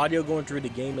their audio going through the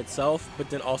game itself,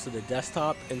 but then also the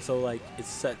desktop, and so like it's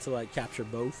set to like capture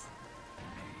both,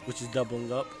 which is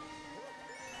doubling up.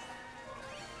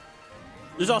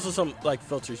 There's also some like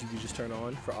filters you can just turn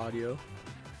on for audio.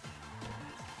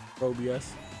 For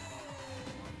OBS.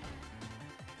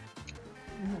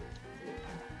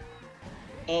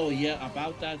 Oh yeah,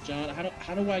 about that, John.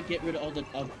 How do I get rid of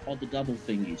all the double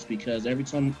thingies? Because every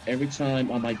time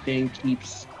on my thing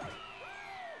keeps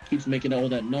making all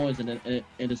that noise and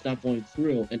it's not going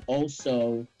through. And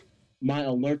also, my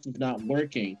alert is not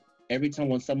working. Every time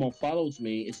when someone follows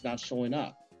me, it's not showing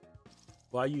up.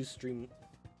 Well, I use Stream.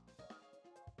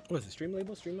 What is it? Stream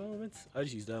Label? Stream Elements? I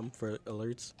just use them for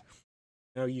alerts.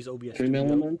 I use OBS. Stream Studio.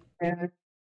 Elements? Yeah.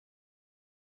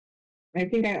 I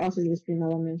think I also use Stream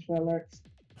Elements for alerts.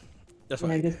 That's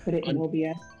And what I just put it in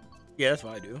OBS. Yeah, that's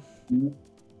what I do.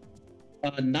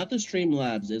 Not the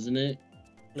Streamlabs, isn't it?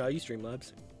 No, I use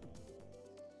Streamlabs.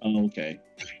 Oh, okay.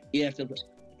 Yeah, because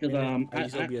I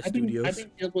use OBS I've been Studios.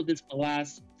 dealing with this for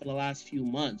the last few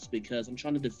months because I'm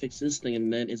trying to fix this thing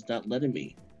and then it's not letting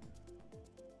me.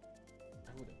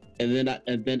 And then I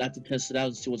have to test it out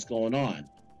and see what's going on.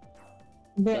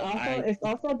 But So also, it's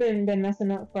also been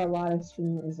messing up for a lot of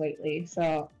streamers lately.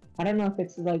 So I don't know if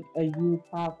it's like a you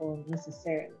problem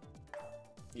necessarily.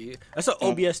 Yeah, that's what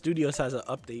OBS Studios has an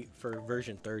update for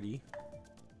version 30.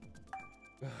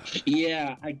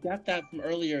 Yeah, I got that from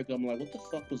earlier ago. I'm like, what the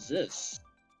fuck was this?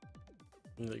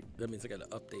 Like, that means I got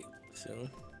to update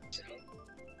soon.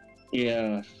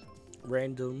 Yeah.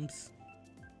 Randoms.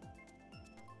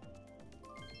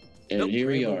 And Nope, here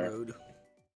we Rainbow are. Road.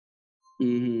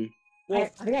 Mm-hmm. Well,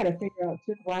 I gotta figure out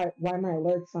too why my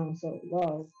alerts sound so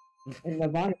low and the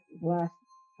volume is last.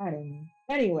 I don't know.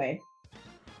 Anyway,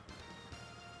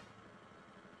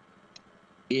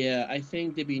 Yeah, I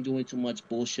think they've been doing too much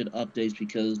bullshit updates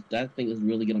because that thing is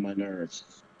really getting on my nerves.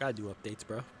 gotta do updates,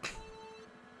 bro.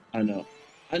 I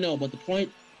know, but the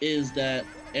point is that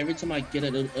every time I get a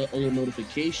little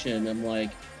notification, I'm like,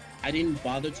 I didn't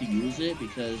bother to use it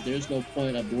because there's no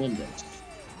point of doing this.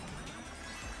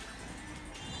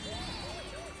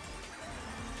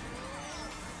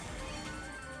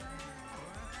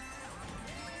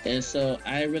 And so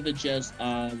I rather just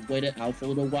wait it out for a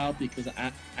little while because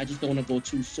I just don't want to go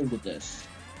too soon with this.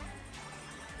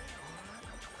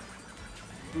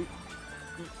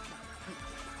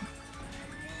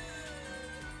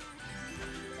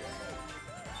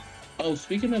 Oh,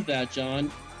 speaking of that,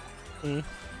 John.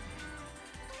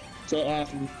 So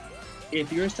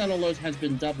if your sound alert has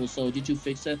been doubled, so did you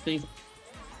fix that thing?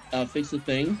 Fix the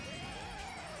thing?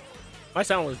 My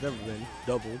sound has never been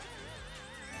doubled.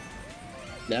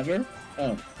 Never?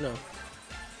 Oh, No.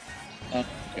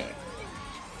 okay.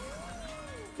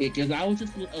 Because I was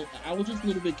just a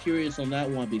little bit curious on that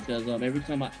one because every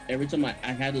time I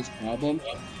had this problem,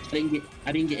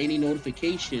 I didn't get any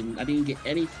notification. I didn't get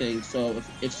anything. So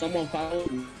if someone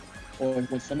follows me or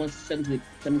when someone sends me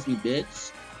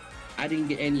bits, I didn't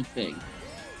get anything.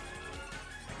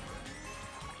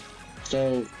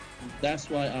 So that's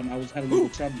why I was having a little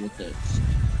trouble with this.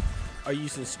 Are you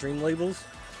using stream labels?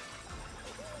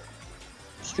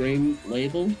 Stream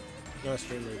label? Not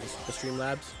stream labels. The stream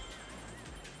labs.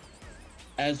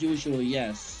 As usual,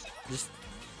 yes. Just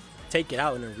take it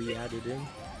out and then re-add it in.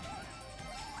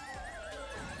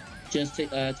 Just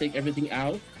take everything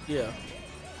out. Yeah.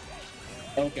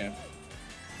 Okay.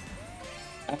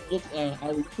 I'll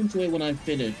look into it when I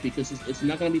finish because it's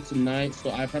not gonna be tonight,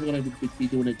 so I'm probably gonna be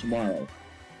doing it tomorrow.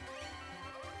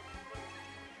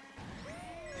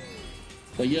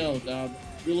 But yo,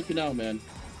 you're looking out, man.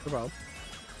 No problem.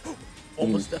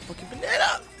 Almost that fucking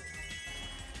banana.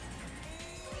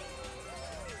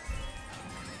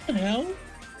 What the hell?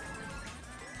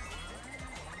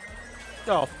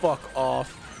 Oh, fuck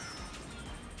off.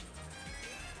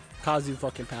 Kazu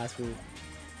fucking passed me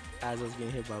as I was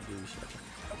getting hit by a blue shell.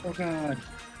 Oh god.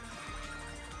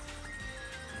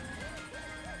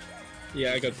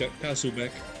 Yeah, I got Kazu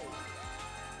back.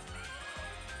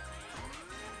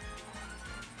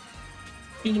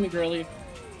 Excuse me, girlie.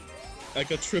 I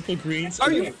got triple greens.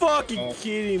 Are you fucking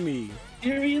kidding me?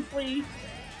 Seriously?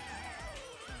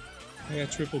 I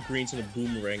got triple greens and a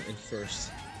boomerang in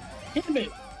first. Damn it.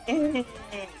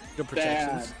 Good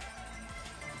protections. Bad.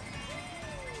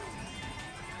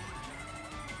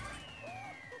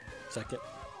 Second.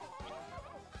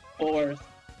 Fourth.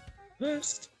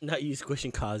 First. Not you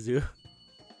squishing Kazu.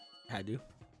 Had to.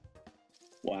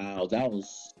 Wow, that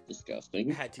was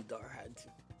disgusting. Had to, Dar. Had to.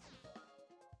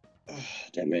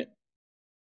 Damn it.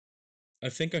 I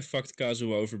think I fucked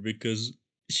Kazu over because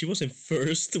she was in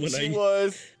first when She I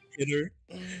was. hit her.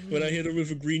 When I hit her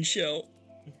with a green shell.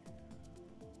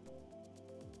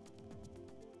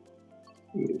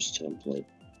 Here's template.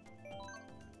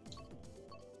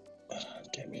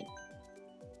 Damn it.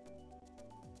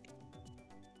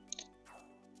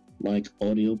 Mic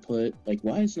audio put. Like,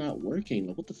 why is it not working?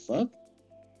 Like, what the fuck?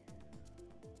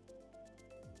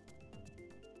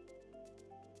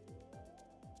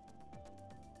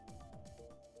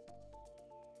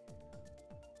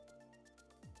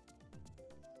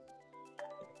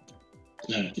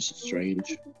 This is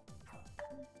strange.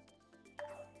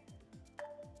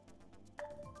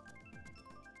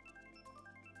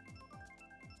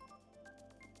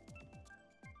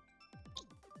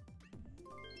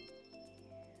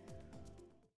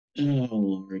 Oh,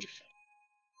 Lord.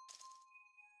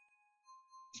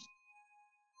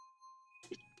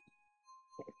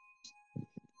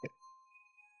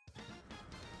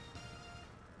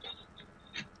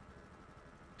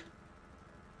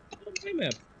 Hey,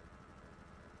 map.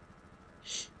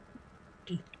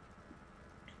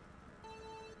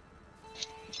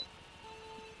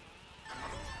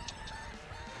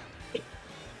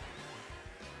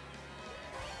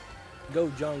 Go,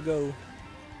 John, go.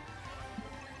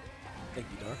 Thank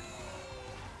you, Dar.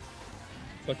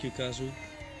 Fuck you, Kazu.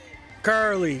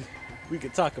 Curly. We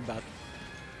could talk about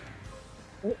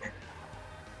it.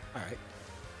 Alright.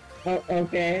 Oh,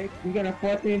 okay. You're gonna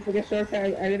force me to take a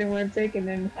shortcut I didn't want to take and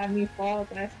then have me fall?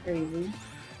 That's crazy.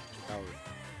 Coward.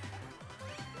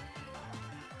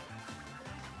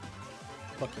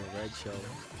 Fucking red shell.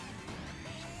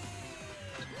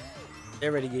 They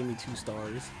already gave me 2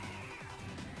 stars.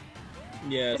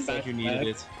 Yeah, I thought you needed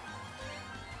it.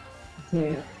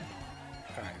 Yeah.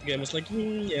 Alright. Game was like,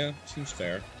 yeah, seems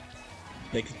fair.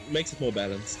 Makes it more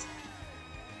balanced.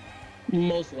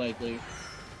 Most likely.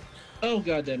 Oh,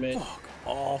 god damn it. Fuck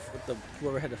off with the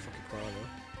whoever had the fucking piranha.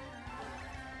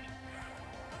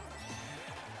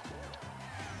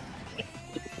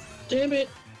 Damn it.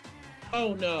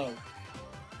 Oh, no.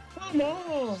 Come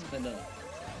on. I know.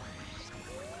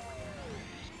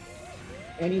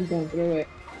 And he's going through it.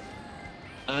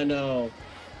 I know.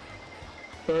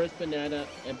 First banana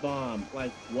and bomb.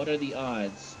 Like, what are the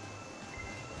odds?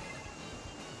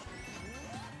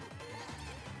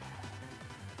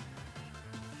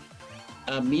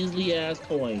 A measly ass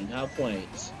coin. How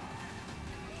points?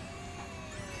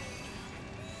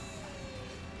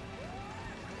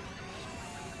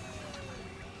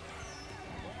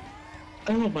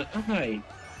 Oh my eye.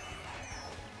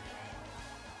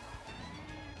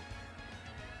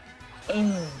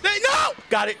 Hey, no!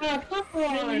 Got it! Oh, come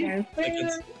on!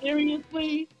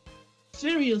 Seriously?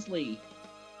 Seriously?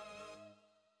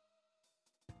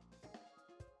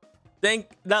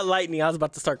 Thank that lightning. I was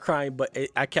about to start crying, but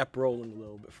I kept rolling a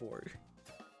little bit forward.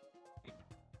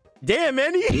 Damn,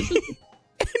 Annie.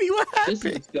 Annie, what This is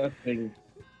happened? disgusting.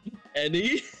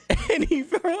 Eddie? Annie,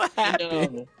 bro, what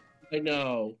happened? I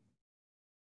know.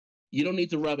 You don't need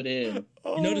to rub it in.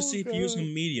 Oh, You know the CPU's God.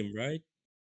 on medium, right?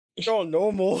 Oh,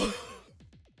 normal.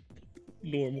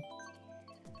 Normal.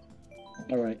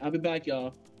 All right, I'll be back,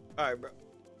 y'all. All right, bro.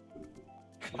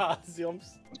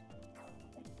 Cosms.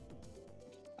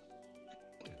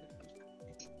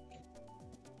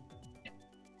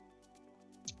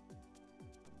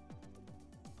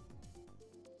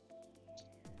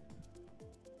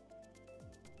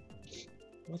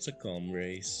 What's a calm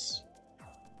race?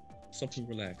 Something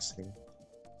relaxing.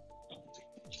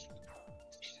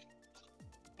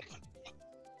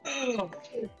 Alright,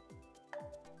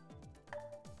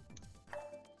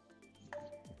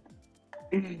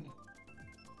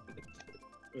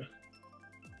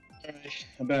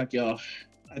 I'm back, y'all.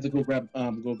 I have to go grab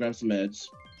some meds.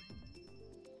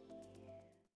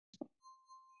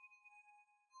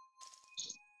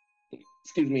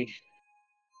 Excuse me.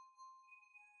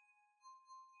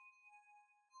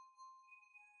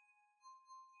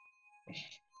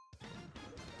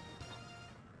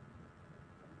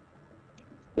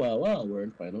 Well, we're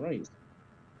in final race.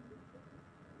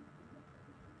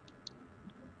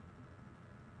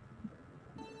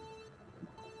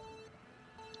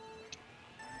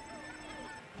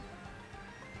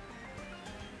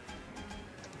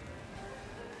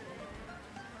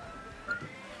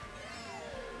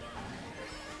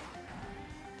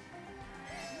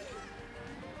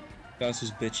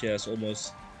 Kasu's bitch ass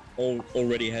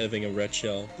already having a red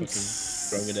shell fucking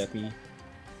throwing it at me.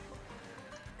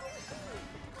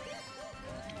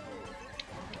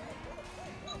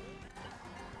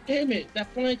 Damn it!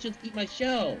 That plant just eat my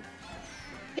shell.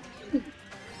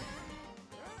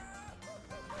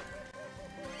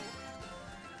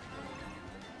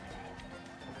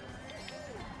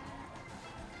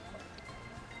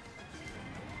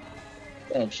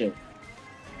 Oh shit!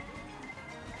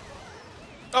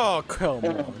 Oh, come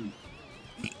on.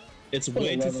 It's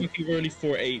way too fucking early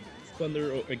for a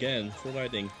thunder again for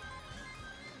lightning.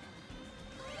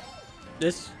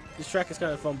 This track is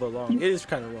kind of fun, but long. It is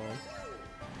kind of long.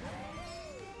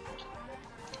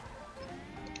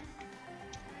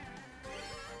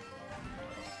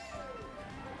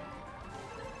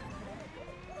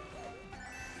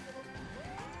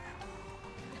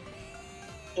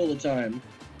 All the time.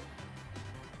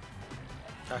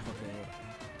 I fucking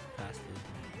passed it.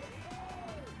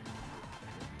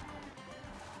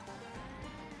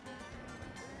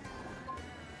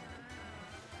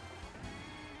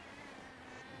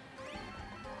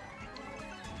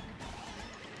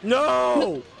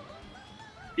 No!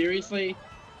 Seriously?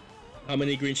 How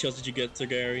many green shells did you get,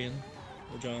 Targaryen?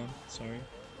 Oh, John, sorry.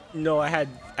 No, I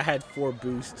had 4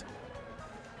 boost.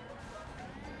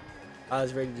 I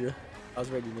was ready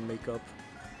to make up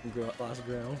and lost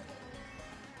ground.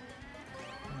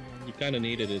 You kind of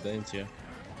needed it, didn't you?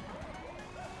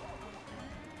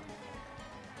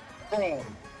 Oh.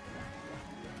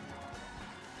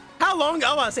 How long?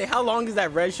 I want to say, how long is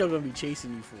that red shell gonna be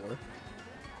chasing you for?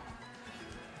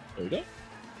 There we go.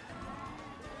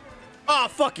 Oh,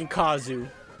 fucking Kazu.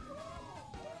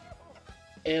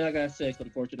 And I got 6,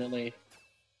 unfortunately.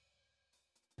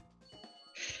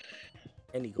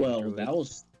 Well, that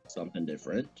was something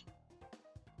different.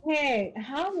 Hey,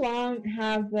 how long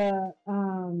have the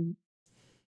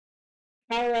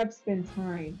power-ups been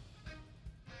timed?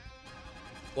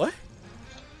 What?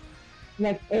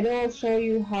 Like, it'll show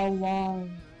you how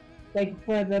long, like,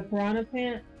 for the piranha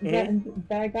plant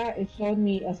that I got, it showed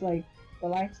me as, like, the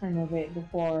lifetime of it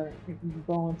before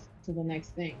going to the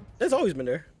next thing. It's always been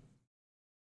there.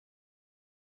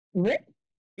 Really?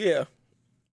 Yeah.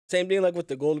 Same thing like with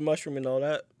the golden mushroom and all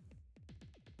that.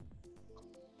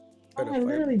 Oh, I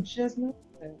literally just noticed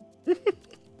it.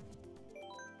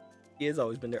 Yeah, it's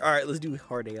always been there. Alright, let's do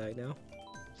hard AI now.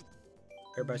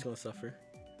 Everybody's gonna suffer.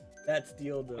 That's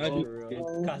the old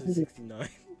Kazu 69.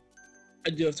 I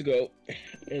do have to go.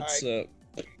 It's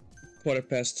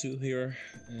 2:15 here,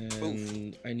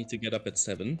 and I need to get up at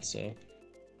 7, so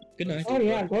good night. Oh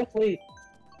yeah, go sleep.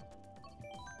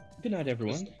 Good night,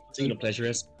 everyone. It's been a pleasure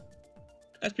as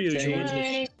per usual.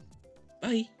 Bye.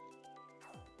 Bye.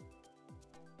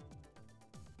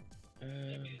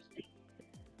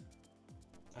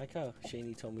 I like how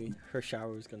Shani told me her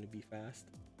shower was gonna be fast.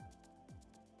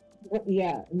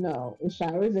 Yeah, no, the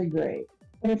showers are great.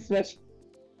 Especially,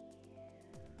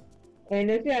 and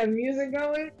if you have music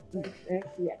going,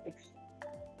 yikes.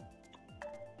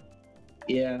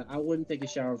 Yeah, I wouldn't take a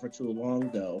shower for too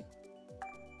long, though.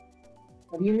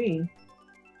 What do you mean?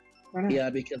 Why not? Yeah,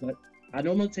 because I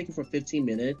normally take it for 15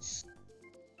 minutes.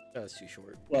 That's too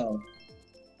short. Well,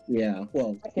 yeah.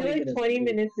 Well, I feel 20 like minutes. 20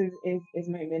 minutes is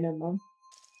my minimum.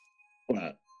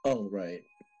 Right. Oh, right.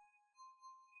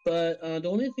 But the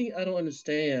only thing I don't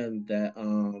understand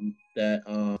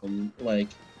like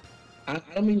I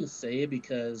don't mean to say it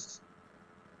because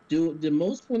do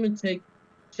most women take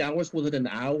showers within an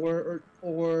hour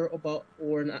or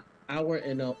an hour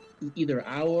and either an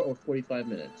hour or 45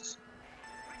 minutes?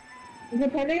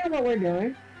 Depending on what we're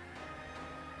doing.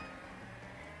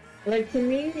 Like, to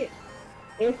me,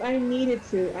 if I needed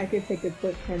to, I could take a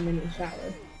quick 10-minute shower.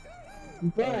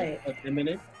 But A 10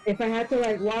 minute? if I had to,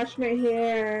 like, wash my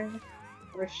hair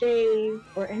or shave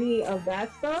or any of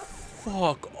that stuff,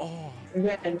 Fuck off.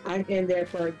 then I'm in there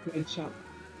for a good shower.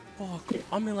 Fuck.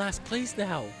 I'm in last place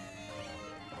now.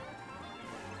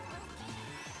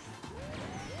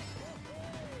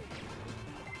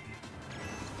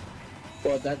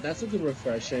 Well, that's a good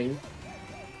refreshing.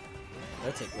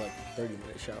 I take like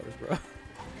 30-minute showers, bro.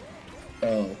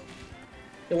 Oh,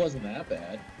 it wasn't that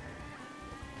bad.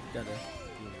 Gotta be in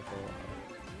there for a while.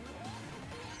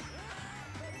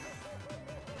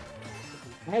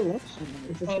 I love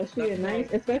showers, especially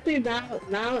especially now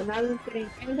that I'm getting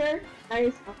older,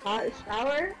 nice hot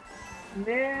shower.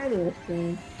 Man,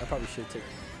 listen. I probably should take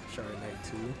a shower at night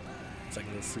too. So I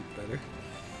can sleep better.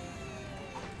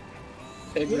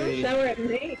 You don't Agreed. shower at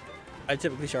night? I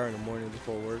typically shower in the morning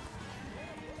before work.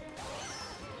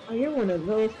 Oh, you're one of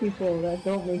those people that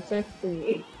don't make sense to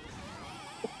me.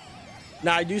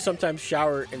 Now I do sometimes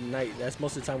shower at night. That's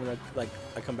most of the time when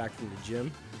I come back from the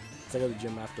gym. Cause I go to the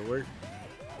gym after work.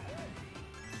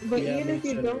 But Yeah, even me if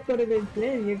you too. don't go to the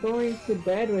gym, you're going to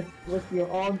bed with your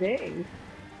all day.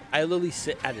 I literally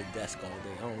sit at a desk all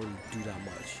day. I don't really do that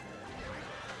much.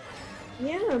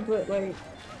 Yeah, but like,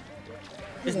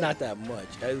 It's not that much.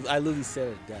 I literally sit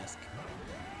at a desk.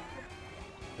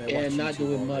 I watch And not YouTube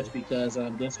doing all much day. because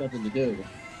there's nothing to do.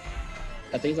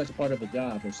 I think it's like a part of a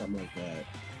job or something like that.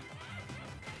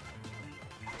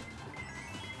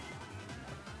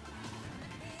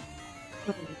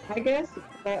 I guess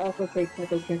I also take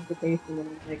public transportation when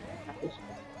I'm like at the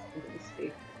shop in the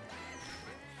state.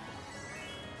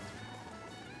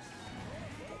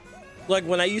 Like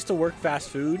when I used to work fast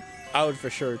food, I would for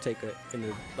sure take it in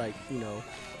the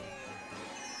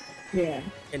Yeah.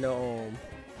 in the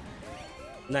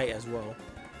night as well.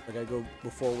 Like I go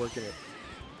before work and it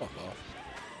fuck off.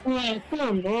 Oh,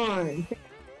 come on.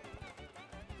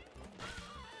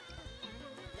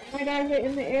 Oh my God,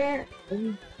 in the air? Are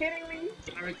you kidding me?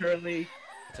 Sorry, Curly.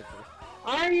 Take it.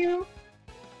 Are you?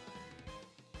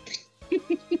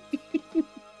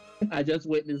 I just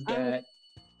witnessed that.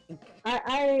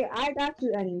 I got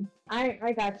you, Eddie.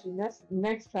 I got you.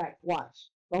 Next track. Watch.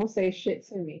 Don't say shit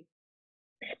to me.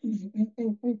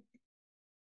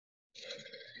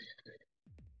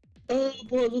 Oh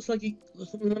boy, it looks like you.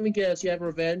 Let me guess. You have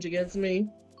revenge against me?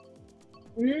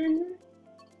 Mm-hmm.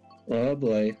 Oh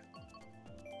boy.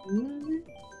 Mm-hmm.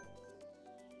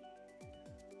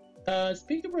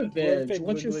 Speaking of revenge,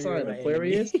 what's your sign?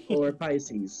 Aquarius or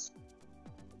Pisces?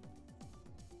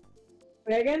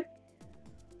 Say again?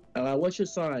 What's your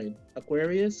sign?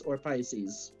 Aquarius or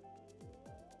Pisces?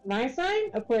 My sign?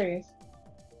 Aquarius.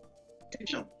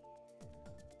 Damn.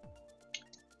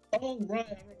 Oh right,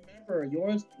 I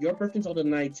remember. Your birthday's on the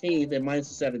 19th and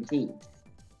mine's the 17th.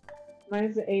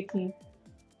 Mine's the 18th.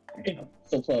 Damn,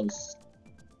 so close.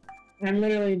 I'm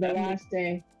literally the last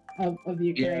day of the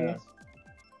Aquarius.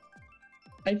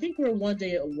 I think we're one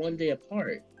day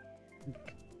apart.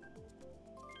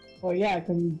 Well, yeah,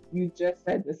 because you just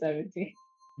said the 17th.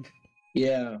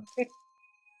 Yeah.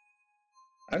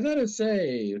 I gotta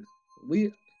say,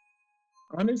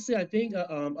 honestly, I think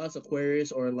us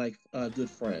Aquarius are like good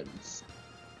friends.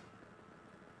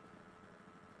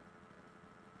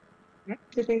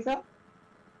 You think so?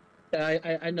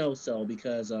 I know so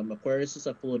because Aquarius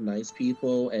are full of nice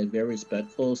people and very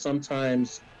respectful.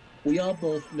 Sometimes we all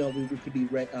both know we could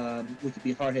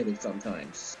be hard headed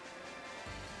sometimes.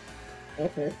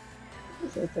 Okay.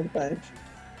 So sometimes.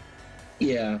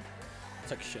 Yeah,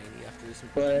 It's like shiny after this.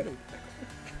 but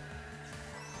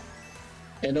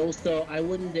and also I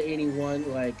wouldn't date anyone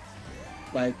like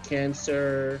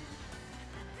Cancer,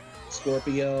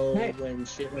 Scorpio Right. when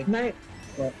shit like My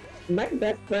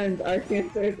best friends are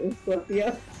Cancers and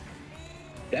Scorpios.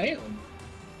 damn.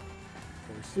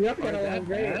 We all Aren't get along that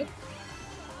great. bad?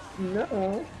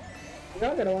 No. We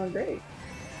all get along great.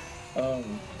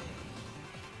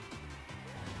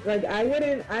 Like I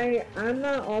wouldn't. I'm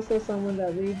not also someone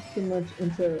that reads too much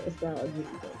into astrology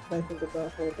either. 'Cause I think it's a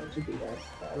whole bunch of BS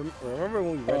stuff. Remember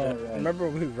when we read? Right. Remember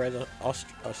when we read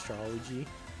astrology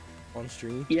on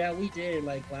stream? Yeah, we did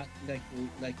like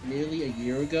nearly a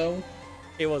year ago.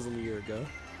 It wasn't a year ago.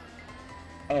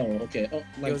 Oh, okay. Oh,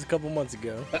 It was a couple months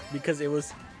ago because it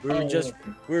was we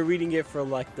were reading it for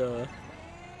like the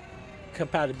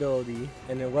compatibility,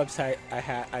 and the website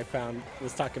I found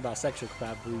was talking about sexual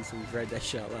compatibility, so we read that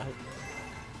shit out loud.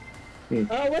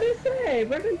 Oh, what did it say?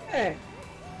 What did it say?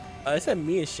 It said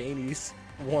me and Shane's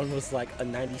one was like a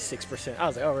 96%. I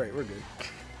was like, all right, we're good.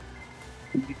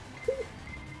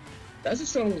 That's a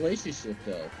strong relationship,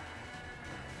 though.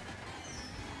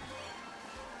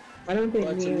 I don't think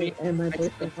Well, to me me, and my I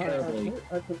boyfriend terribly.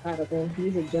 are compatible.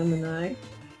 He's a Gemini. I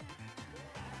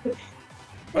wonder if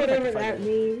I Whatever can find that it.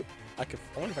 means. I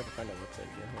wonder if I can find that website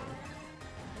again.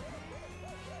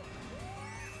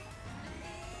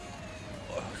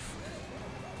 Hold on.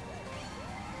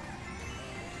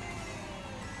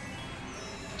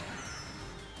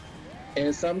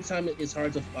 And sometimes it's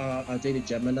hard to date a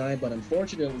Gemini, but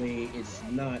unfortunately, it's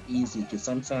not easy because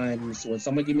sometimes when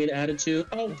someone give me an attitude,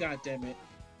 oh god damn it,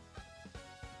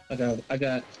 I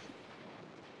got.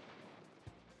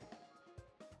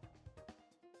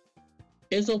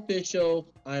 It's official.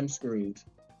 I'm screwed.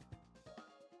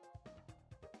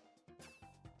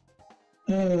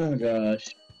 Oh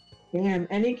gosh. Damn,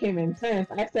 and he came intense.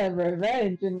 I said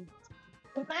revenge and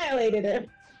violated him.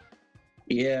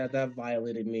 Yeah, that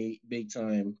violated me big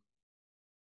time.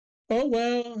 Oh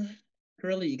well,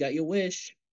 Curly, you got your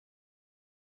wish.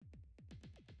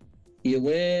 You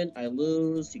win, I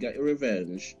lose. You got your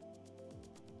revenge.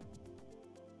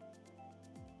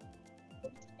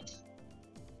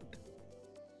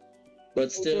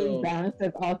 But still, balance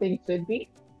as all things should be.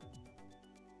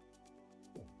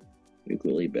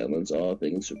 equally balanced, all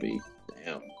things should be.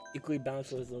 Damn. Equally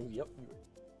balanced wisdom. Yep.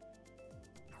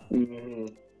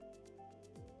 Mm.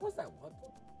 What's that one?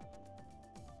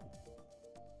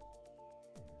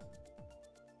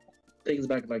 I think it's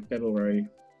back in like February.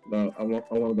 But I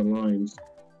want one of the lines.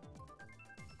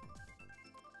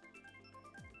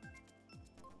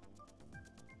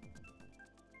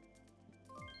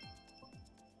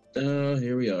 Oh,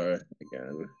 here we are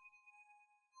again.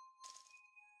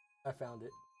 I found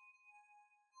it.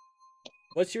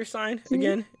 What's your sign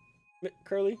again,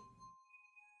 Curly?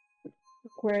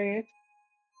 Aquarius,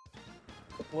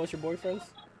 What's your boyfriend's?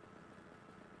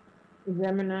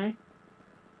 Gemini.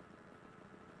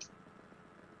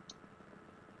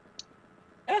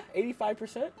 Yeah,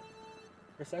 85%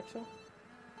 for sexual.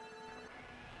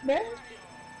 Yeah.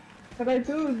 But I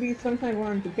do be sometimes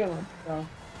wanting to kill him, so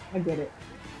I get it.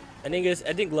 I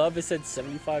think love is said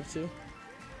 75 too.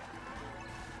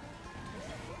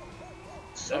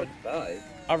 75.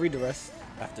 I'll read the rest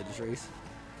after this race.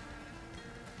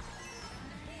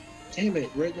 Damn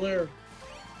it, Riddler.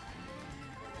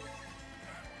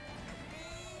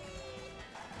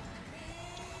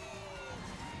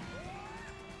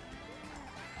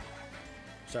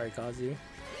 Sorry, Kazu.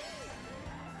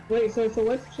 Wait, so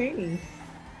what's changed?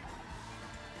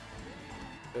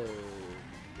 I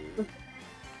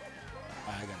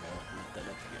gotta look that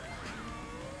up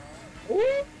again.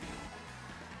 Ooh.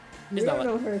 It's You not don't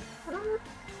know like, her.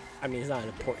 I mean, it's not an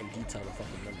important detail to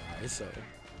fucking memorize, so.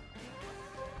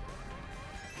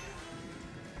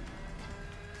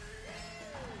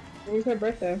 When was her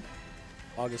birthday?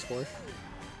 August 4th.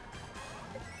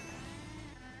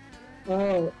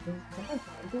 Oh.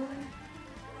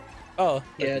 Oh.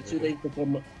 Yeah, 2 days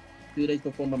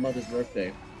before my mother's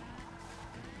birthday.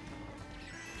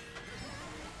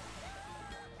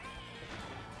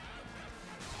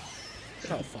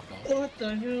 Oh, fuck off. What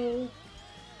the hell?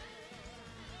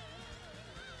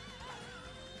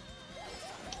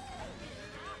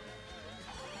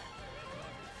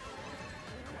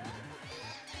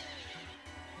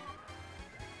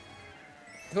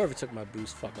 Whoever took my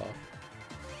boost, fuck off.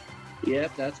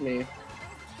 Yep, that's me.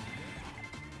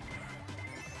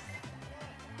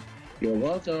 You're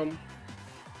welcome.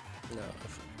 No.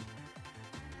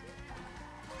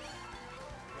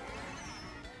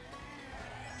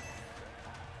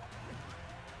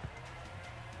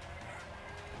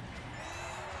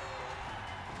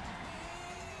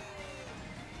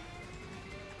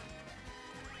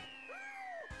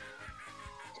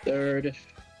 Third.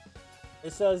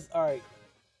 It says, alright,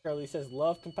 Charlie says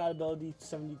love compatibility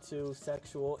 72,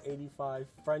 sexual 85,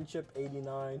 friendship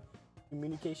 89,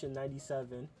 communication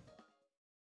 97.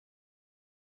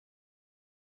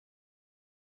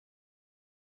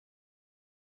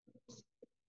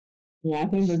 Yeah, I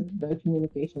think the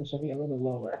communication should be a little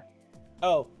lower.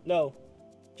 Oh, no.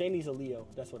 Shane's a Leo.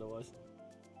 That's what it was.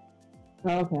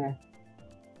 Okay.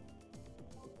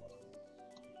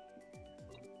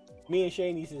 Me and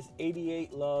Shani's is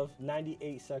 88 love,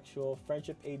 98 sexual,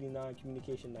 friendship 89,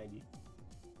 communication 90.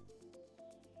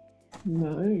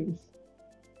 Nice.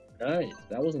 Nice.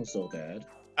 That wasn't so bad.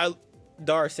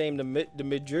 Dar, same. The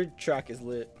Madrid track is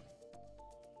lit.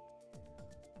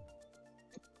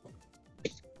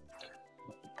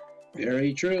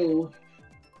 Very true.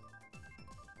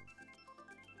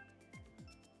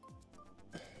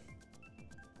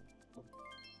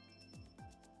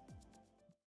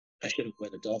 I should have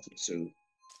worn a dolphin suit.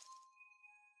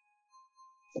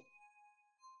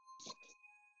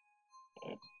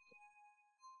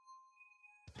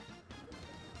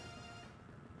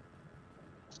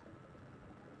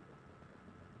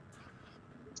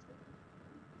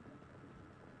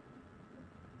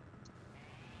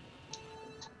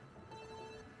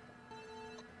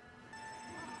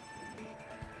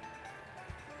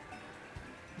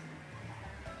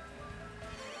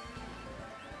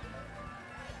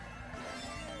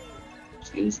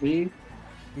 Excuse me?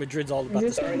 Madrid's all about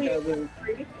Is the this gonna story. be your last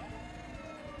pre?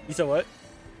 You said what?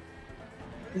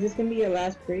 Is this gonna be your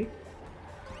last pre?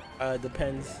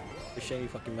 Depends if Shani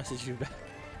fucking message you back.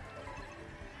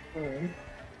 Alright.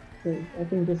 I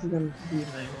think this is gonna be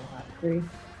my last pre.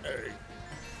 Alright.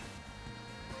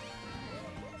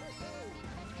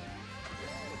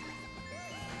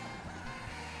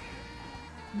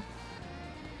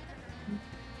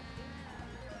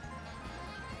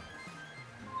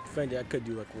 Fendi, I could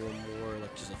do like one more,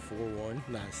 like just a 4-1,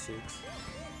 not a 6.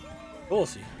 We'll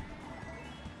see.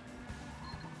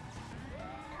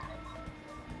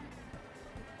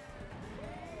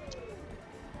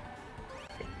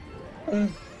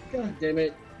 God damn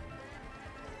it.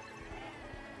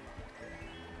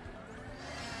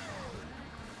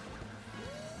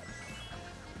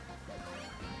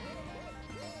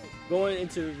 Going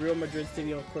into Real Madrid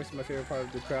Stadium, of course, my favorite part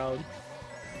of the crowd.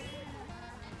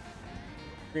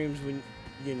 Screams when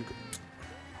you get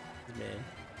man.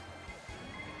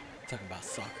 Talking about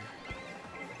soccer.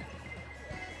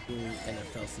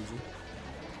 NFL season.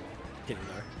 Kidding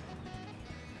there.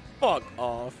 Fuck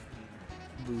off.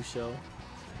 Blue Show.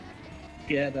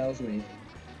 Yeah, that was me.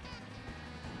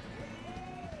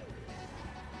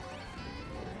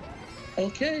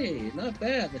 Okay, not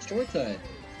bad. The short cut.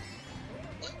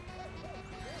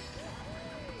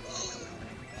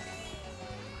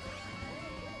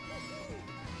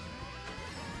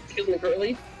 Excuse me,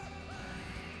 Curly.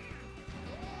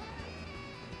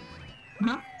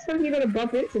 Huh? So you're gonna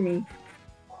bump into me?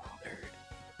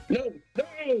 No,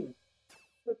 no!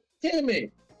 Damn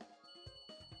it!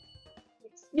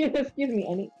 Excuse me,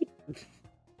 Annie.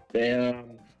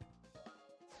 Damn.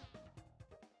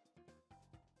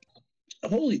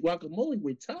 Holy guacamole,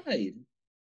 we're tied.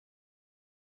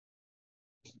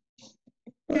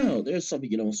 Wow, there's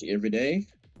something you don't see every day.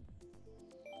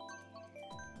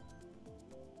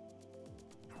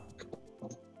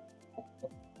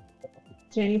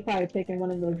 Jenny's probably taking one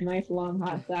of those nice long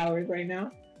hot showers right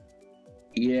now.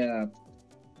 Yeah,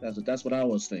 that's what I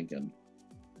was thinking.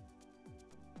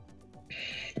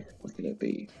 What could it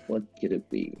be? What could it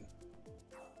be?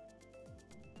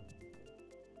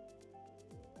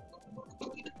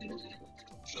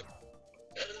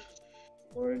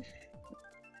 Lord.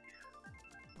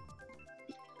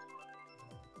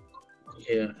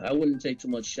 Yeah, I wouldn't take too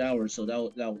much shower, so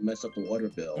that would mess up the water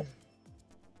bill.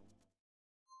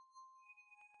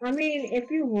 I mean,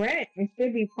 if you rent, it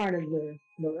should be part of the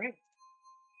rent.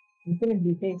 You shouldn't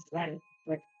be paying rent,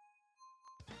 but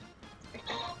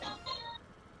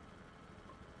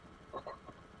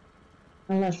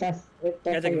unless that's if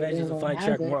I that's take how your advantage of the landlord fine has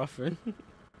track it. more often.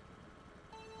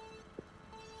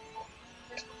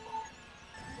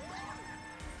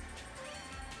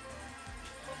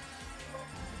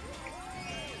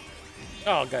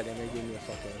 Oh goddamn! They gave me a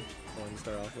fucking coin to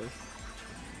start off with.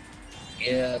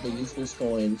 Yeah, the useless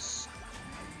coins.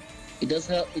 It does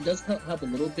help. It does help a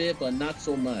little bit, but not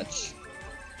so much.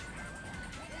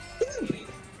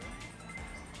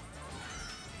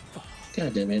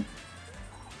 God damn it!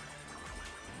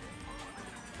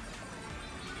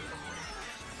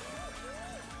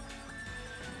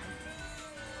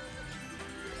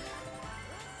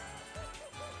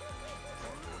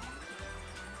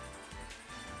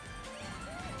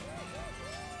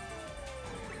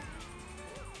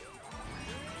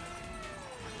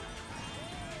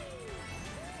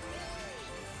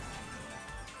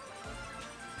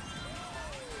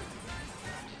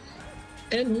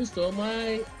 And who stole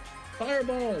my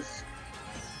fireballs?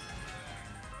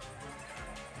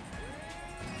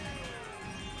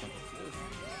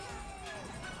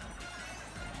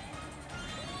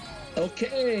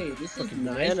 Okay, this is Fucking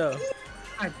nice. banana.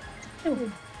 God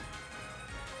damn.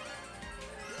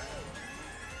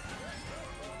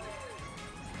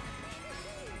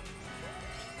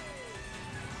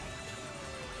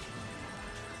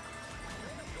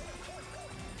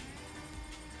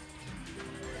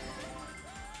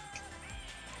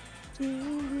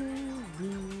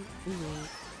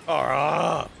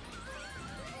 Ah.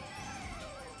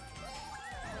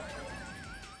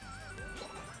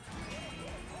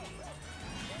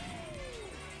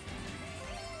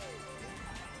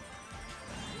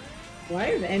 Why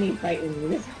is Annie fighting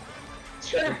me?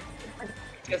 Sure.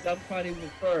 Because I'm fighting you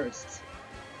first.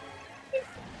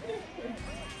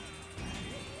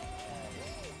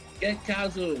 Get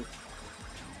Kazu.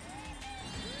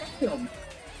 Damn.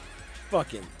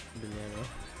 Fucking banana.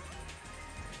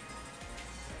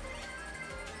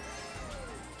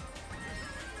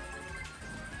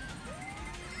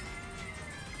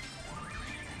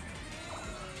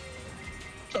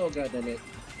 Oh god damn it.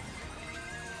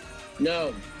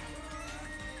 No.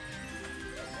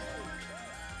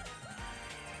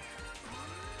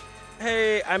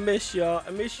 Hey, I miss y'all. I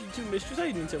miss you too, Mistress. How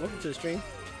you doing, Tim? Welcome to the stream.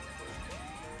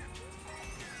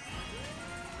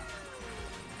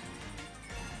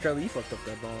 Carly, you fucked up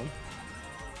that bomb.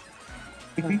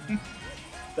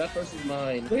 That person's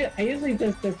mine. I usually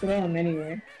just throw them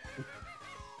anyway.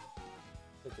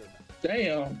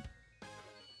 Damn.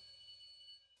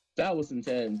 That was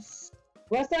intense.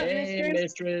 What's up, Hey, mistress?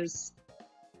 mistress.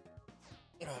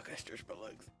 Oh, I gotta stretch my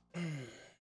legs.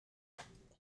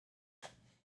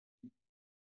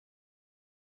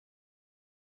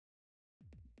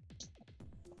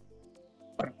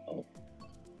 Oh.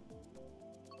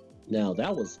 Now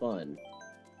that was fun.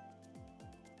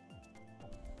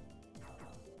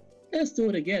 Let's do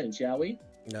it again, shall we?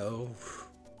 No.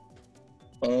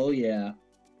 Oh yeah.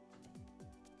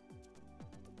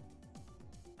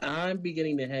 I'm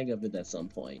beginning to hang of it at some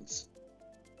points.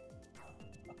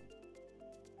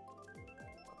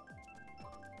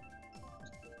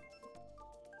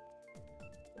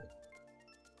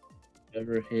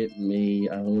 Ever hit me,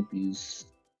 I hope you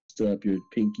stub your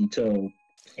pinky toe.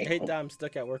 I hate that I'm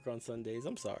stuck at work on Sundays.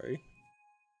 I'm sorry.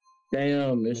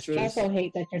 Damn, I mistress. also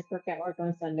hate that you're stuck at work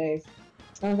on Sundays.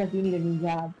 Sounds like you need a new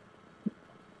job.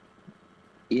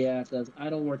 Yeah, because I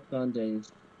don't work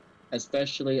Sundays.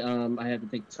 Especially, I have to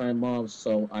take time off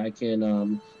so I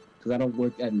can, because I don't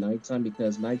work at nighttime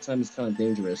because nighttime is kind of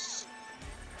dangerous.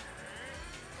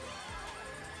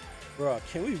 Bro,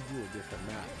 can we do a different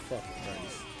map? Fucking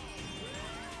Christ.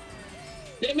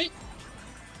 Damn it!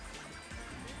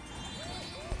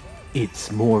 It's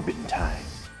Morbin time.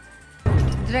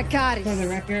 For the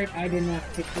record, I did not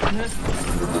pick this map.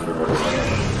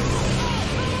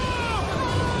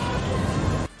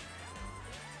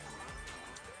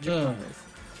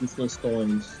 Useless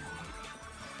coins.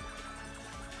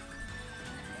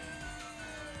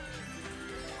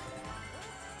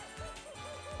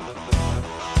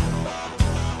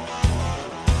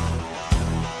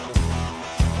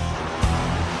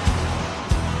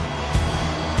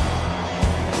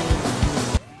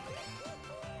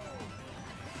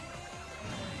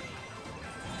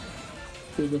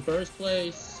 To the first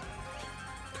place.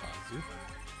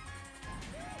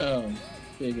 Oh,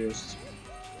 figures.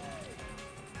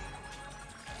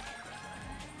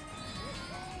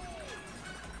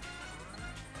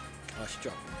 I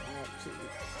struck.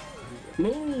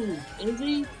 Move,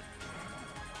 Izzy.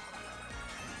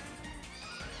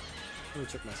 Let me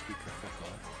check my speaker. Fuck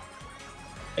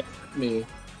off. Me.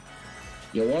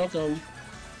 You're welcome.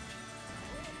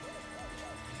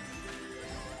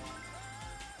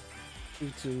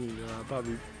 Me too.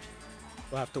 Probably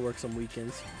will have to work some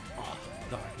weekends. Oh,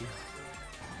 darn.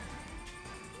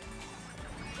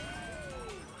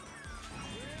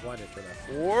 Why did I throw that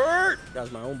forward? That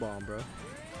was my own bomb, bro.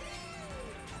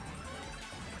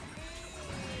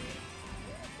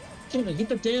 Damn it, hit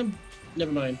the damn.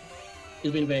 Never mind.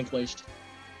 He's been vanquished.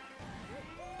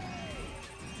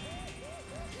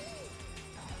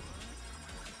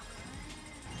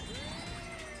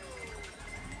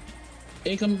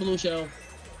 Incoming blue shell.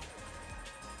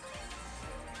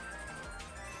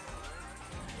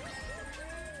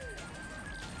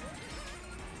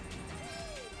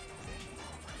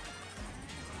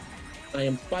 I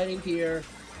am fighting here.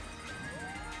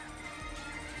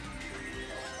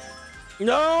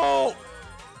 No!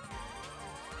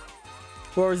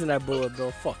 Whoever's in that bullet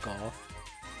bill, fuck off.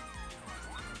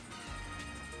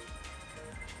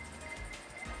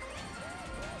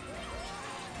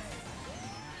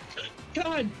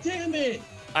 God damn it!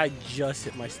 I just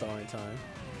hit my star in time.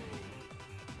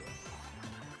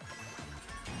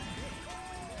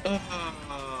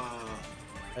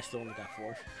 I still only got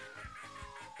 4.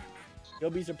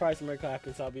 You'll be surprised when miracle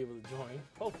happens. I'll be able to join.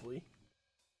 Hopefully.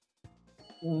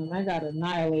 I got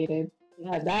annihilated.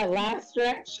 Yeah, that last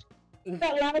stretch.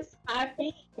 That last 5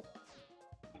 feet.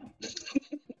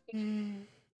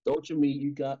 Don't you mean you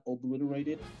got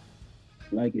obliterated?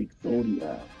 Like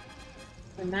Exodia.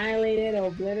 Annihilated,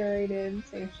 obliterated,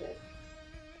 same shit.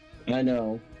 I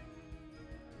know.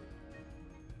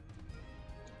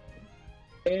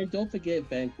 And don't forget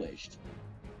Vanquished.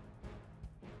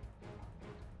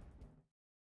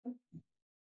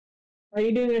 Are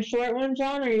you doing a short one,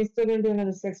 John, or are you still gonna do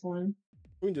another 6 one?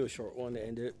 We can do a short one to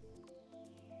end it.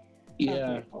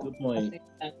 Yeah, Okay, cool. good point.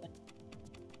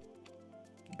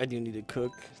 I do need to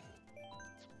cook.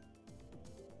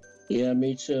 Yeah,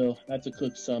 me too. I have to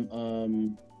cook some.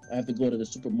 I have to go to the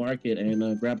supermarket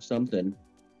and grab something.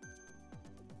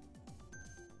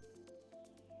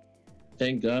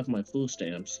 Thank God for my food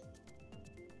stamps.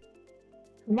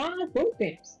 Come on, food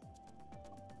stamps.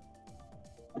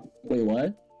 Wait,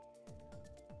 what?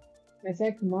 I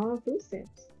said, come on, food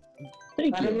stamps.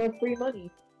 Thank I don't you. know free money.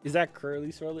 Is that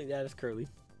Curly, Swirly? That is Curly.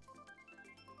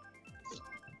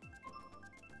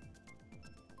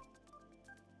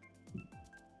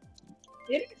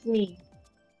 It is me.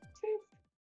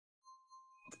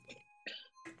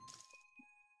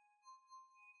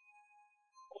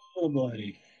 Oh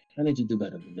boy, I need to do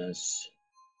better than this.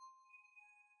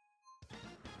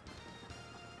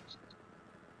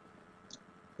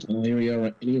 Well, here we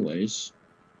are, anyways.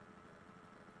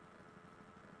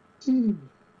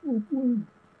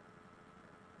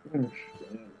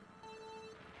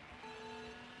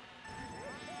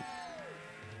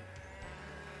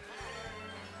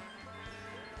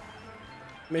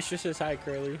 Mistress says hi,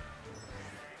 Curly.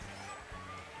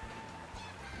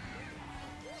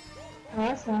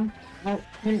 Awesome. Oh,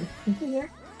 is he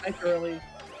here? Hi, Curly.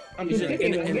 I'm He's just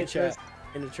in the chat.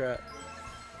 In the chat.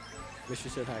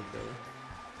 Mistress said hi, Curly.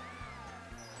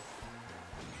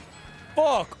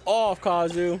 Fuck off,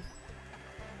 Kazu.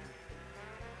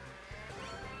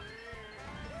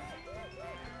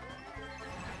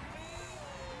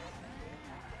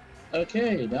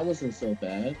 Okay, that wasn't so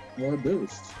bad. More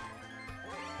boost.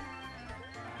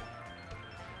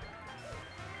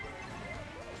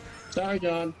 Sorry,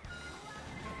 John.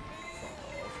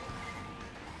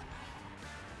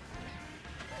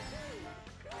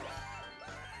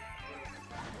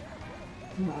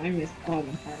 Oh, I missed all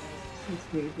the parts. It's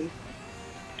crazy.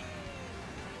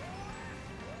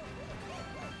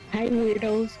 Hi,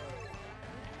 weirdos.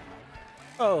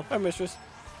 Oh, hi, Mistress.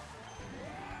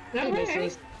 No, Hey,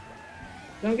 mistress.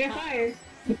 Don't get fired.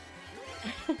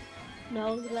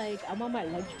 No, like, I'm on my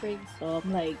lunch break, so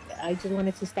I'm like, I just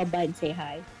wanted to stop by and say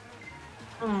hi.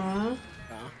 Aww.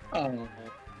 Oh,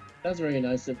 that's very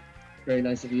nice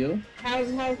of you.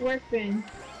 How's work been?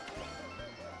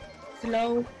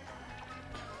 Slow.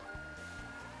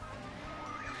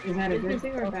 Is that a good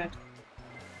thing or bad?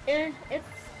 It's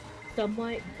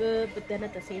somewhat good, but then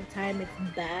at the same time,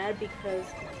 it's bad because,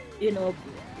 you know,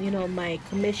 my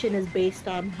commission is based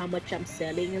on how much I'm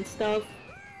selling and stuff.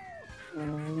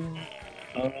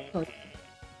 So,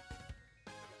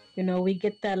 you know, we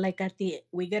get that like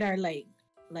we get our like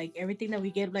everything that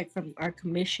we get like from our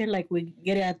commission, like we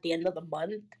get it at the end of the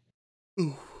month.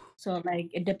 Ooh. So like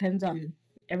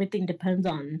everything depends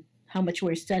on how much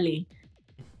we're selling.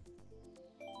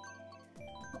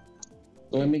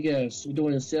 Let me guess. You're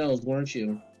doing sales, weren't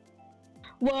you?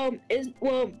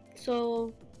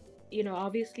 So, you know,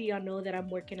 obviously y'all know that I'm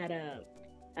working at an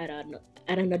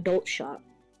adult shop.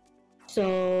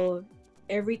 So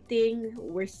everything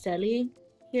we're selling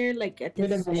here, like at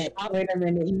this shop. Wait a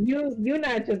minute. You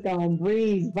not just gonna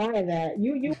breeze by that.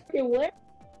 You working where?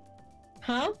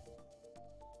 Huh?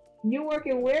 You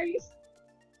working where?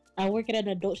 I work at an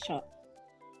adult shop.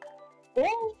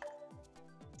 Oh,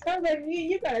 sounds like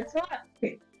you gotta talk.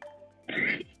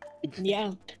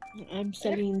 Yeah, I'm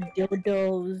selling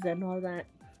dildos and all that.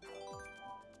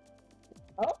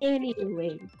 Oh.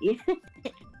 Anyway, yeah.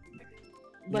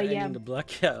 But yeah, The black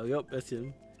cow. Yup, that's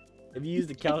him. If you use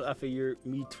the cow, I figure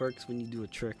me twerks when you do a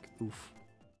trick. Oof.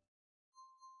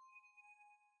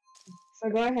 So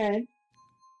go ahead.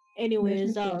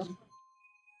 anyways, Mission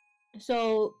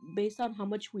so based on how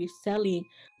much we're selling,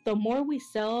 the more we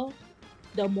sell,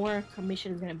 the more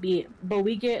commission is gonna be. But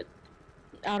we get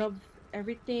out of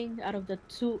everything out of the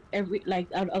 2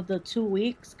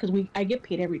 weeks, because I get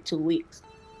paid every 2 weeks.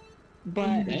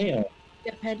 But Damn.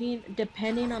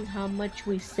 depending on how much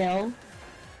we sell,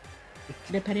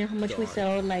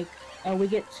 like we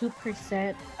get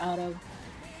 2% out of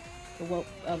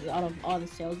all the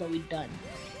sales that we've done.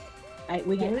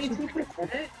 We get Only 2%.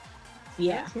 2%.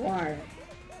 Yeah. That's hard.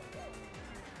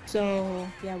 So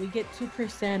yeah, we get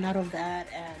 2% out of that,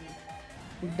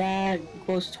 and that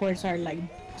goes towards our like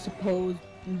supposed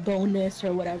bonus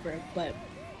or whatever. But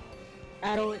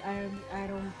I don't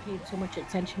pay too much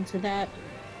attention to that.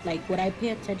 Like what I pay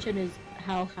attention is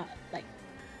how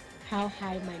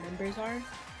high my numbers are,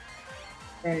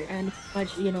 Right. and how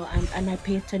much and I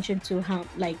pay attention to how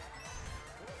like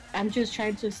I'm just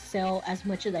trying to sell as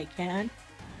much as I can.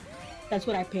 That's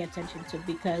what I pay attention to,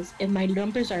 because if my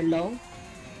numbers are low,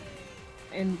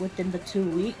 and within the 2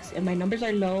 weeks, if my numbers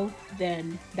are low,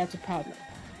 then that's a problem.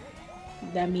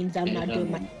 That means I'm not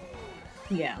doing my.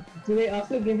 Yeah. Do they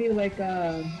also give you like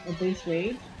a base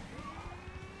wage?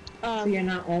 So you're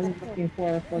not only looking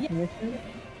for yeah, commission?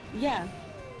 yeah,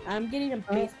 I'm getting a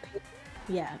base pay.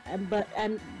 Yeah, and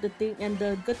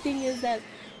the good thing is that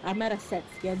I'm at a set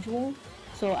schedule,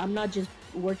 so I'm not just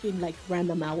working like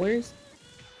random hours.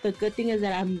 The good thing is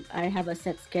that I have a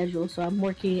set schedule, so I'm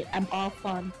off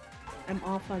on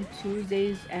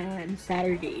Tuesdays and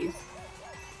Saturdays.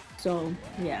 So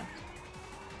yeah,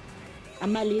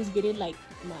 I'm at least getting like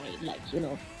my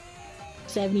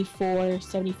 74,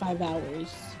 75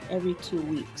 hours every 2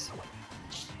 weeks.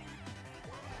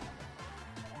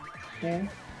 Okay.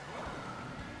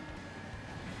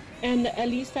 And at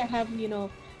least I have,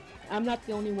 I'm not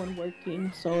the only one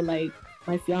working, so like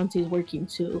my fiance is working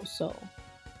too, so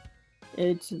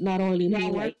it's not only me.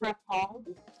 Y'all work Like, from home?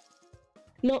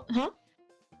 no, huh?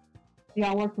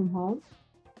 Y'all work from home?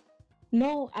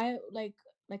 No, like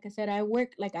I said, I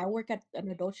work at an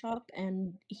adult shop,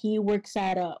 and he works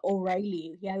at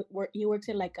O'Reilly. He works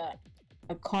in like a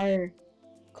car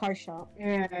shop.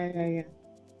 Yeah.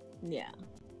 Yeah.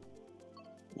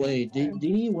 Wait, didn't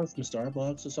he work from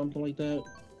Starbucks or something like that?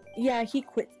 Yeah, he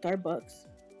quit Starbucks.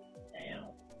 Damn.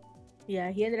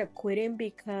 Yeah, he ended up quitting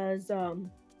because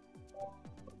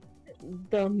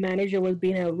the manager was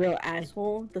being a real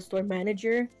asshole, the store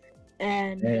manager,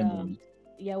 and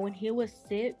yeah, when he was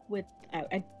sick with,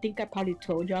 I think I probably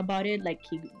told you about it. Like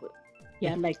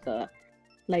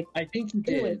I think you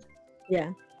did.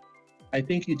 Yeah, I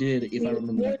think you did, if I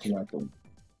remember that correctly.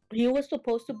 he was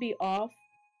supposed to be off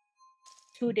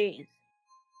 2 days,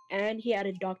 and he had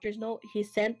a doctor's note. He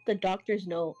sent the doctor's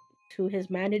note to his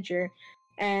manager,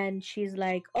 and she's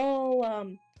like,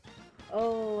 you're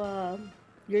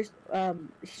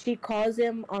she calls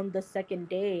him on the second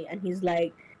day, and he's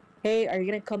like, hey, are you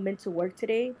gonna come into work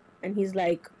today? And he's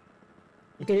like,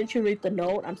 didn't you read the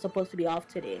note? I'm supposed to be off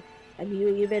today. And you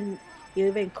even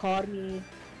called me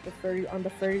on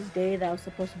the first day that I was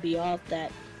supposed to be off,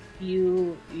 that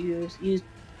you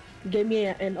gave me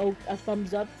a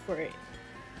thumbs up for it.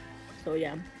 So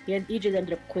yeah, he just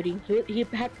ended up quitting. He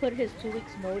had put his 2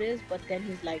 weeks notice, but then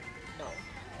he's like, no.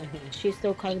 She's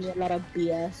still calling me a lot of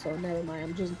BS, so never mind.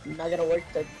 I'm just not gonna work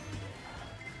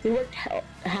we worked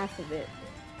half of it.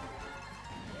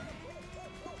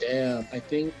 Damn, I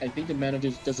think the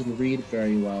manager doesn't read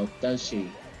very well, does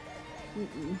she?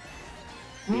 Mm-mm.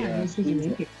 Yeah, I was seems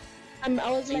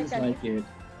like it.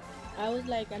 I was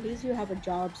like, at least you have a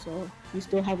job, so you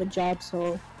still have a job,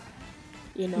 so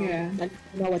like,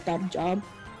 with that job.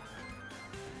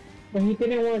 But he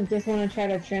didn't just want to try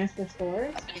to transfer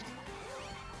stores?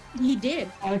 He did.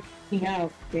 Oh, it kicked me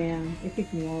out. Damn, it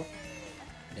kicked me out.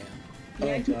 Damn.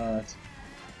 Yeah, Oh god.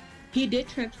 He did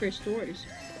transfer stores.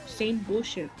 Same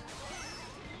bullshit.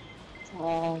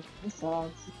 Oh, that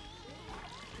sucks.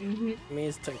 I mean,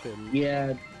 it's technically.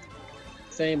 Yeah.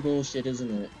 Same bullshit,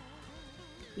 isn't it?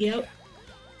 Yep.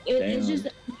 It's Damn. just.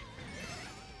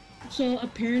 So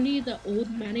apparently, the old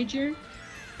manager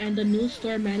and the new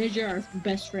store manager are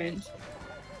best friends.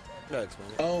 No,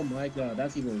 explain it. Oh my god,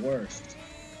 that's even worse.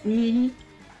 Mm-hmm.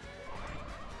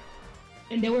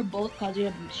 And they were both causing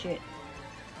him shit.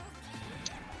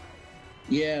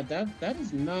 Yeah, that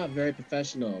is not very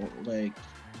professional. Like,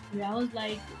 Yeah, I was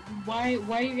like, why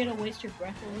are you gonna waste your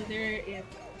breath over there if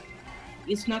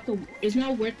it's not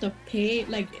worth the pay?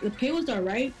 Like, the pay was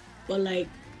alright, but like,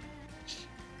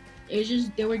 it's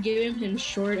just they were giving him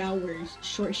short hours,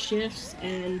 short shifts,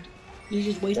 and he's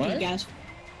just wasting What? gas.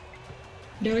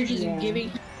 They were just giving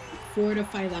him 4 to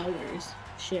 5 hours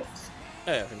shifts.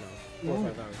 Yeah, no. 4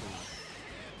 or 5 hours.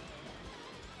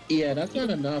 yeah, that's not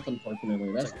enough,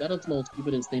 unfortunately. That is the most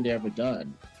stupidest thing they ever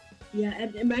done. Yeah,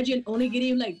 and imagine only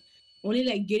getting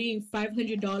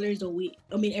 $500 a week.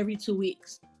 I mean, every 2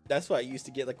 weeks. That's what I used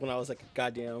to get like when I was like a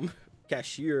goddamn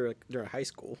cashier like, during high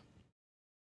school.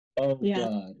 Oh Yeah.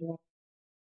 god.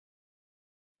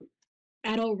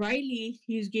 At O'Reilly,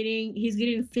 he's getting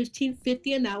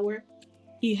 $15.50 an hour.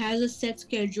 He has a set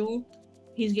schedule.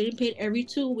 He's getting paid every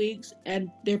 2 weeks,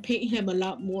 and they're paying him a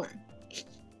lot more.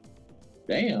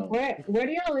 Damn. Where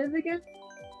do y'all live again?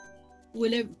 We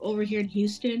live over here in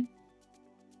Houston.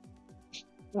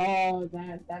 Oh,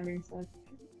 that makes sense.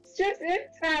 It's just in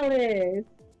Dallas.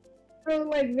 So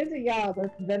like visit y'all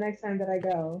the next time that I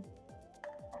go.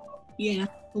 Yeah,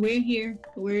 we're here.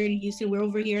 We're in Houston. We're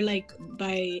over here like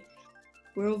by.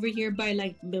 We're over here by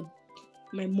like the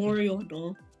Memorial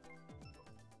though.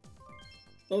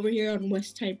 Over here on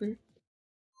West Tiber.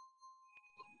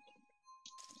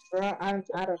 Bro, I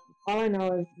don't. All I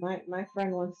know is my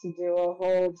friend wants to do a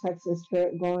whole Texas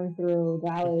trip going through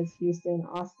Dallas, Houston,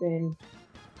 Austin,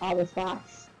 all the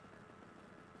spots.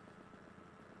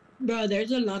 Bro,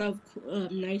 there's a lot of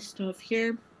nice stuff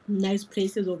here. Nice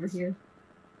places over here.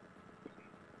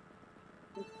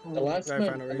 The last Right,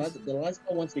 time, final race. the last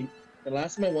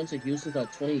time I went to Houston was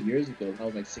like 20 years ago. I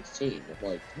was like 16. I'm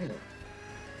like, damn.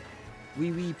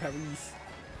 Oui, Paris.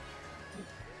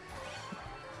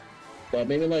 But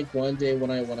maybe like one day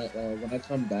when I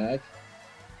come back,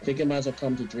 I think I might as well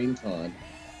come to DreamCon.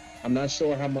 I'm not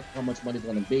sure how much money's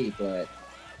gonna be, but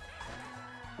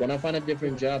when I find a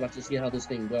different job, I have to see how this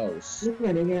thing goes. You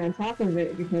better get on top of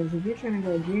it because if you're trying to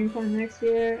go to DreamCon next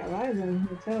year, a lot of them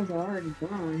hotels are already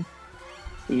gone.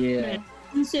 Yeah.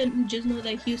 Houston, just know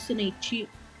that Houston ain't cheap.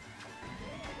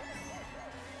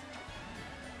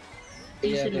 Yeah,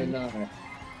 Houston they're ain't- not.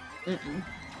 Uh-uh.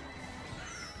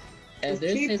 And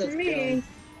It's cheap to me.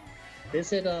 they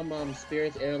said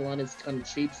Spirit's airline is kind of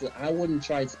cheap, so I wouldn't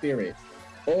try Spirit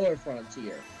or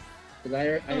Frontier because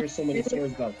I heard so many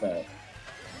stories about that.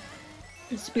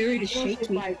 The Spirit is Mostly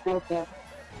shaky. like Delta.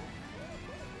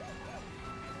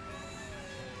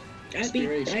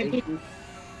 Spirit is shaky.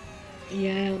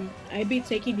 Yeah, I'd be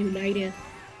taking United.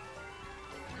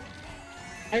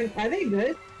 Are they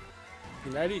good?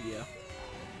 United, yeah.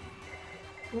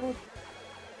 Well,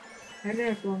 I've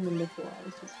never flown them before. I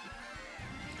was just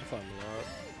I found a lot.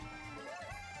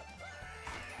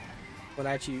 When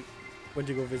I actually went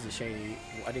to go visit Shani,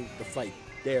 I think the flight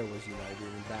there was United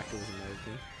and back it was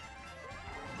American.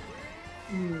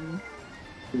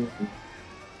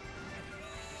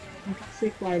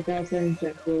 sick like Delta and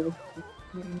JetBlue.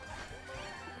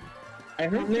 I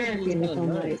heard American is so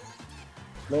nice.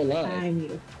 No lie. I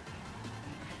need it.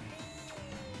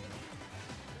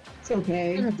 It's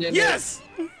okay. Yes!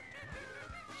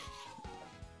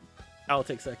 I'll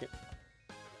take second.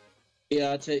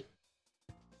 Yeah, I'll take.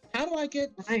 How do I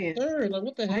get third? Like,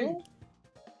 what the hell?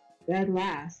 Dead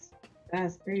last.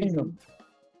 That's crazy. Damn.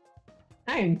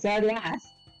 I am dead last.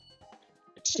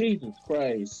 Jesus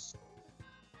Christ.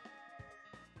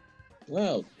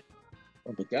 Well,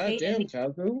 oh, but goddamn,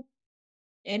 Kazu.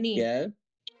 Any? Yeah.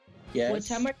 Yes.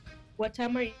 What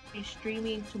time are you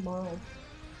streaming tomorrow?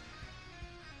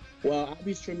 Well, I'll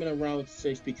be streaming around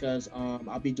 6 because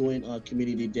I'll be doing a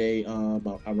community day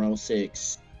around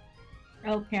 6.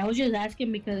 Okay, I was just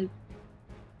asking because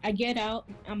I get out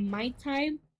on my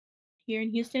time here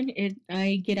in Houston.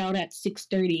 I get out at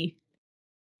 6:30.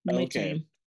 My Okay. time.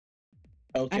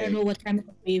 Okay. I don't know what time it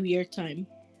will be your time.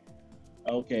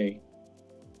 Okay.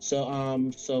 So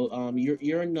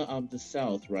you're in the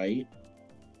south, right?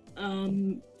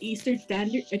 Eastern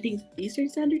Standard. I think Eastern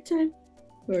Standard Time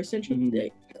or Central.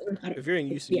 If you're in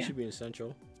Houston, you should be in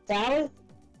Central.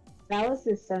 Dallas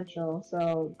is Central,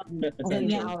 so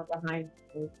only an hour behind.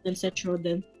 Then Central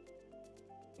then.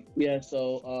 Yeah.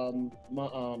 So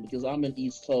because I'm in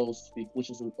East Coast, which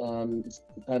is the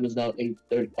time is now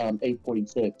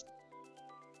 8:46.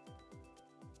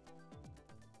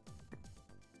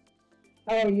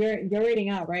 Oh, you're reading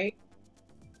out, right?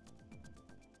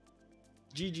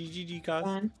 GG, Kaz.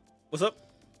 Ron? What's up?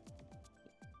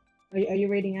 Are you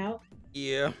reading out?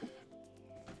 Yeah.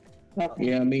 Okay.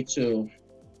 Yeah, me too.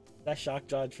 That shock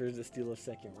dodge for the steal of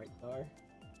second, right, Dar?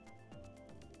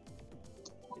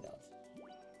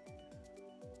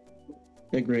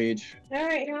 Agreed. All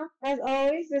right, now as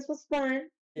always, this was fun.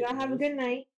 Y'all have a good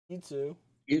night. You too.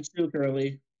 You too,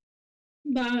 Curly.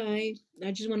 Bye.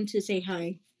 I just wanted to say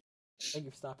hi. Thank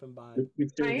you for stopping by. You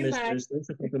too, Bye, Mistress. Thanks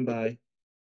for stopping by.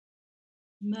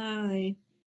 Bye.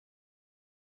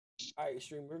 Alright,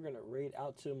 stream, we're gonna raid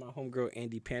out to my homegirl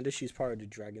Andy Panda. She's part of the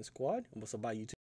Dragon Squad. And what's up about you too?